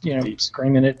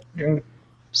 screaming it.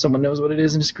 Someone knows what it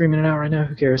is and is screaming it out right now.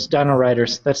 Who cares? Dino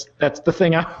Riders. That's the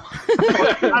thing I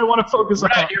want to focus on.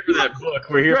 We're not here for that book.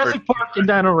 We're here Jurassic Park and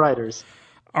Dino Riders.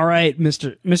 All right,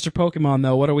 Mr. Pokemon,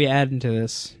 though, what are we adding to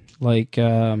this? Like,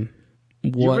 what?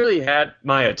 You really had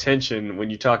my attention when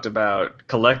you talked about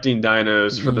collecting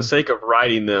dinos for the sake of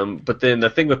riding them, but then the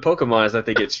thing with Pokemon is that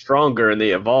they get stronger and they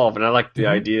evolve, and I like the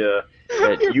idea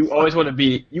that you always want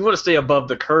to stay above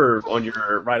the curve on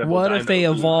your rideable What dino. if they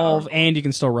evolve and you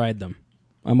can still ride them?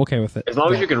 I'm okay with it. As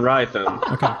long as you can ride them.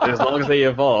 Okay. And as long as they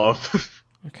evolve.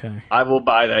 Okay. I will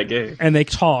buy that game. And they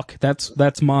talk.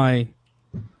 That's my.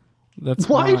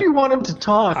 Why do you want them to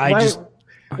talk?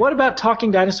 What about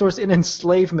talking dinosaurs in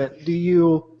enslavement?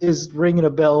 Is ringing a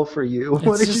bell for you?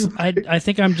 I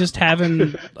think I'm just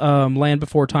having Land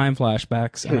Before Time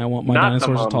flashbacks, and I want my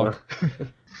dinosaurs to talk.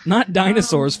 Not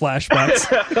dinosaurs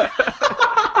flashbacks.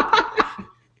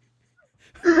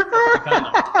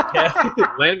 Yeah.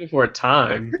 Land Before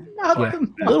Time. Yeah.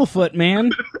 Littlefoot,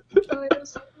 man.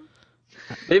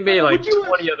 They made like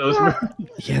 20 of those.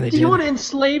 Yeah, they did. Do you want to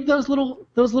enslave those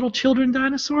little children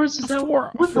dinosaurs? Is that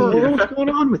what the world is going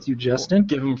on with you, Justin?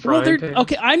 Give them frying pan.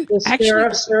 Okay, I'm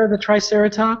actually Sarah the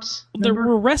Triceratops.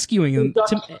 we're rescuing him.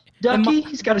 Ducky,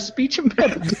 he's got a speech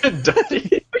impediment.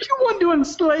 Ducky. Are you want to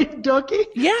enslave Ducky?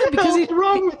 Yeah, what because the hell's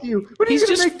wrong with you? What are you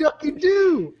going to make Ducky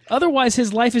do? Otherwise,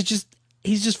 his life is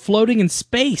he's just floating in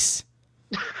space.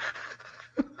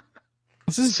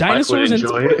 This is dinosaurs and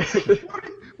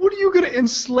What are you going to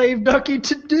enslave Ducky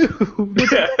to do?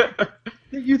 That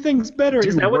you think's better?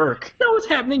 Is that what's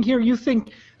happening here? You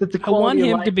think that the quality I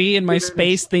want him to be in my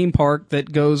space theme park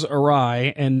that goes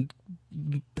awry and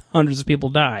hundreds of people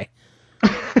die.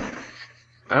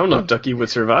 I don't know if Ducky would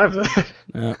survive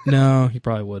that. No, he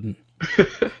probably wouldn't.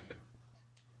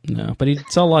 No, but he'd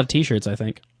sell a lot of T-shirts, I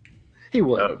think. He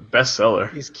would.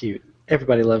 Bestseller. He's cute.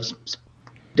 Everybody loves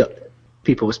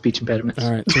people with speech impediments.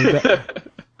 All right. So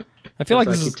I feel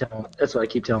that's what I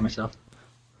keep telling myself.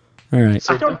 All right.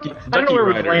 So I don't know where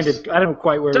we landed. I don't know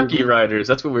quite where. Ducky Riders.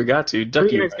 That's what we got to. Ducky. What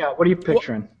do you guys got? What are you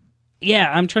picturing?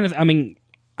 Yeah, I'm trying to. I mean,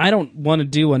 I don't want to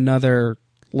do another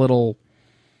little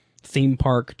theme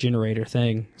park generator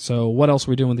thing. So what else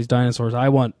are we doing with these dinosaurs?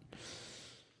 Yeah,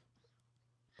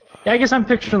 I guess I'm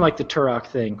picturing like the Turok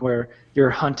thing, where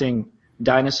you're hunting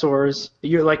dinosaurs.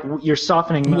 You're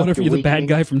softening. What if you're the bad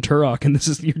guy from Turok,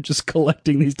 and you're just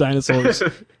collecting these dinosaurs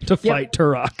to fight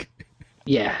Turok?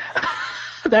 Yeah,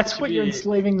 that's what you're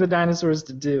enslaving the dinosaurs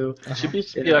to do. It should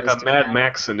be like a Mad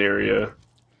Max scenario.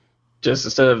 Just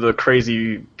instead of the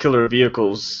crazy killer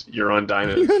vehicles, you're on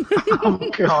dinos. Oh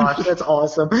gosh, that's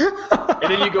awesome.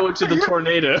 And then you go into the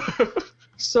tornado.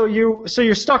 So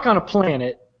you're stuck on a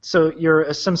planet. So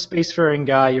you're some spacefaring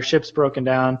guy. Your ship's broken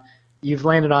down. You've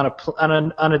landed on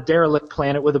a derelict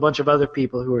planet with a bunch of other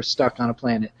people who are stuck on a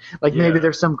planet. Maybe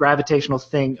there's some gravitational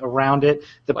thing around it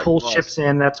that pulls ships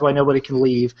in. That's why nobody can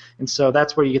leave. And so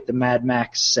that's where you get the Mad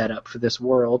Max setup for this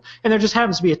world. And there just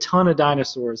happens to be a ton of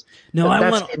dinosaurs. No,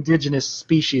 that's the indigenous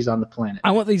species on the planet. I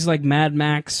want these like Mad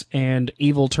Max and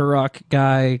evil Turok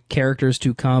guy characters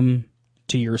to come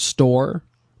to your store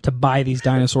to buy these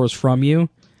dinosaurs from you.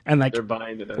 And they're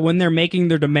buying it. When they're making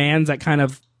their demands, that kind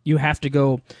of you have to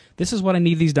go, this is what I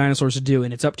need these dinosaurs to do,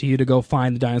 and it's up to you to go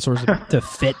find the dinosaurs to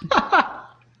fit.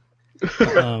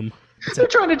 They're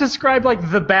trying to describe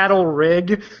the battle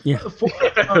rig for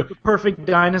the perfect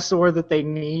dinosaur that they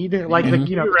need, the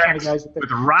kind of guys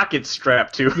with rockets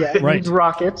strapped to. Yeah, it needs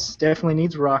rockets. Definitely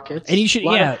needs rockets. And you should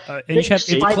and you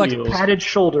should have padded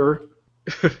shoulder.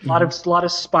 A lot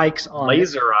of spikes on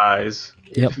laser eyes.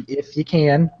 If you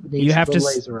can, you have to.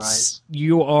 Laser eyes.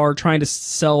 You are trying to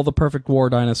sell the perfect war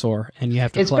dinosaur, and you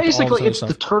have to. It's basically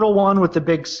the turtle one with the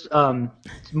big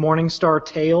Morningstar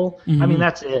tail. Mm-hmm. I mean,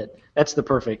 that's it. That's the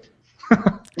perfect.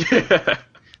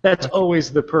 That's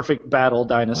always the perfect battle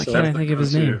dinosaur. Why can't I think of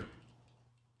his name?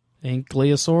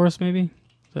 Ankylosaurus, maybe.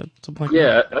 Something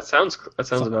like that sounds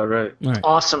about right. Right.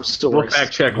 Awesome story. We'll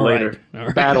fact check later.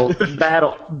 Right.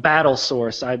 Battle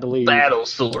source, I believe. Battle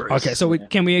source. Okay, so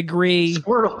can we agree?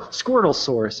 Squirtle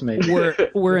source, maybe.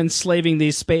 We're enslaving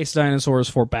these space dinosaurs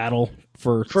for battle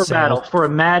for a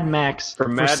Mad Max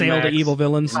for sale to evil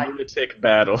villains. Lunatic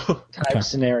battle type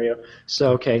scenario.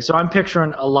 So I'm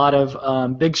picturing a lot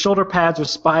of big shoulder pads with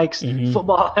spikes,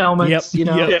 football helmets.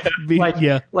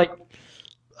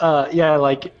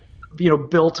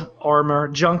 Built armor,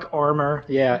 junk armor,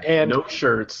 and no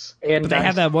shirts. And they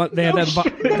have that one. They have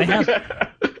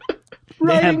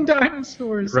riding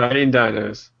dinosaurs. Riding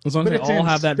dinos. As long as they all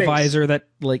have that visor that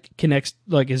connects,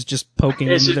 is just poking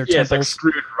into their temples. It's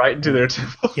screwed right into their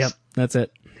temples. Yep, that's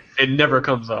it. It never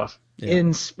comes off. Yeah.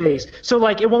 In space, so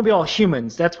it won't be all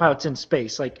humans. That's why it's in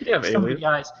space. Some of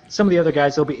the other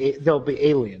guys, they'll be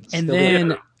aliens. And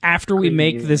then after we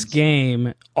make this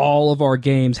game, all of our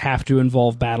games have to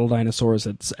involve battle dinosaurs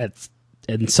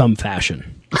in some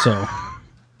fashion. So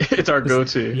it's our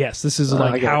go-to. Yes, this is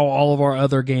how all of our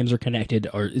other games are connected.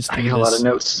 I got a lot of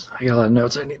notes. I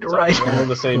need to write. All in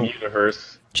the same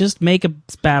universe. Just make a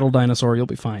battle dinosaur, you'll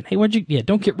be fine. Hey,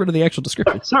 don't get rid of the actual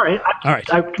description. Sorry. All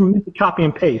right. I committed to copy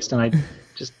and paste, and I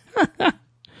just...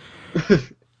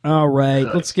 All right,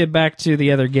 let's get back to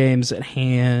the other games at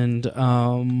hand.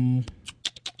 I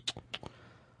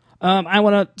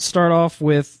want to start off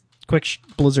with quick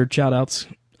Blizzard shoutouts,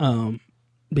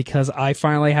 because I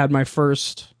finally had my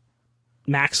first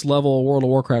max level World of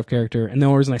Warcraft character, and the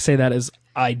only reason I say that is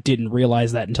I didn't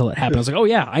realize that until it happened. I was like, oh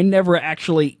yeah, I never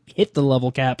actually hit the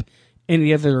level cap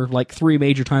any of the other, like, 3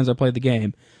 major times I played the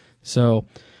game. So,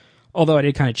 although I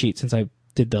did kind of cheat since I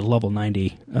did the level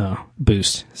 90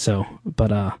 boost. So,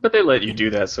 but they let you do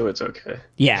that, so it's okay.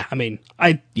 Yeah, I mean,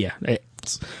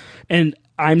 and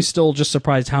I'm still just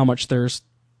surprised how much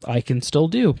I can still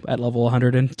do at level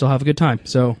 100 and still have a good time.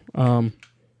 So,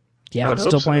 yeah, I'm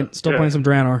still playing some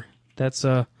Draenor. That's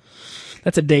a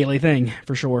daily thing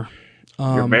for sure.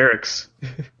 Your barracks.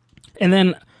 And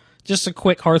then just a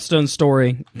quick Hearthstone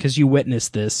story, because you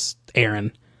witnessed this,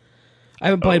 Aaron. I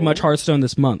haven't played much Hearthstone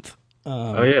this month.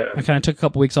 I kind of took a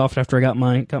couple weeks off after I got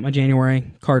my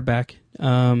January card back.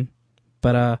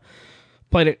 But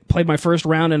played my first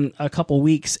round in a couple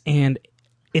weeks, and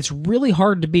it's really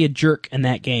hard to be a jerk in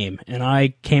that game. And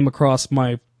I came across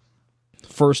my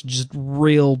first just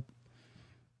real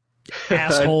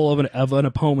asshole of an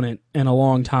opponent in a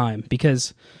long time,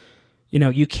 because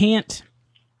you can't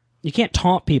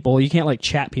taunt people, you can't like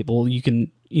chat people. You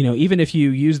can, even if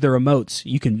you use their emotes,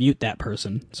 you can mute that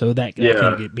person, so that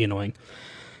can be annoying.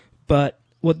 But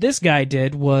what this guy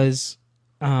did was,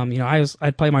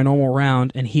 I'd play my normal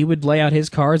round, and he would lay out his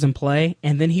cards and play,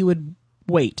 and then he would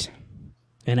wait.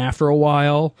 And after a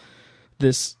while,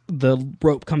 the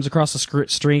rope comes across the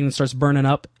string and starts burning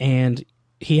up, and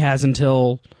he has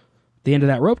until the end of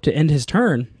that rope to end his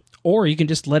turn, or you can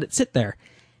just let it sit there.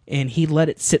 And he let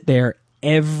it sit there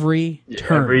every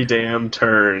turn. Every damn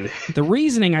turn. The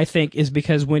reasoning, I think, is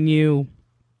because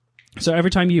so every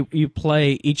time you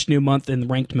play each new month in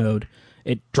ranked mode,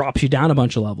 it drops you down a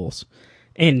bunch of levels.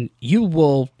 And you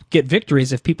will get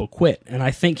victories if people quit. And I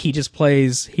think he just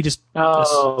plays,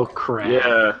 crap.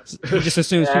 Yeah. He just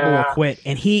assumes people will quit.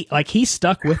 And he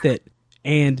stuck with it.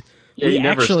 And he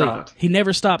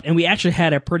never stopped. And we actually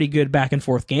had a pretty good back and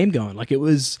forth game going. Like, it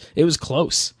was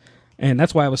close. And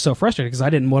that's why I was so frustrated, because I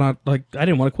didn't want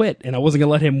to quit, and I wasn't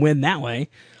gonna let him win that way.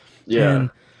 Yeah.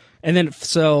 And then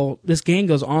so this game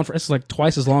goes on it's like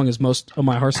twice as long as most of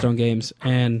my Hearthstone games,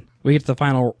 and we get to the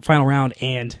final round,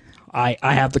 and I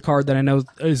have the card that I know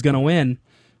is gonna win,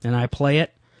 and I play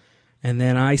it, and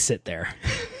then I sit there.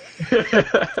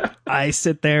 I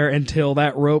sit there until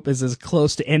that rope is as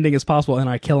close to ending as possible, and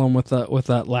I kill him with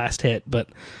that last hit. But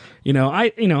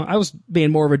I was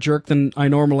being more of a jerk than I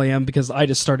normally am, because I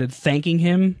just started thanking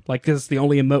him, like, because the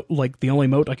only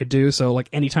emote I could do. So, like,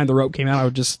 anytime the rope came out, I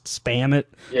would just spam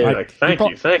it. Yeah, thank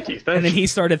you. And then he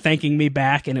started thanking me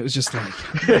back, and it was just like,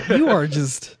 you are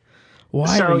just,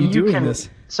 why are you doing this?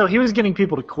 So he was getting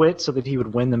people to quit so that he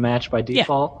would win the match by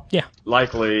default? Yeah.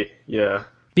 Likely, yeah.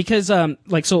 Because,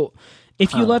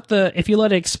 if you let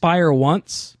it expire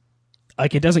once,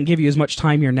 like, it doesn't give you as much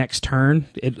time your next turn.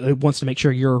 It wants to make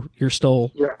sure you're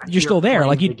still there.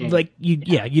 Like, you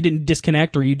didn't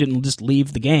disconnect, or you didn't just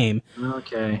leave the game.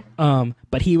 Okay.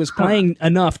 But he was playing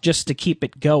enough just to keep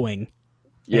it going.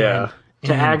 Yeah.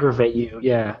 To aggravate you.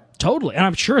 Yeah. Totally. And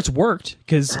I'm sure it's worked,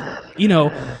 because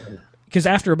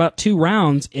after about 2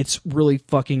 rounds, it's really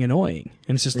fucking annoying.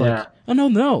 And it's just like, oh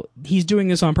no, he's doing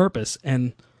this on purpose.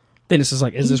 And then it's just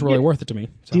like, is this really worth it to me?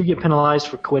 So. Do you get penalized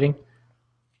for quitting?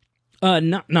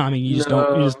 No. I mean, you just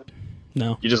don't. You just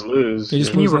no. You just lose.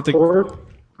 Can you report?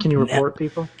 Can you report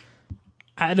people?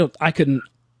 I couldn't.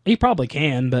 You probably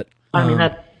can, but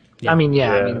because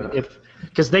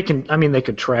they can. I mean, they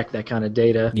could track that kind of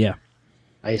data. Yeah.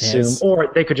 I assume,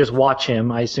 or they could just watch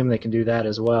him. I assume they can do that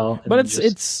as well. But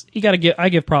it's you got to give. I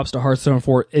give props to Hearthstone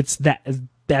for it.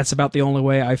 That's about the only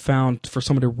way I found for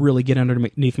someone to really get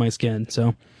underneath my skin.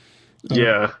 So.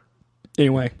 Yeah.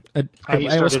 Anyway, have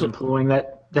you started employing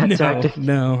that tactic?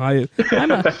 No, I'm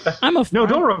a no.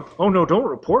 Don't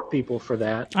report people for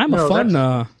that. I'm a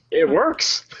fun. It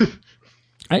works.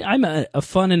 I'm a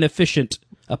fun and efficient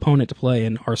opponent to play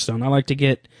in Hearthstone. I like to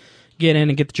get in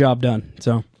and get the job done.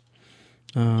 So,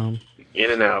 in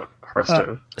and out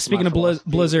Hearthstone. Speaking of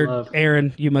Blizzard,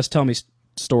 Aaron, you must tell me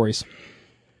stories.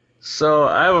 So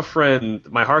I have a friend,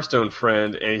 my Hearthstone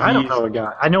friend, and I don't know a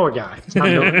guy. I know a guy.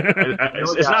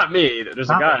 It's not me. There's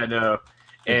a guy I know,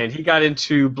 and he got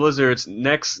into Blizzard's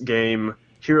next game,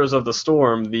 Heroes of the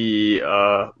Storm, the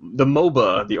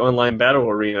MOBA, the online battle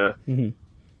arena, kind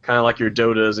of like your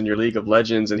Dotas and your League of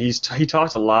Legends. And he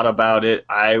talked a lot about it.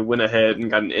 I went ahead and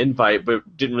got an invite, but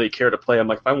didn't really care to play. I'm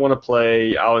like, if I want to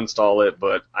play, I'll install it,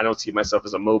 but I don't see myself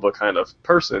as a MOBA kind of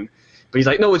person. But he's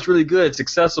like, no, it's really good. It's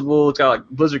accessible. It's got like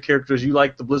Blizzard characters. You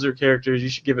like the Blizzard characters. You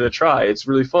should give it a try. It's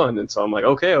really fun. And so I'm like,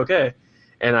 okay.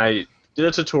 And I did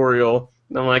a tutorial.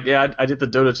 And I'm like, yeah, I did the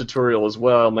Dota tutorial as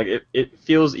well. I'm like, it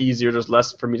feels easier. There's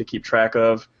less for me to keep track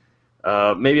of.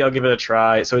 Maybe I'll give it a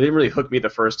try. So it didn't really hook me the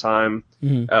first time.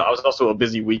 Mm-hmm. I was also a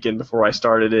busy weekend before I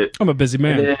started it. I'm a busy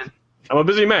man. I'm a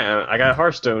busy man. I got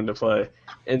Hearthstone to play.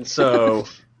 And so...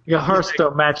 You got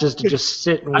Hearthstone matches to just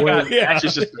sit and wait. I got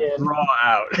matches just to draw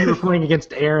out. You were playing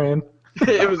against Aaron.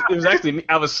 it was actually me.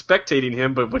 I was spectating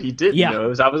him, but what he didn't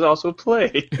know is I was also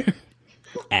playing.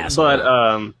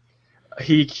 But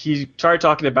he started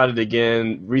talking about it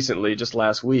again recently, just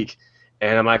last week,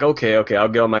 and I'm like, okay, I'll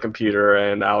get on my computer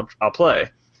and I'll play.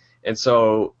 And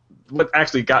so what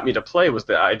actually got me to play was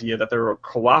the idea that there were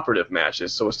cooperative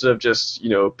matches. So instead of just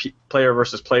player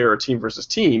versus player or team versus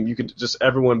team, you could just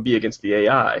everyone be against the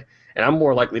AI. And I'm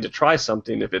more likely to try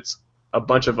something if it's a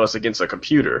bunch of us against a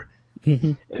computer.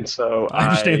 Mm-hmm. And so I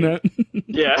understand that.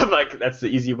 Yeah, like that's the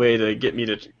easy way to get me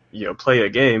to play a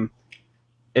game.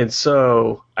 And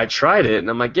so I tried it, and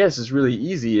I'm like, yes, it's really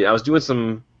easy. I was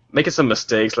making some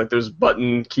mistakes, like there's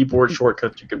keyboard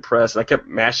shortcuts you can press, and I kept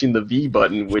mashing the V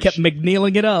button, which kept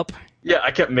McNeiling it up. Yeah,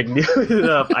 I kept McNeiling it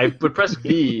up. I would press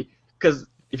V because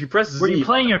if you press Z, were you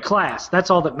playing your class? That's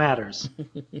all that matters.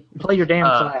 Play your damn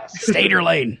class. Stay your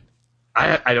lane.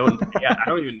 I don't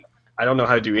know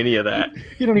how to do any of that.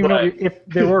 You don't even know if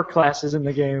there were classes in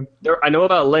the game. I know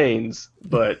about lanes,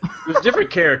 but there's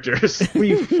different characters. Were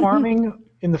you farming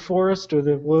in the forest or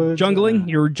the woods? Jungling?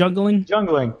 You were jungling?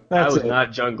 Jungling. I was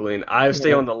not jungling. I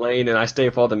stay on the lane, and I stay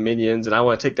with all the minions, and I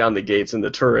want to take down the gates and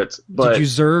the turrets. But did you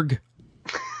Zerg?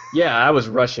 Yeah, I was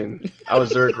rushing. I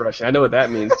was Zerg rushing. I know what that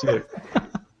means, too.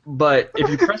 But if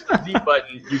you press the Z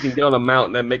button, you can get on a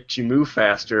mountain that makes you move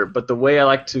faster. But the way I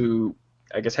like to,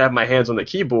 I guess, have my hands on the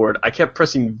keyboard, I kept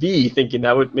pressing V thinking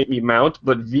that would make me mount,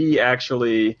 but V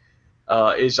actually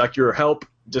is like your help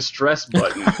distress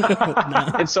button.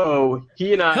 And so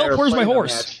he and I help, are where's my playing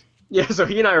horse? a match. Yeah, so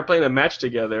he and I are playing a match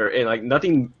together, and like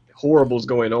nothing horrible's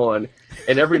going on.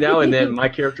 And every now and then my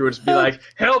character would just be like,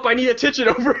 help, I need attention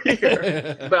over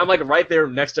here. But I'm like right there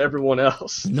next to everyone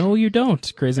else. No, you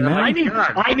don't, crazy man. I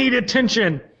need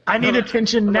attention. I need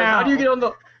attention now. Like, how do you get on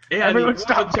the... Yeah, everyone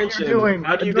stop what you're doing.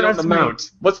 How do you get on the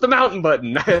mount? What's the mountain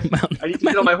button? I need to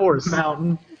get on my horse.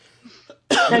 Mountain.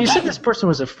 Now, you said this person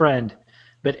was a friend,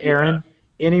 but Aaron,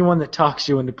 anyone that talks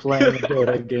you into playing a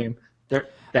Dota game,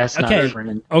 that's not a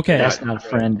friend. Okay. That's not a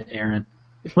friend, Aaron.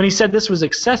 When he said this was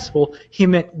accessible, he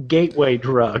meant gateway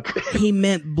drug. He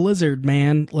meant Blizzard,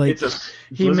 man. Like this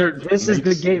is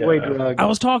the gateway drug. I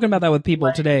was talking about that with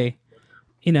people today.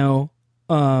 With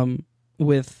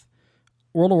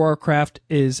World of Warcraft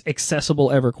is accessible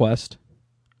EverQuest.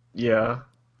 Yeah.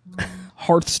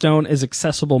 Hearthstone is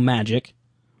accessible Magic.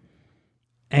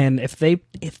 And if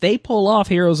they pull off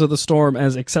Heroes of the Storm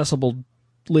as accessible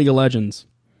League of Legends.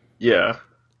 Yeah.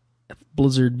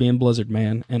 Blizzard being Blizzard,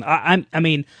 man. And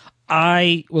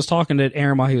I was talking to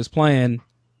Aaron while he was playing,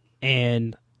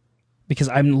 and because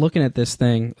I'm looking at this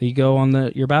thing, you go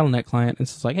on your Battle.net client, and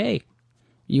it's like, hey,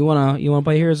 you wanna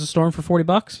play Heroes of the Storm for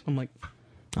 $40? I'm like,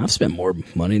 I've spent more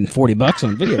money than $40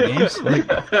 on video games.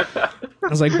 I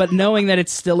was like, but knowing that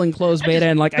it's still in closed beta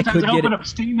and like I could get open up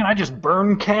Steam and I just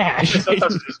burn cash. Just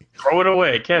throw it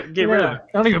away. Can't get rid of it.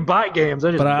 I don't even buy games.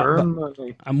 I just burn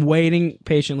money. I'm waiting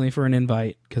patiently for an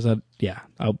invite because I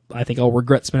think I'll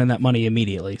regret spending that money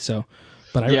immediately. So,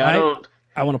 but I want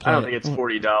to play. I don't think it's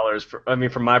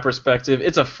 $40. From my perspective,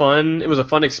 it was a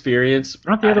fun experience.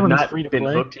 Aren't the other ones free to play?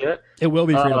 Been hooked yet? It will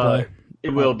be free to play.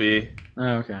 It will be.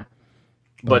 Oh, okay.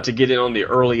 But to get in on the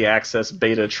early access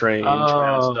beta train,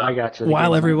 I got you.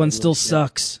 While everyone still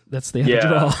sucks, that's the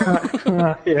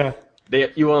draw. Yeah.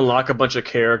 You unlock a bunch of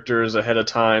characters ahead of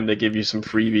time. They give you some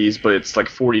freebies, but it's like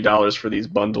 $40 for these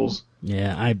bundles.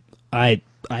 Yeah, I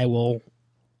will.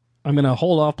 I'm gonna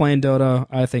hold off playing Dota.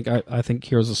 I think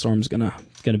Heroes of the Storm is gonna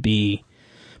be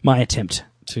my attempt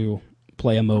to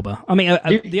play a MOBA. I mean,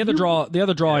 the other draw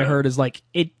I heard is like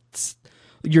it's.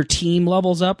 Your team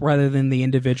levels up rather than the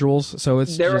individuals, so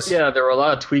there were a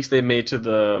lot of tweaks they made to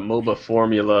the MOBA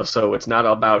formula, so it's not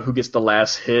about who gets the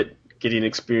last hit, getting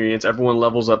experience. Everyone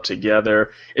levels up together.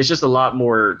 It's just a lot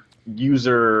more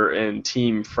user and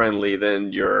team friendly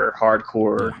than your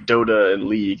hardcore Dota and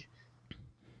League,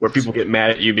 where people get mad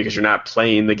at you because you're not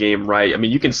playing the game right. I mean,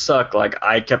 you can suck. Like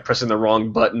I kept pressing the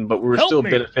wrong button, but we were still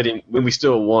benefiting when we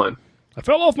still won. I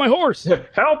fell off my horse.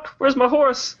 Help! Where's my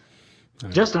horse?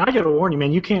 Justin, I gotta warn you,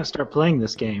 man. You can't start playing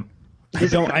this game.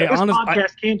 This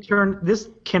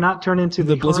podcast cannot turn into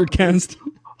the Blizzard cast.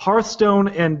 Hearthstone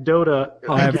and Dota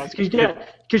podcasts.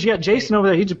 Because you got Jason over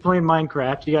there, he's just playing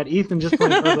Minecraft. You got Ethan just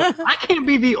playing Dota. I can't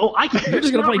be the old. You're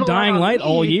just going to play Dying Light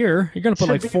all year. You're going to put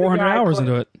like 400 hours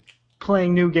into it.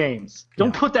 Playing new games.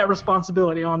 Don't put that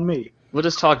responsibility on me. We'll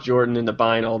just talk Jordan into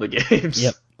buying all the games.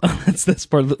 Yep. That's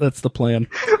the plan.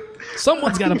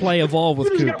 Someone's got to play Evolve with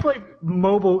Coop. You got to play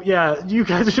mobile. Yeah, you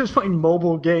guys are just playing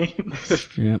mobile games.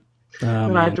 Yep.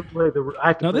 And I have to play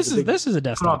this is a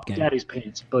desktop game. Daddy's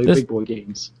pants. Play big boy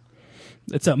games.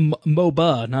 It's a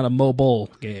MOBA, not a mobile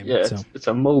game. Yeah, it's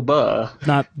a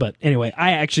MOBA. But anyway,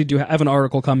 I actually do have an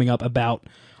article coming up about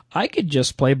I could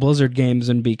just play Blizzard games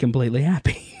and be completely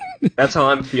happy. That's how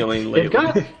I'm feeling lately. They've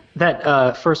got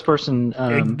that first-person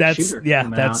shooter. Yeah,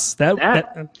 that's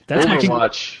my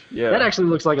watch. Yeah, that actually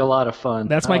looks like a lot of fun.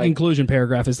 That's my conclusion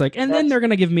paragraph. Is like, and then they're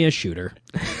gonna give me a shooter.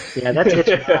 Yeah,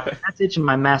 that's itching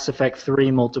my Mass Effect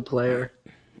 3 multiplayer.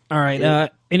 All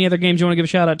right. Any other games you want to give a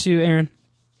shout out to, Aaron?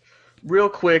 Real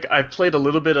quick, I played a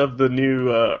little bit of the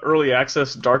new early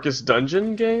access Darkest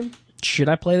Dungeon game. Should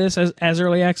I play this as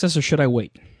early access or should I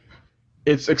wait?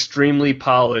 It's extremely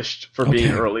polished for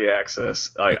being early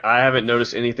access. I haven't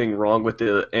noticed anything wrong with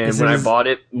it. And when I bought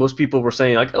it, most people were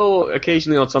saying like, "Oh,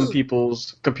 occasionally on some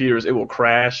people's computers it will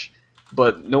crash,"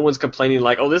 but no one's complaining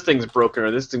like, "Oh, this thing's broken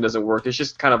or this thing doesn't work." It's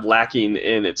just kind of lacking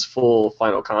in its full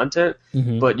final content.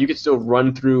 Mm-hmm. But you can still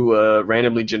run through a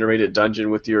randomly generated dungeon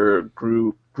with your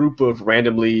group of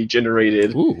randomly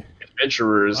generated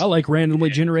adventurers. I like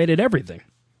randomly generated everything.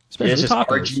 Especially it's just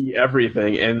tacos. RG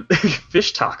everything and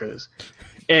fish tacos.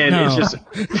 And it's just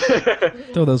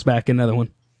throw those back, another one.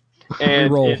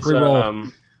 And Re-roll.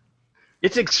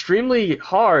 It's extremely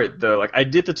hard though. Like I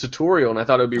did the tutorial and I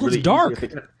thought it would be really dark.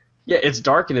 Easy. Yeah, it's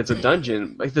dark and it's a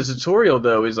dungeon. Like the tutorial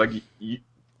though is like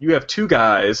you have two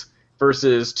guys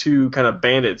versus two kind of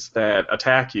bandits that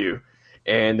attack you.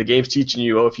 And the game's teaching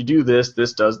you, if you do this,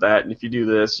 this does that, and if you do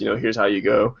this, here's how you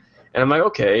go. And I'm like,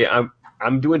 okay,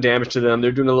 I'm doing damage to them.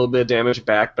 They're doing a little bit of damage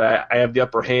back, but I have the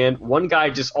upper hand. One guy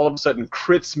just all of a sudden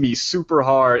crits me super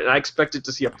hard, and I expected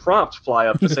to see a prompt fly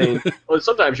up saying, "Well,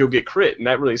 sometimes you'll get crit, and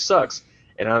that really sucks."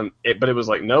 And but it was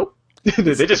like, nope.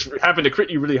 They just happen to crit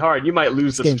you really hard. You might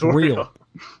lose the tutorial.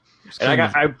 And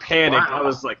I panicked.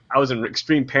 Wow. I was in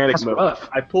extreme panic mode. Rough.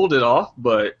 I pulled it off,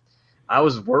 but I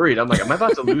was worried. I'm like, am I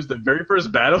about to lose the very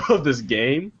first battle of this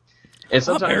game? And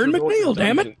I'm Aaron McNeil,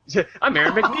 damn it. I'm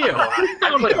Aaron McNeil.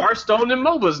 I play Hearthstone and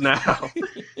MOBAs now.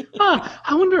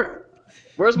 I wonder...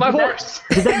 Where's my horse?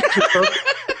 Did that get you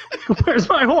broke? Where's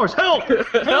my horse? Help!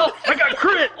 Help! I got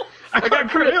crit!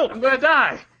 Help! I'm going to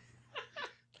die.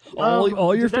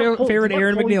 All your favorite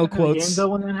Aaron McNeil quotes. Game,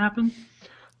 though, when that happened?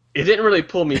 It didn't really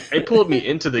pull me. It pulled me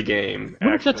into the game.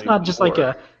 What if that's not just like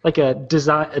a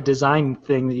design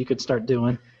thing that you could start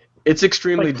doing? It's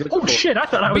extremely difficult. Oh shit! I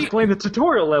thought I was playing the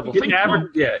tutorial level.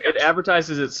 It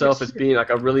advertises itself as being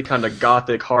like a really kind of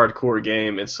gothic, hardcore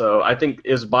game, and so I think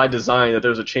it's by design that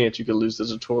there's a chance you could lose the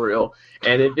tutorial.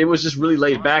 And it was just really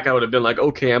laid back. I would have been like,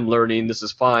 okay, I'm learning. This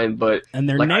is fine. But and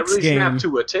their next I really game snapped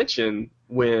to attention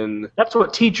when. That's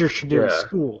what teachers should do at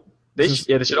school. They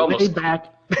should almost.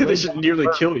 They should nearly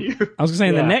kill you. I was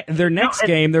going to say, their next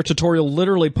game, their tutorial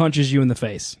literally punches you in the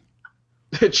face.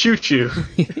 Shoot you.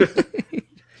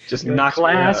 Just knock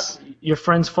class, your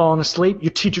friend's falling asleep,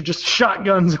 your teacher just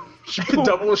shotguns.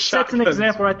 Double shotguns. That's an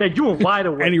example right there. You were wide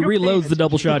awake. And he reloads the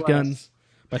double shotguns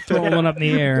by throwing one up in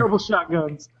the air. Double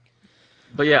shotguns.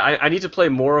 But yeah, I need to play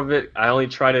more of it. I only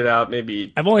tried it out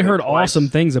maybe. I've only heard awesome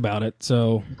things about it,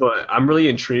 so. But I'm really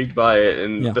intrigued by it,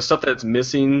 and the stuff that's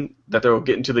missing that they'll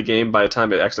get into the game by the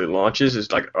time it actually launches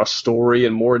is like a story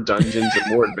and more dungeons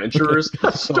and more adventurers.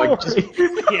 We're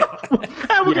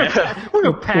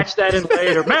gonna patch that in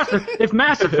later. If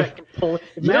Mass Effect can pull it,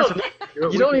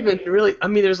 you don't even really. I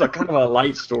mean, there's like kind of a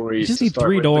light story. You just need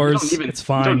 3 doors. It's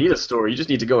fine. You don't need a story. You just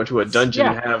need to go into a dungeon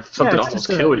and have something almost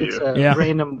kill you. It's a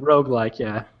random roguelike.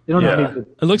 Yeah. You don't need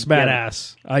it looks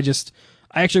badass. I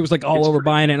actually was like all over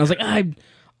buying it, and I was like,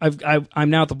 I'm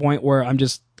now at the point where I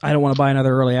don't want to buy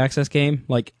another early access game.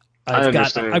 Like I've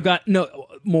got no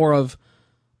more of.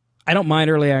 I don't mind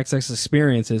early access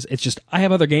experiences. It's just I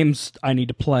have other games I need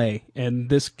to play, and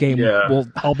this game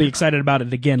I'll be excited about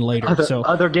it again later.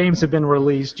 Other games have been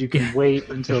released. You can wait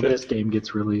until this game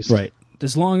gets released. Right.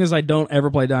 As long as I don't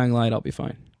ever play Dying Light, I'll be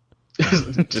fine.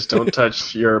 Just don't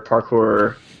touch your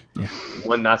parkour. Yeah.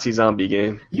 One Nazi zombie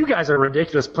game. You guys are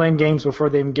ridiculous playing games before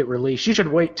they even get released. You should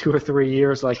wait 2 or 3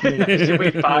 years like me. You should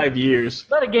wait 5 years.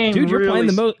 Let a game Dude, you're playing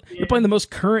the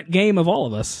most current game of all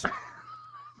of us.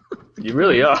 You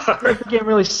really are. Let the game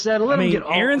really settle.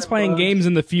 Aaron's playing games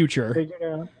in the future.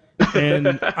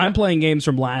 And I'm playing games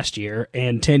from last year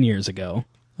and 10 years ago.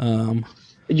 Yeah,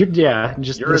 You're the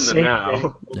in same the now.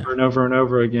 thing over and over and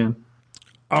over again.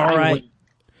 All right.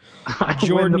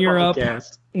 Jordan, you're up.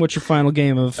 What's your final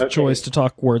game of choice to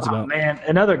talk words about? Man,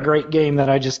 another great game that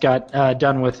I just got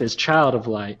done with is Child of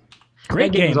Light.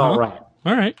 Great game, all right.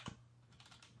 All right.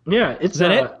 Yeah, it's is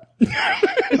that it?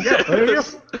 Yeah, there you go.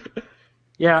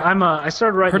 Yeah, I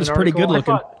started writing. Heard it's pretty good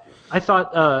looking. I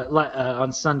thought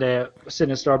on Sunday I was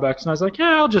sitting at Starbucks and I was like,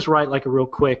 yeah, I'll just write like a real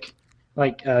quick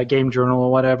game journal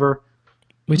or whatever.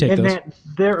 We take those.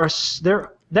 Man,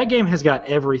 that game has got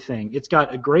everything. It's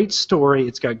got a great story.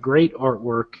 It's got great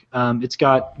artwork. It's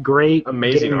got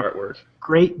amazing artwork.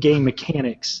 Great game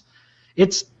mechanics.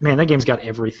 That game's got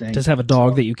everything. Does it have a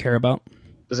dog that you care about?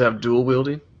 Does it have dual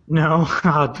wielding? No.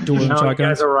 Dual no, shotguns? You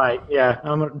guys are right. Yeah,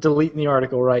 I'm deleting the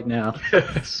article right now.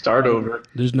 Start over.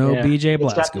 There's no BJ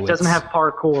Blazkowicz. It doesn't have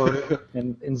parkour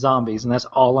and zombies, and that's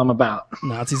all I'm about.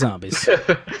 Nazi zombies.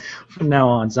 From now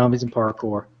on, zombies and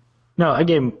parkour. No, a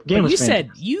game but was you fantastic.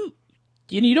 said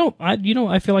you don't.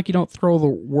 I feel like you don't throw the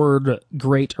word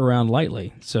 "great" around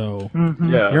lightly. So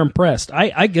you're impressed.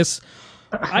 I guess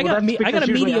I got a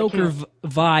mediocre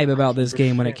vibe about this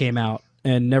game when it came out,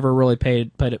 and never really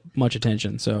paid much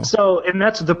attention. So and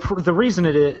that's the reason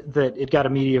that it got a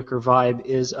mediocre vibe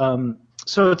is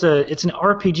so it's an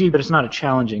RPG, but it's not a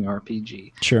challenging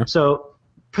RPG. Sure. So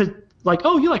you like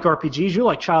RPGs, you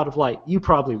like Child of Light, you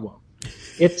probably won't.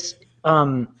 It's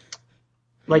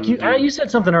like you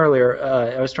said something earlier.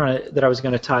 I was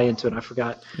going to tie into it. And I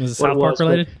forgot. Was it South Park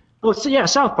related?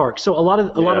 South Park. So a lot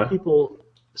of people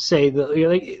say that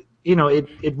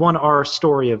it won our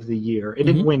story of the year. It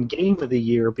didn't win game of the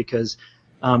year because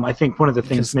I think one of the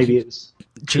things maybe it's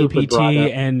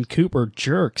GPT and Cooper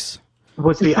jerks.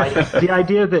 Was the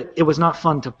idea that it was not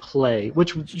fun to play,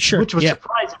 which was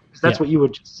surprising because that's what you were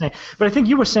just saying. But I think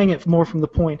you were saying it more from the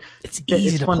point it's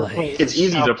easy to play. It's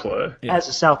easy to play as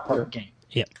a South Park game.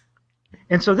 Yeah.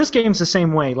 And so this game's the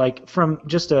same way. Like from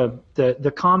just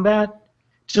the combat,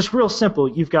 it's just real simple.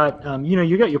 You've got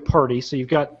you got your party, so you've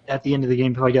got at the end of the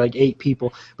game probably got like 8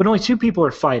 people, but only 2 people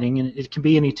are fighting, and it can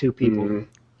be any 2 people.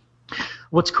 Mm-hmm.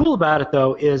 What's cool about it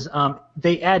though is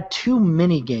they add 2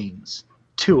 mini games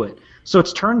to it. So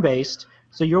it's turn-based.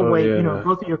 So you're waiting.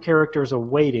 Both of your characters are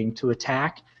waiting to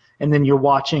attack, and then you're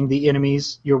watching the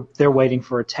enemies. They're waiting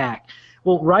for attack.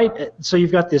 Well, so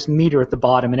you've got this meter at the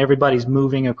bottom, and everybody's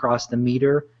moving across the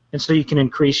meter, and so you can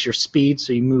increase your speed,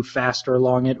 so you move faster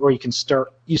along it, or you can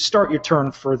start your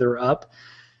turn further up.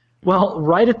 Well,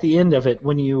 right at the end of it,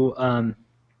 when you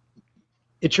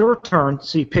it's your turn,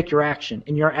 so you pick your action,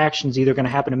 and your action's either going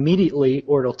to happen immediately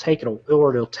or it'll take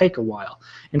a while.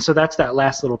 And so that's that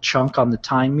last little chunk on the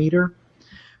time meter.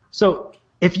 So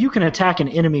if you can attack an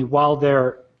enemy while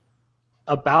they're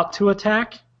about to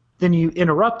attack, then you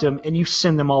interrupt them and you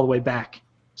send them all the way back.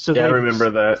 So I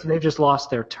remember that. They've just lost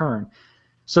their turn.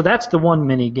 So that's the one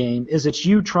mini game. It's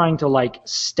you trying to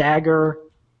stagger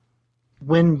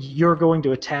when you're going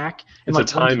to attack. And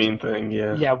it's a timing thing,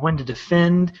 yeah. Yeah, when to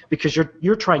defend, because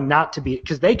you're trying not to be,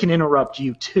 because they can interrupt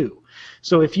you too.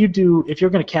 So if you're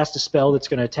going to cast a spell that's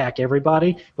going to attack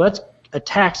everybody, well, that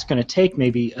attack's going to take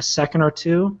maybe a second or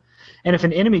 2. And if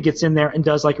an enemy gets in there and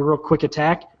does a real quick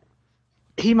attack,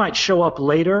 he might show up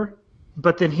later,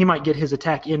 but then he might get his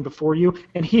attack in before you,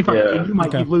 and you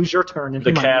might lose your turn. And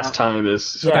the cast time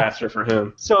is faster for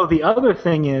him. So the other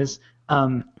thing is,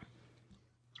 one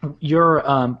of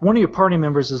your party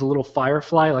members is a little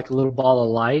firefly, like a little ball of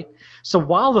light. So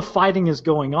while the fighting is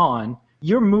going on,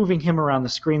 you're moving him around the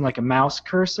screen like a mouse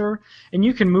cursor, and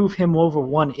you can move him over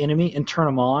one enemy and turn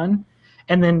him on.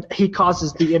 And then he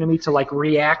causes the enemy to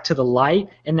react to the light,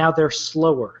 and now they're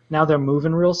slower. Now they're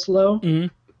moving real slow. Mm-hmm.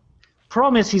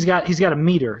 Problem is he's got a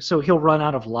meter, so he'll run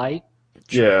out of light.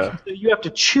 Yeah. So you have to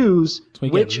choose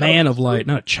which man of light,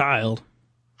 not a child.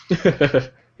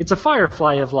 It's a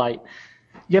firefly of light.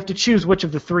 You have to choose which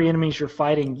of the 3 enemies you're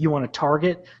fighting you want to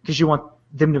target because you want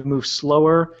them to move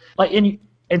slower.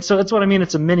 And so that's what I mean.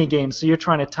 It's a mini game. So you're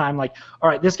trying to time all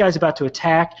right, this guy's about to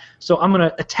attack, so I'm going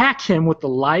to attack him with the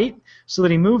light so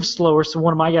that he moves slower, so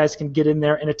one of my guys can get in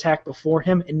there and attack before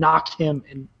him and knock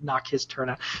his turn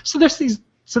out. So there's these.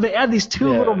 So they add these 2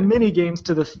 little mini games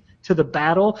to the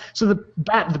battle. So the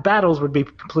battles would be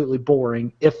completely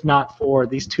boring if not for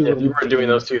these 2. If you weren't doing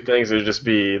those 2 things, it would just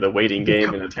be the waiting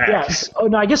game and attack. Yes. Oh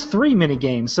no, I guess 3 mini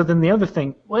games. So then the other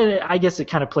thing, I guess it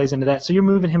kind of plays into that. So you're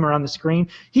moving him around the screen.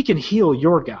 He can heal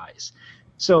your guys.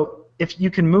 So if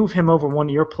you can move him over one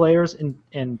of your players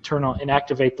and turn on and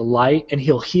activate the light, and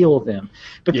he'll heal them.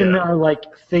 But then there are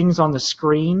things on the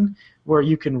screen where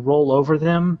you can roll over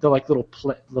them. They're like little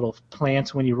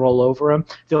plants. When you roll over them,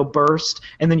 they'll burst,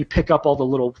 and then you pick up all the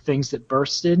little things that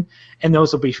bursted, and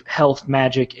those will be health,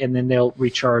 magic, and then they'll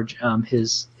recharge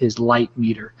his light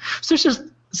meter. So it's just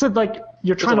like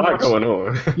you're trying to watch, going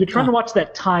on. You're trying to watch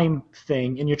that time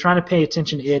thing, and you're trying to pay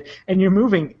attention to it, and you're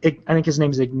moving. I think his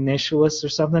name is Ignatius or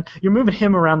something. You're moving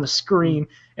him around the screen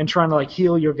and trying to like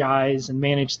heal your guys and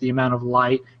manage the amount of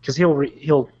light, because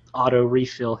he'll auto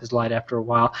refill his light after a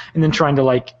while, and then trying to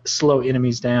like slow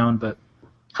enemies down. But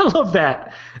I love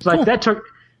that. Like that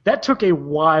took a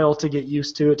while to get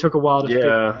used to. It took a while to figure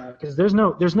out, because there's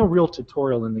no real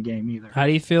tutorial in the game either. How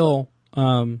do you feel?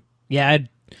 I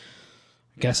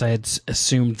guess I had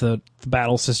assumed the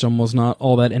battle system was not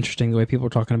all that interesting the way people were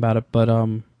talking about it, but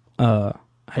and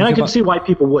I can see why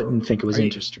people wouldn't think it was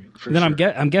interesting. Then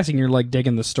sure. I'm guessing you're like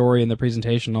digging the story and the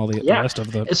presentation, all the rest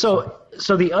of the.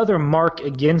 So the other mark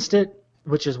against it,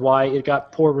 which is why it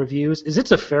got poor reviews, is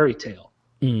it's a fairy tale.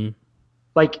 Mm.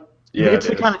 Like it's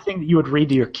the kind of thing that you would read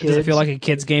to your kids. Does it feel like a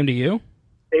kid's game to you?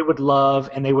 They would love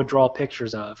and they would draw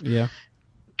pictures of. Yeah.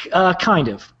 Kind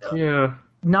of. Yeah.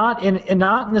 Not in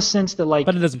the sense that like.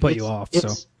 But it doesn't put you off.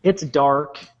 It's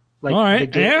dark. Like all right.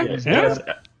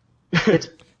 It's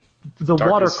the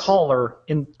watercolor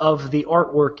of the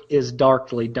artwork is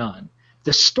darkly done.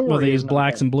 The story. Well, they use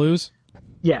blacks and blues.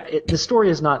 Yeah, the story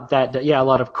is not that. A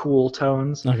lot of cool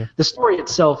tones. Okay. The story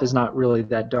itself is not really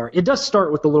that dark. It does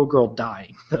start with the little girl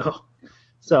dying, though.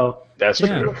 So that's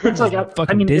true. It's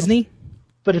like Disney.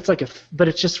 But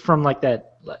it's just from like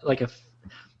that, like a.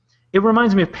 It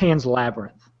reminds me of Pan's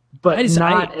Labyrinth, but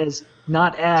not as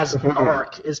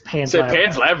dark as Pan's Labyrinth.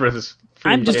 Pan's Labyrinth is.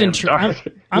 I'm just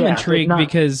intrigued. I'm intrigued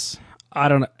because I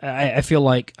don't. I feel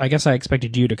like I guess I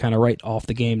expected you to kind of write off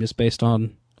the game just based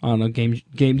on a games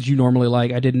you normally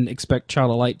like. I didn't expect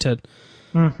Child of Light to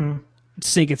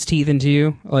sink its teeth into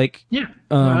you. Like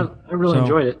I really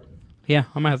enjoyed it. Yeah,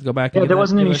 I might have to go back. Yeah, there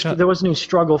wasn't any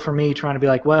struggle for me trying to be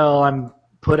like, well, I'm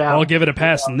put out. I'll give it a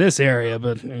pass in this area,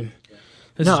 but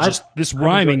this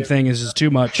rhyming thing is just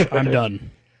too much. I'm done.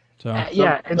 So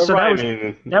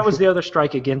that was the other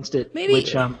strike against it,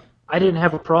 which I didn't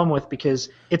have a problem with because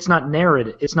it's not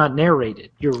narrated. It's not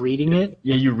narrated. You're reading it.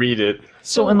 Yeah, you read it.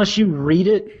 So unless you read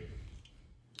it,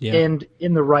 and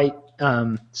in the right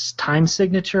time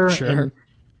signature, sure.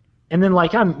 And then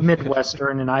like I'm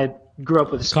Midwestern and I grew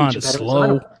up with a speech impediment.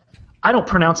 Slow. So I don't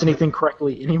pronounce anything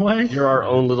correctly anyway. You're our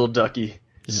own little ducky.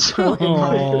 So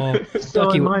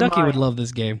Ducky would love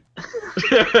this game.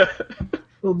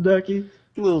 Little Ducky.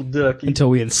 Until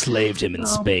we enslaved him in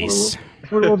space.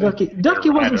 Poor little Ducky. Ducky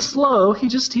wasn't slow. He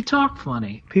talked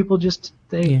funny. People just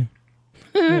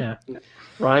yeah.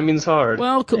 Rhyming's hard.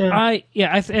 Well,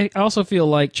 I also feel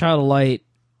like Child of Light.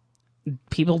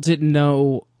 People didn't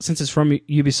know, since it's from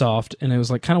Ubisoft and it was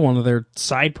like kind of one of their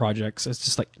side projects. It's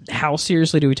just like, how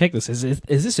seriously do we take this? Is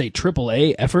this a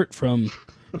AAA effort from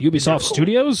Ubisoft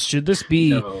Studios? Should this be?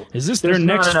 No. Is this their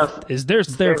next? Is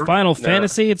their Final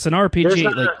Fantasy? It's an RPG. There's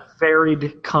not enough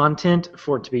varied content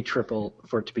for it to be triple.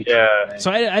 Yeah. So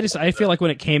I feel like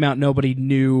when it came out, nobody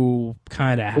knew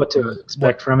kind of what to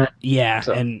expect from it. Yeah,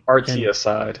 so and artsy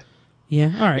aside.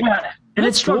 Yeah. All right. Yeah. And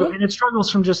it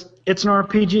struggles from just it's an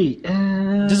RPG.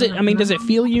 Does it? I mean, does it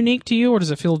feel unique to you, or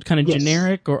does it feel kind of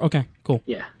generic? Or okay, cool.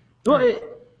 Yeah.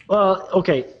 Well,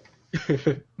 okay.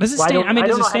 Does it stand?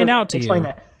 Does it stand out to you? Explain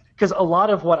that. Because a lot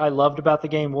of what I loved about the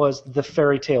game was the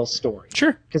fairy tale story.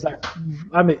 Sure. Because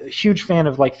I'm a huge fan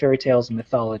of like fairy tales and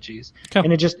mythologies,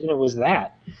 and it was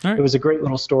that. Right. It was a great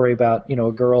little story about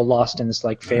a girl lost in this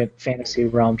like fantasy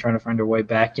realm trying to find her way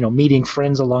back. Meeting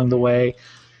friends along the way.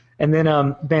 And then,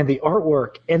 the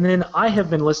artwork. And then I have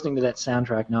been listening to that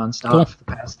soundtrack nonstop for the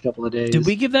past couple of days. Did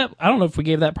we give that? I don't know if we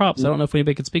gave that props. I don't know if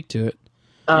anybody could speak to it.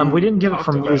 We didn't give it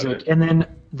for music. And then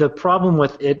the problem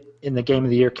with it in the Game of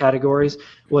the Year categories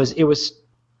was it was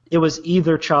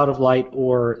either Child of Light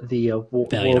or the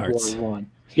World War I.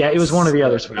 Yeah, it was one of the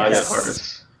others. Valiant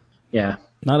Hearts. Yeah.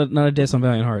 Not a diss on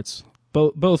Valiant Hearts.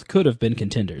 Both could have been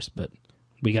contenders, but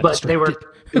we got distracted. They were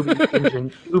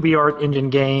UbiArt engine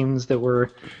games that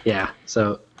were,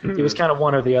 so it was kind of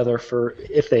one or the other for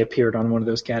if they appeared on one of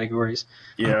those categories.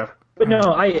 Yeah. But no,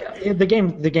 the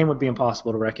game would be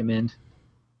impossible to recommend.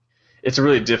 It's a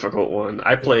really difficult one.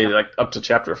 I played like up to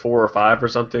chapter 4 or 5 or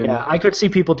something. Yeah, I could see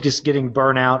people just getting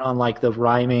burnt out on like the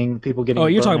rhyming. People getting. Oh,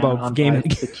 you're talking about game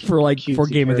for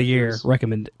Game of the Year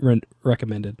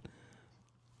recommended.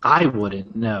 I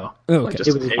wouldn't know. Oh,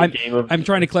 okay. I'm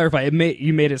trying to clarify.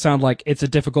 You made it sound like it's a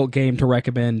difficult game to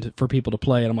recommend for people to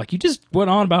play, and I'm like, you just went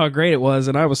on about how great it was,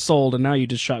 and I was sold, and now you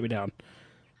just shot me down.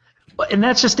 And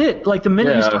that's just it. Like the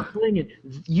minute you start playing it,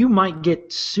 you might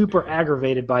get super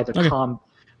aggravated by the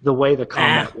the way the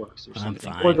combat works, or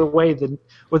something, or the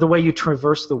way you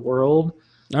traverse the world.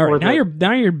 All right,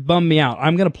 now you're bumming me out.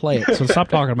 I'm gonna play it, so stop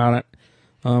talking about it.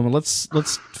 Let's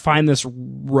find this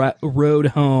road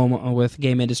home with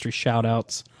game industry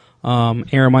shout-outs. Aaron,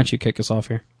 why don't you kick us off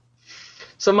here?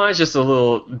 So mine's just a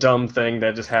little dumb thing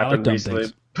that just happened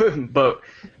recently. But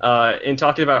in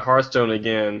talking about Hearthstone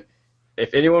again,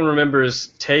 if anyone remembers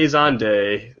Tay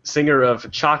Zonde, singer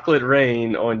of Chocolate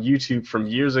Rain on YouTube from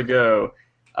years ago,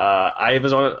 I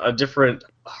was on a different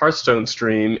Hearthstone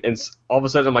stream, and all of a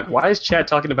sudden I'm like, why is chat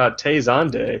talking about Tay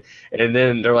Zonde? And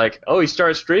then they're like, oh, he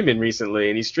started streaming recently,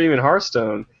 and he's streaming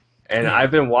Hearthstone. And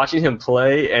I've been watching him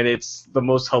play, and it's the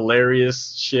most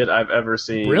hilarious shit I've ever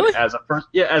seen. Really? As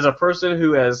a person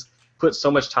who has put so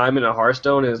much time into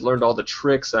Hearthstone and has learned all the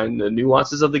tricks and the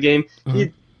nuances of the game,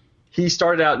 he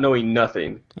started out knowing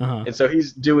nothing, and so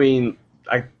he's doing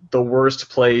like the worst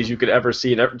plays you could ever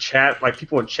see. And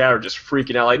people in chat are just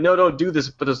freaking out, like, no, don't do this,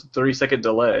 but there's a 3-second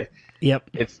delay. Yep.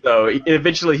 And so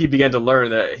eventually he began to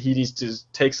learn that he needs to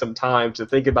take some time to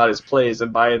think about his plays,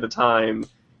 and by the time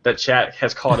that chat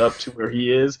has caught up to where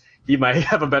he is, he might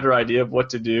have a better idea of what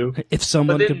to do. If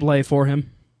someone could play for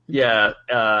him. Yeah,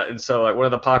 and so like one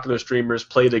of the popular streamers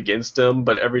played against him,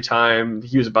 but every time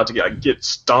he was about to get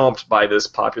stomped by this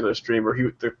popular streamer,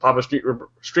 the popular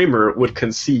streamer would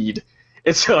concede,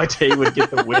 and so like Tay would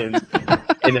get the win.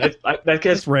 And that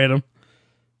gets random.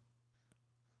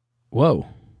 Whoa,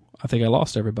 I think I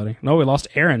lost everybody. No, we lost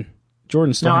Aaron.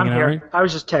 Jordan's still hanging out, right? I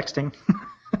was just texting.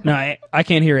 No, I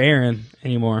can't hear Aaron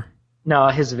anymore. No,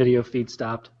 his video feed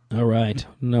stopped. All right.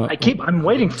 No, I'm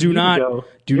waiting for you to go.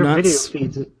 Video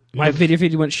feeds. My video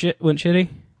feed went shitty.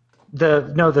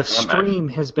 The stream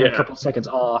has been a couple seconds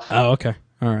off. Oh, okay.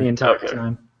 All right. The entire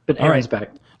time. But Aaron's back.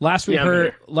 Last we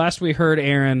heard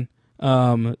Aaron,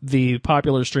 the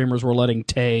popular streamers were letting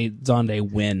Tay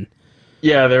Zonde win.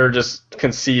 Yeah, they were just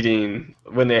conceding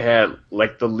when they had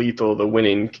like the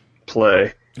winning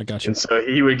play. I got you. And so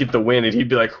he would get the win, and he'd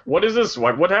be like, "What is this?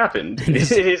 What happened?" in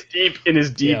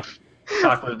his deep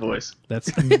chocolate voice.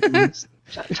 That's.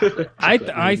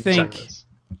 I think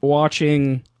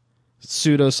watching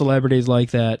pseudo celebrities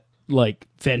like that, like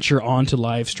venture onto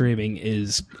live streaming,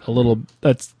 is a little.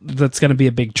 That's going to be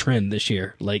a big trend this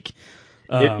year. Like,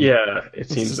 it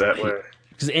seems that way.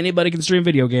 Because anybody can stream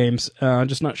video games. I'm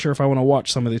just not sure if I want to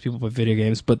watch some of these people play video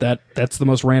games, but that's the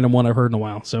most random one I've heard in a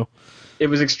while. So. It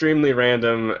was extremely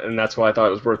random, and that's why I thought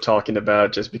it was worth talking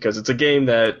about, just because it's a game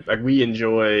that like we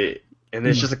enjoy, and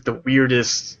it's just like the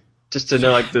weirdest, just to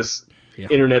know like this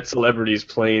internet celebrities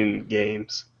playing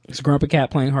games. Is Grumpy Cat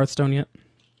playing Hearthstone yet?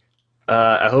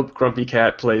 I hope Grumpy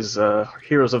Cat plays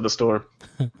Heroes of the Storm.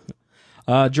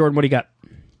 Jordan, what do you got?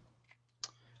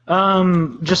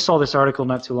 Just saw this article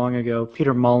not too long ago.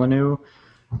 Peter Molyneux.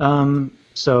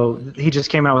 So he just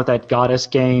came out with that Goddess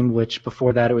game, which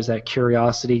before that it was that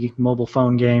Curiosity mobile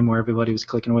phone game where everybody was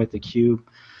clicking away at the cube.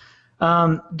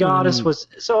 Goddess was...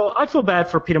 So I feel bad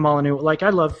for Peter Molyneux. Like,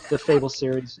 I love the Fable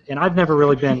series, and I've never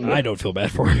really been... I don't feel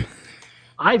bad for him.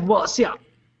 I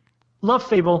love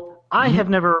Fable. I have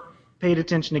never paid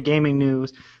attention to gaming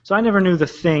news, so I never knew the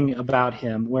thing about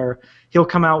him where he'll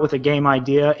come out with a game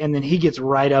idea, and then he gets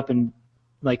right up in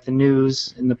like the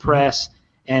news and the press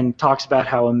and talks about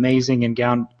how amazing and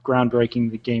groundbreaking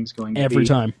the game's going to be.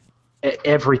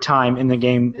 Every time, and the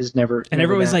game is never... And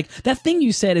everyone's like, that thing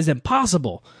you said is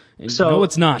impossible. No,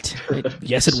 it's not.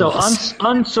 Yes, it was. So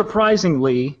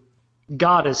unsurprisingly,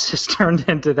 Goddess has turned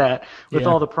into that with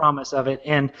all the promise of it.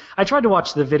 And I tried to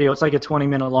watch the video. It's like a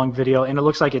 20-minute long video, and it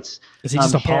looks like it's... Is he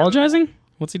just apologizing?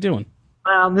 What's he doing?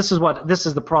 This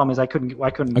is the problem is I couldn't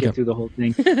get through the whole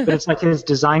thing. But it's like his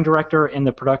design director and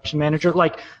the production manager,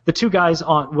 like the two guys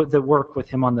that work with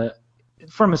him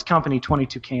from his company,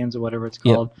 22 Cans or whatever it's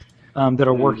called, that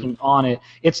are working on it.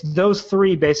 It's those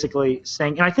three basically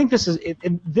saying, and I think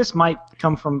this might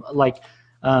come from like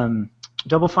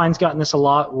Double Fine's gotten this a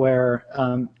lot, where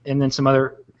and then some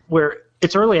other where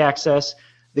it's early access,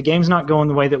 the game's not going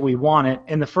the way that we want it,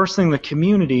 and the first thing the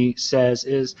community says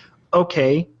is,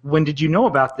 okay, when did you know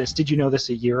about this? Did you know this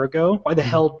a year ago? Why the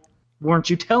hell weren't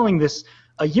you telling this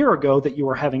a year ago that you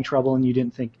were having trouble and you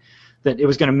didn't think that it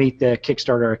was going to meet the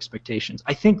Kickstarter expectations?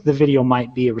 I think the video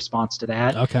might be a response to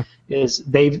that. Okay. Is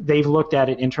they've looked at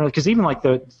it internally, because even like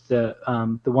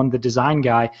the design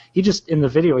guy, he just in the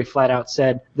video he flat out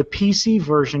said the PC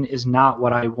version is not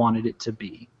what I wanted it to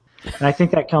be, and I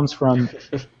think that comes from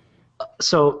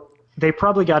so. They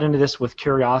probably got into this with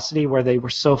Curiosity, where they were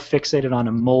so fixated on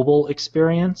a mobile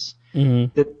experience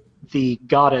that the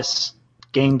Goddess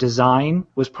game design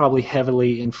was probably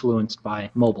heavily influenced by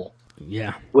mobile.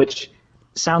 Yeah. Which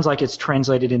sounds like it's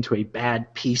translated into a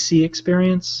bad PC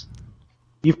experience.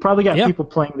 You've probably got people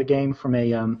playing the game from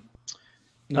a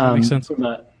makes sense.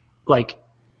 From like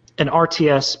an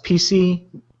RTS PC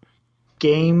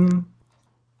game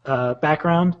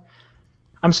background.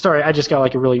 I'm sorry, I just got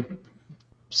like a really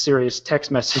serious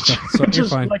text message. So you're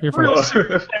fine. Like, you're fine. Really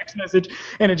serious text message,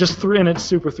 and it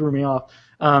super threw me off.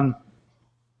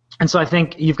 And so I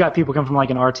think you've got people come from like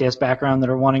an RTS background that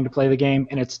are wanting to play the game,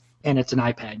 and it's an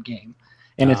iPad game,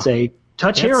 and it's a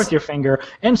touch here with your finger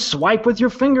and swipe with your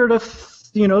finger to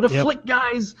flick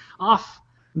guys off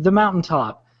the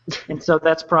mountaintop. And so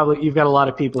that's probably, you've got a lot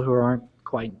of people who aren't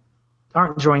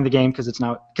enjoying the game because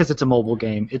it's a mobile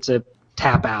game. It's a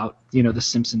tap out, the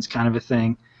Simpsons kind of a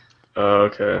thing.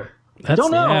 Okay.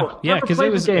 Don't know. Yeah, because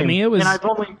it was. I mean, it was and I've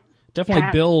only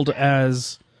definitely billed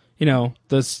as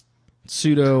this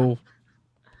pseudo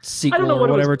sequel or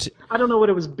whatever. I don't know what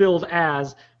it was billed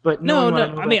as, but no.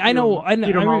 I mean, I know.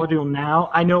 Peter Molyneux now.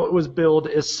 I know it was billed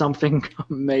as something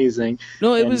amazing.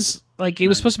 No, it was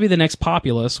supposed to be the next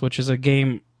Populous, which is a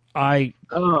game I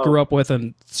grew up with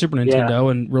on Super Nintendo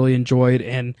and really enjoyed,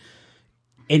 and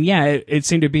yeah, it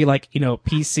seemed to be like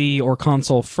PC or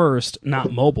console first,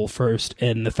 not mobile first,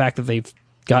 and the fact that they've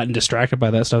gotten distracted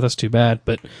by that stuff, that's too bad.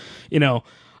 But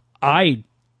I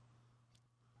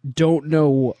don't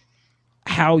know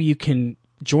how you can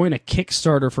join a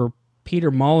Kickstarter for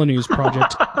Peter Molyneux's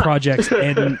projects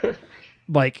and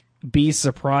like be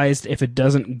surprised if it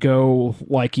doesn't go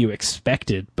like you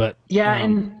expected. But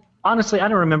and honestly, I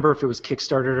don't remember if it was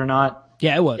Kickstarted or not.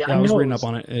 Yeah, it was. Yeah, I was reading up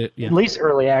on it. At least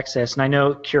early access, and I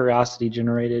know Curiosity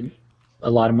generated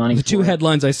a lot of money. The two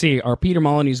headlines I see are Peter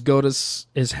Molyneux's GOTUS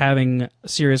is having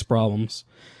serious problems.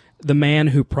 The man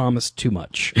who promised too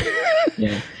much.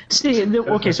 Yeah. See,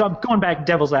 okay, so I'm going back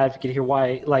devil's advocate here.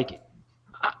 Why,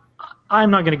 I'm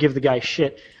not going to give the guy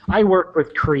shit. I work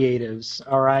with creatives,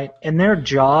 all right? And their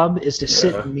job is to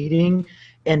sit in a meeting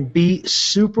and be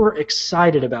super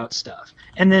excited about stuff.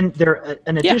 And then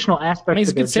an additional aspect he's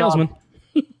of a good salesman.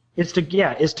 Is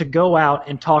to go out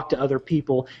and talk to other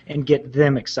people and get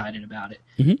them excited about it.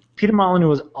 Mm-hmm. Peter Molyneux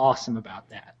was awesome about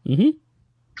that. Mm-hmm.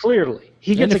 Clearly,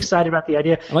 he gets excited about the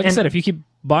idea. Like I said, if you keep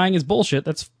buying his bullshit,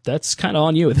 that's kind of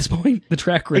on you at this point. The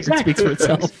track record speaks for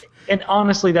itself. And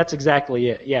honestly, that's exactly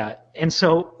it. Yeah. And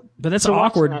so, but that's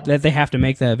awkward that they have to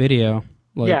make that video.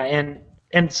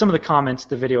 And some of the comments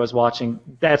the video I was watching,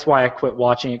 that's why I quit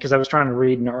watching it, because I was trying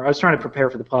to prepare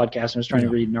for the podcast and I was trying to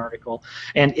read an article,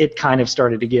 and it kind of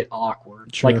started to get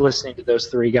awkward, like listening to those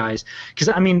three guys. Because,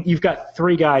 I mean, you've got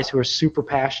three guys who are super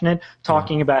passionate,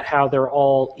 talking about how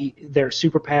they're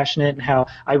super passionate and how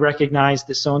I recognize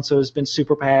that so-and-so has been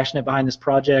super passionate behind this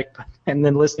project, and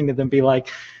then listening to them be like,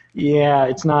 yeah,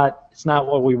 it's not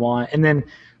what we want. And then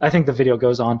I think the video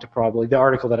goes on to probably the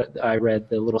article that I read,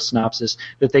 the little synopsis,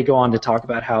 that they go on to talk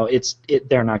about how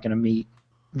they're not going to meet.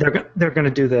 They're going to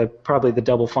do probably the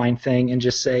Double Fine thing and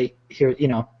just say, here,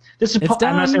 this is.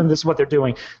 I'm not saying this is what they're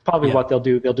doing. Probably what they'll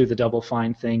do. They'll do the Double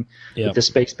Fine thing with the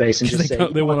space base and just say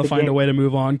they want to find a way to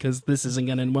move on because this isn't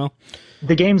going to end well.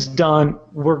 The game's done.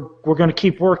 We're going to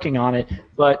keep working on it,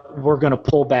 but we're going to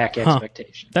pull back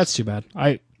expectations. That's too bad.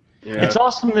 It's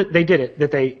awesome that they did it. That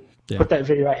they. Put that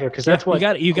video out here because that's what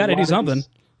you got to do something.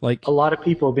 Like a lot of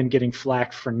people have been getting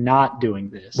flack for not doing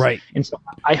this, right? And so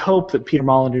I hope that Peter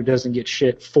Molyneux doesn't get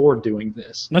shit for doing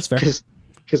this. That's fair.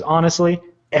 Because honestly,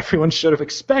 everyone should have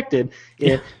expected it.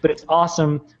 Yeah. But it's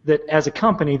awesome that as a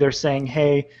company they're saying,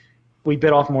 "Hey, we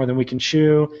bit off more than we can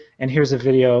chew, and here's a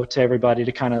video to everybody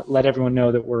to kind of let everyone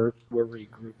know that we're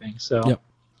regrouping." So,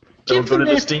 Don't go to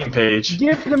the Steam page.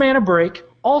 Give the man a break.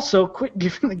 Also, quit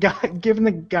giving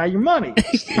the guy your money.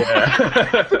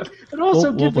 Yeah. But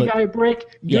also give the guy a break.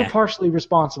 You're partially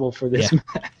responsible for this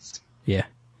mess. Yeah.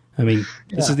 I mean,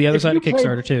 this is the other side of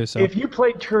Kickstarter too. So if you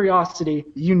played Curiosity,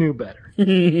 you knew better.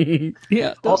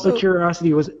 Yeah. Also,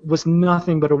 Curiosity was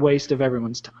nothing but a waste of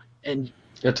everyone's time. And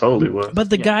it totally was.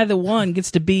 But the guy that won gets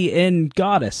to be in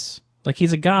Goddess. Like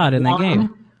he's a god in that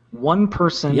game. One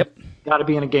person. Yep. Got to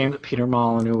be in a game that Peter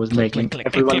Molyneux was making. Click.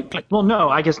 Well, no,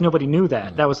 I guess nobody knew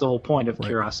that. That was the whole point of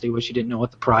Curiosity, was you didn't know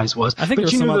what the prize was. I think there were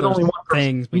some other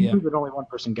things, but you knew that only one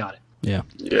person got it. Yeah.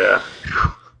 Yeah.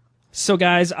 So,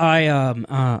 guys, turns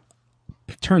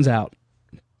out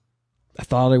I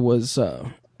thought I was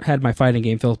had my fighting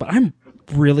game fills, but I'm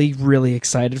really, really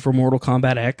excited for Mortal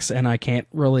Kombat X, and I can't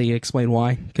really explain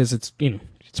why, because it's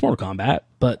it's Mortal Kombat,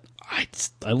 but I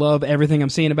love everything I'm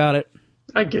seeing about it.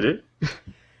 I get it.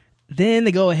 Then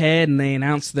they go ahead and they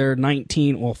announce their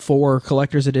 4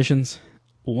 collector's editions,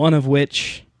 one of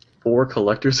which 4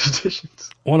 collector's editions.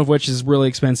 One of which is really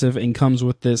expensive and comes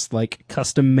with this like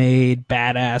custom-made,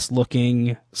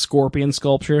 badass-looking scorpion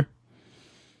sculpture.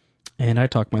 And I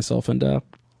talked myself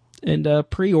into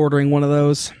pre-ordering one of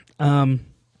those.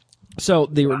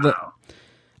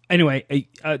 Anyway,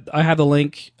 I have the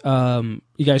link.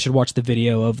 You guys should watch the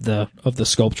video of the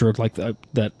sculpture. Like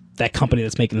that company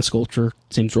that's making the sculpture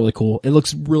seems really cool. It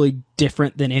looks really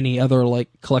different than any other like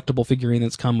collectible figurine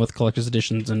that's come with collector's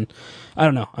editions, and I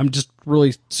don't know. I'm just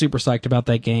really super psyched about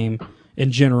that game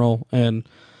in general. And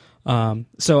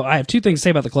so I have 2 things to say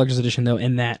about the collector's edition though.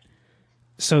 In that,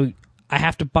 so I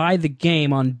have to buy the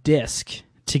game on disc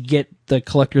to get the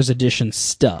collector's edition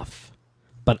stuff,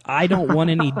 but I don't want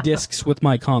any discs with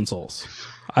my consoles.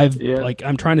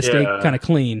 I'm trying to stay kind of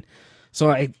clean.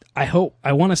 So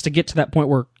I want us to get to that point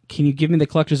where, can you give me the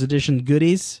collector's edition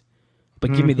goodies,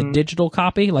 but give me the digital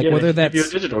copy? Like whether that's give you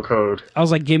a digital code. I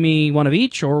was like, give me one of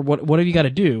each, or what have you got to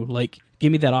do? Like,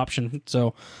 give me that option.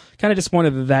 So kind of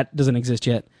disappointed that doesn't exist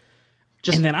yet.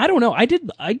 And then I don't know. I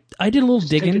did a little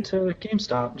digging. Take it to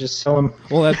GameStop. Just sell them.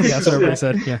 Well, that's what everybody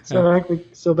said. Yeah.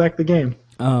 Sell back the game.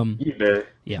 eBay.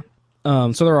 Yeah.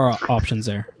 So there are options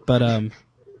there, but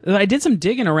I did some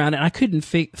digging around and I couldn't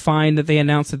find that they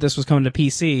announced that this was coming to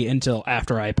PC until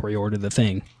after I pre-ordered the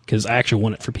thing, because I actually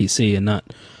want it for PC and not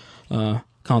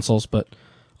consoles. But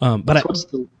what's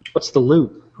the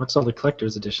loot? What's all the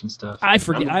collector's edition stuff? I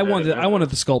forget. I wanted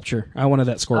the sculpture. I wanted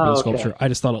that scorpion sculpture. I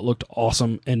just thought it looked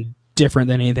awesome and different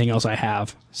than anything else I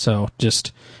have. So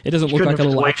just it doesn't look like a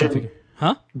little action figure.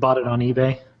 Huh? Bought it on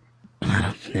eBay.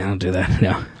 I don't do that.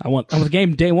 No, I want the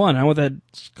game day one. I want that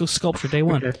sculpture day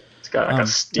one. Okay. It's got like a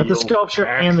steel the sculpture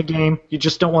back. And the game. You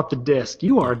just don't want the disc.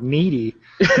 You are needy.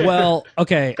 Well,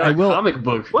 okay, Got I a will. comic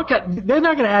book. They're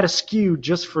not going to add a SKU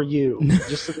just for you.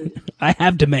 I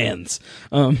have demands.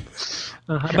 But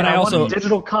I also want a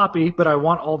digital copy, but I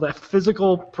want all the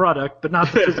physical product, but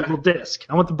not the physical disc.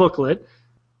 I want the booklet.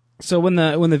 So when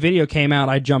the video came out,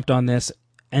 I jumped on this,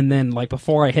 and then like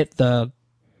before I hit the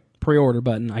pre-order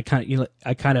button, I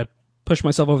kind of pushed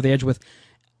myself over the edge with,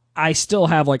 I still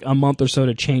have like a month or so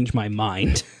to change my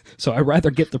mind. So I'd rather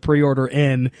get the pre-order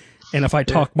in, and if I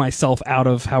talk myself out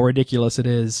of how ridiculous it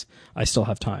is, I still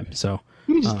have time. So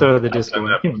You can just throw the disc I've done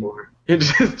away. that before. You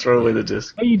just throw away the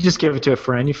disc. Or you just give it to a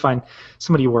friend. You find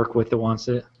somebody you work with that wants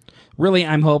it. really,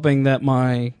 I'm hoping that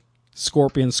my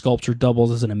Scorpion sculpture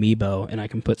doubles as an amiibo, and I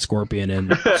can put Scorpion in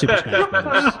Super Smash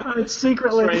Bros. It's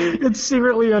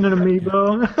secretly on an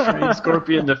amiibo. Train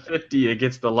Scorpion to 50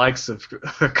 against the likes of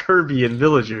Kirby and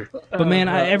Villager. But man,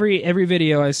 every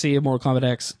video I see of Mortal Kombat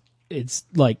X, it's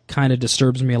like kind of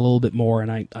disturbs me a little bit more,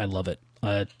 and I love it.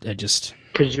 I just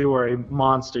Because you are a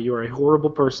monster. You are a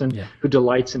horrible person who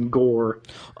delights in gore.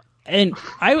 and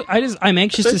I'm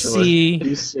anxious to see.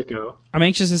 You sicko. I'm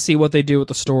anxious to see what they do with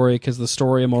the story, because the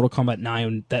story of Mortal Kombat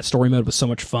 9, that story mode was so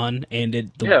much fun, and it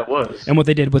was. and what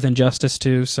they did with Injustice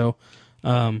too. So,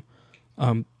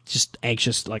 just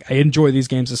anxious. Like, I enjoy these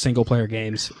games as single player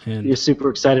games, and You're super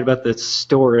excited about the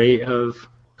story of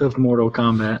Mortal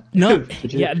Kombat. no,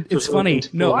 yeah, it's funny.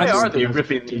 No, Why I'm just- are they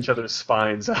ripping each other's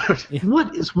spines out?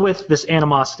 What is with this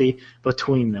animosity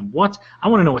between them? I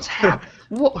want to know what's happening.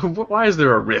 Why is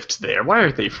there a rift there? Why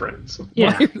aren't they friends?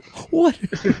 Yeah.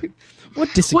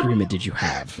 what disagreement did you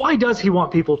have? Why does he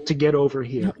want people to get over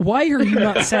here? Why are you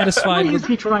not Why satisfied is with?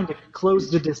 he trying to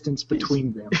close the distance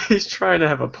between them? He's trying to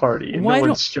have a party and Why no don't-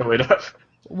 one's showing up.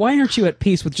 Why aren't you at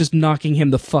peace with just knocking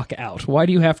him the fuck out? Why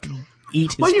do you have to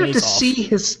eat his Why do you have face to off? see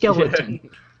his skeleton?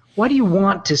 Why do you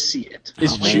want to see it?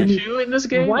 Is man. Choo Choo in this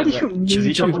game? Why do Is you that- need is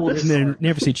he to coming hold with it? this?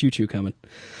 Never see Choo Choo coming.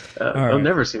 I'll right.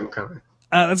 never see him coming.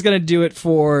 That's gonna do it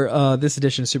for this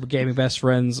edition of Super Gaming Best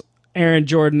Friends. Aaron,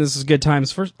 Jordan, this is good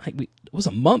times. It was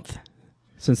a month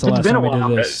since the It's last been time a we did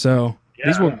while. this, so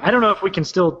these were. I don't know if we can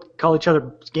still call each other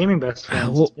gaming best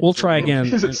friends. We'll try again.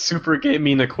 Is it super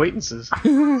gaming acquaintances?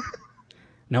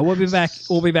 No, we'll be back.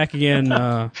 We'll be back again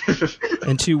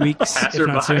in 2 weeks, if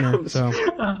not sooner. Passerbys.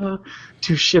 So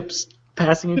Two ships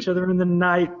passing each other in the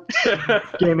night.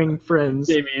 Gaming friends.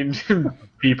 Gaming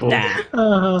people.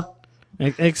 nah.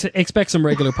 Expect some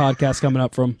regular podcasts coming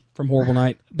up from Horrible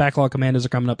Night. Backlog Commandos are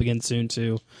coming up again soon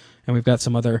too, and we've got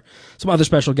some other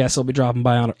special guests that'll be dropping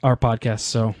by on our podcast.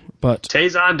 So, but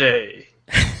Tezande.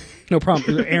 no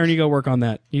problem. Aaron, you go work on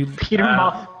that. You Peter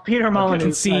Molyneux.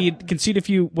 concede a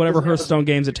few whatever Hearthstone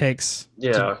games it takes.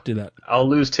 Yeah. to do that. I'll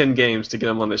lose 10 games to get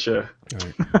him on the show.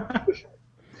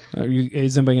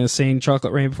 Is anybody going to sing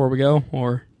Chocolate Rain before we go,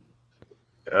 or?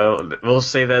 Oh, we'll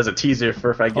save that as a teaser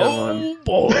for if I get him on.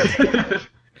 Boy!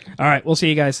 All right, we'll see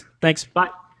you guys. Thanks. Bye.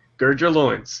 Gird your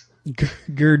loins.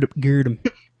 Gird 'em.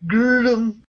 Gird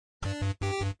 'em.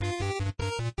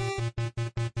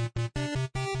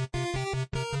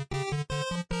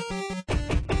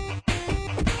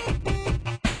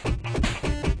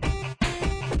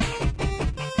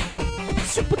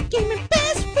 gaming.